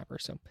long snapper.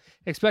 So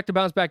expect a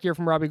bounce back year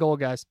from Robbie Gould,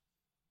 guys.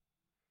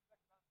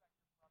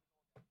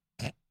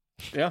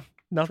 Yeah.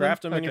 Nothing?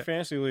 Draft him in your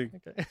fantasy league.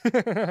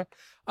 Okay.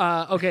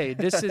 Okay,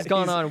 this has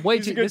gone on way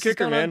too. This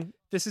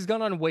has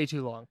gone on way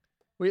too long.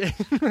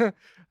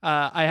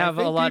 I have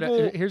a lot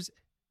of.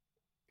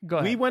 Go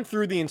ahead. We went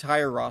through the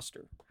entire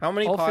roster. How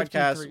many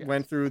podcasts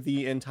went through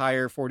the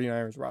entire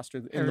 49ers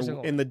roster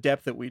in the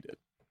depth that we did?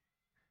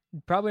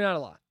 Probably not a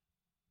lot.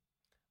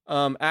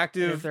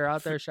 Active. If they're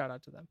out there, shout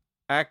out to them.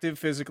 Active,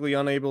 physically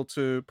unable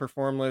to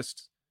perform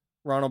list.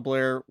 Ronald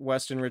Blair,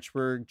 Weston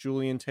Richburg,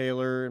 Julian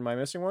Taylor. Am I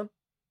missing one?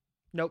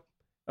 Nope.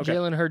 Okay.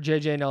 Jalen Hurd,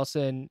 JJ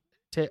Nelson.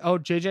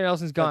 JJ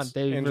Nelson's gone.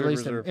 They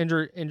released him.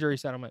 Injury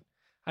settlement.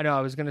 I know.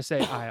 I was going to say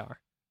IR.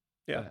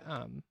 Yeah.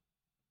 But,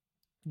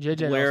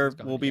 JJ Blair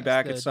will be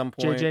back at some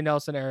point. JJ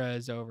Nelson era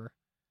is over.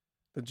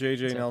 The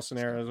JJ Nelson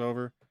era is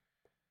over.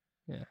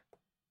 Yeah.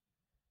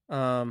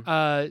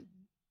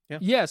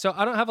 Yeah, so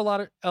I don't have a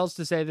lot else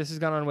to say. This has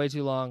gone on way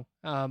too long.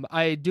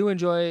 I do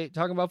enjoy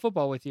talking about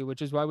football with you,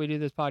 which is why we do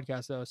this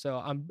podcast, though. So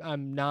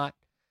I'm not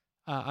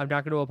going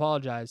to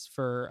apologize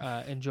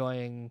for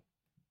enjoying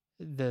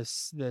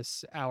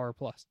this hour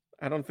plus.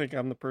 I don't think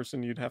I'm the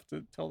person you'd have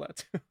to tell that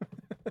to.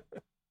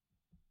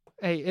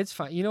 Hey, it's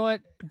fine. You know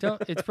what?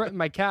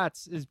 My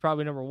cats is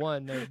probably number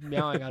one. They're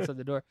meowing outside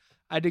the door.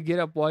 I had to get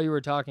up while you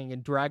were talking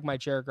and drag my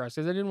chair across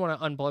because I didn't want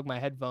to unplug my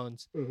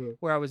headphones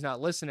where I was not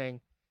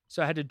listening.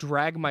 So I had to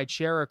drag my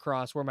chair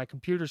across where my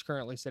computer's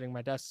currently sitting.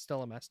 My desk's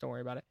still a mess. Don't worry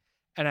about it.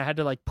 And I had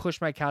to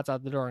push my cats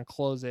out the door and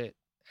close it.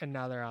 And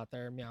now they're out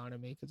there meowing at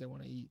me because they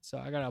want to eat. So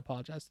I got to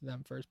apologize to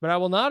them first. But I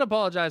will not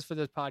apologize for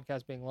this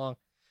podcast being long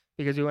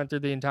because we went through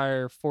the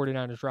entire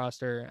 49ers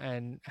roster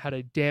and had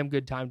a damn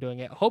good time doing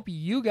it. Hope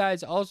you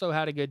guys also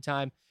had a good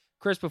time.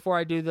 Chris, before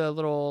I do the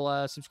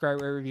little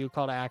subscribe, rate, review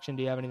call to action,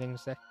 do you have anything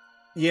to say?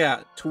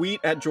 Yeah.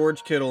 Tweet at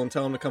George Kittle and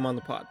tell him to come on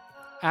the pod.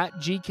 At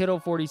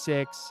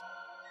GKittle46.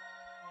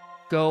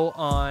 Go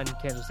on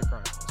Kansas City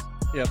Chronicles.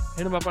 Yep.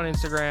 Hit him up on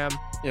Instagram.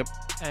 Yep.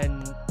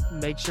 And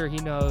make sure he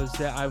knows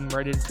that I'm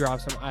ready to drop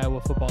some Iowa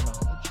football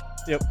knowledge.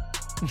 Yep.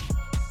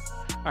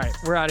 All right,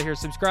 we're out of here.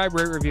 Subscribe,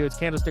 rate, review. It's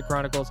Candlestick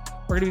Chronicles.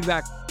 We're going to be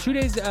back 2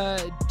 days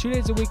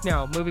a week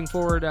now, moving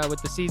forward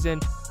with the season.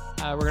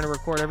 We're going to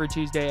record every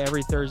Tuesday,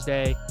 every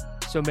Thursday.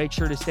 So make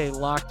sure to stay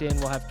locked in.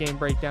 We'll have game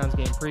breakdowns,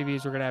 game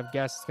previews. We're going to have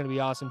guests. It's going to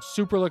be awesome.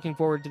 Super looking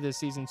forward to this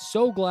season.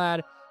 So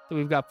glad that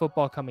we've got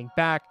football coming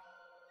back.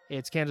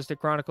 It's Candlestick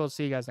Chronicles.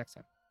 See you guys next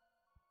time.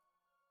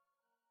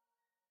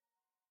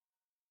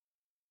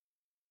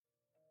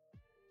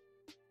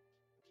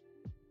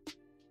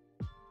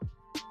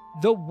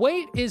 The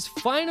wait is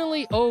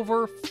finally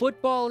over.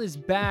 Football is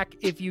back.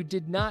 If you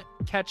did not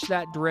catch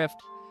that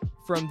drift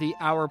from the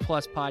Hour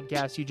Plus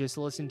podcast you just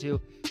listened to,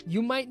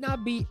 you might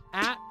not be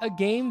at a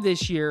game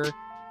this year,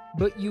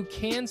 but you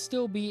can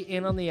still be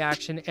in on the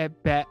action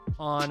at Bet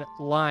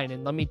Online.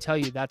 And let me tell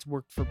you, that's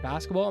worked for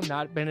basketball. I've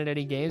not been at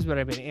any games, but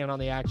I've been in on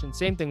the action.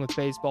 Same thing with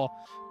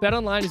baseball. Bet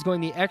Online is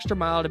going the extra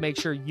mile to make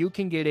sure you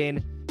can get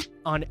in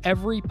on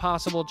every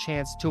possible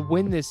chance to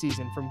win this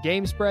season. From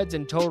game spreads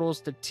and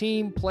totals to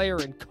team, player,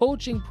 and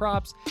coaching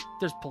props,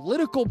 there's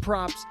political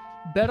props.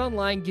 Bet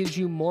Online gives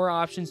you more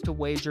options to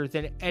wager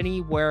than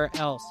anywhere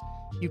else.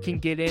 You can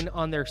get in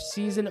on their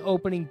season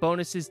opening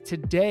bonuses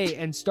today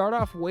and start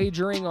off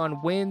wagering on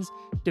wins,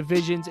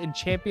 divisions, and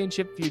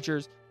championship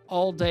futures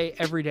all day,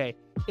 every day.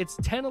 It's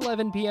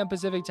 10:11 p.m.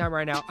 Pacific time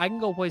right now. I can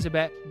go place a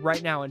bet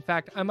right now. In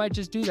fact, I might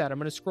just do that. I'm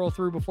going to scroll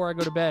through before I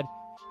go to bed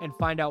and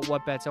find out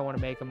what bets I want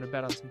to make. I'm going to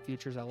bet on some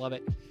futures. I love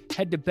it.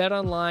 Head to Bet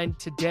Online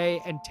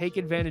today and take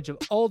advantage of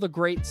all the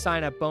great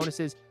sign-up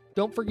bonuses.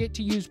 Don't forget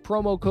to use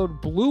promo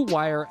code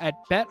BLUEWIRE at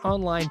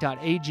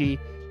betonline.ag.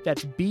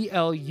 That's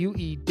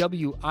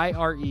BLUEWIRE,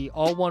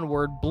 all one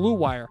word, Blue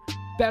Wire.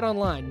 Bet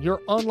Online,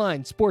 your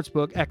online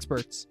sportsbook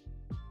experts.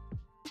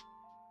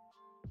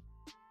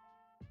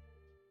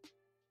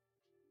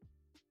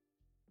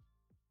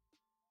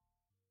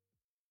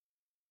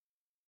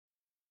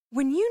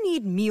 When you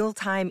need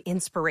mealtime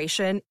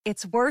inspiration,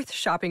 it's worth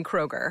shopping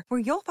Kroger, where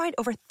you'll find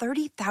over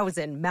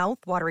 30,000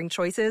 mouth-watering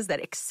choices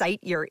that excite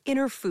your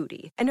inner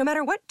foodie. And no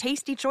matter what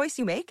tasty choice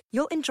you make,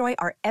 you'll enjoy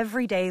our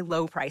everyday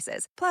low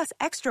prices, plus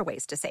extra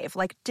ways to save,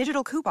 like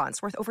digital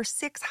coupons worth over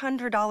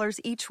 $600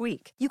 each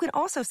week. You can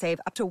also save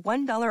up to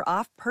 $1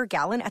 off per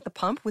gallon at the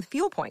pump with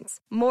fuel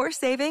points. More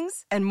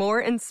savings and more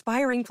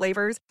inspiring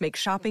flavors make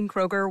shopping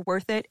Kroger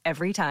worth it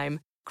every time.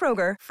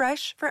 Kroger,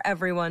 fresh for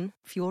everyone.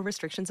 Fuel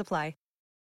restrictions apply.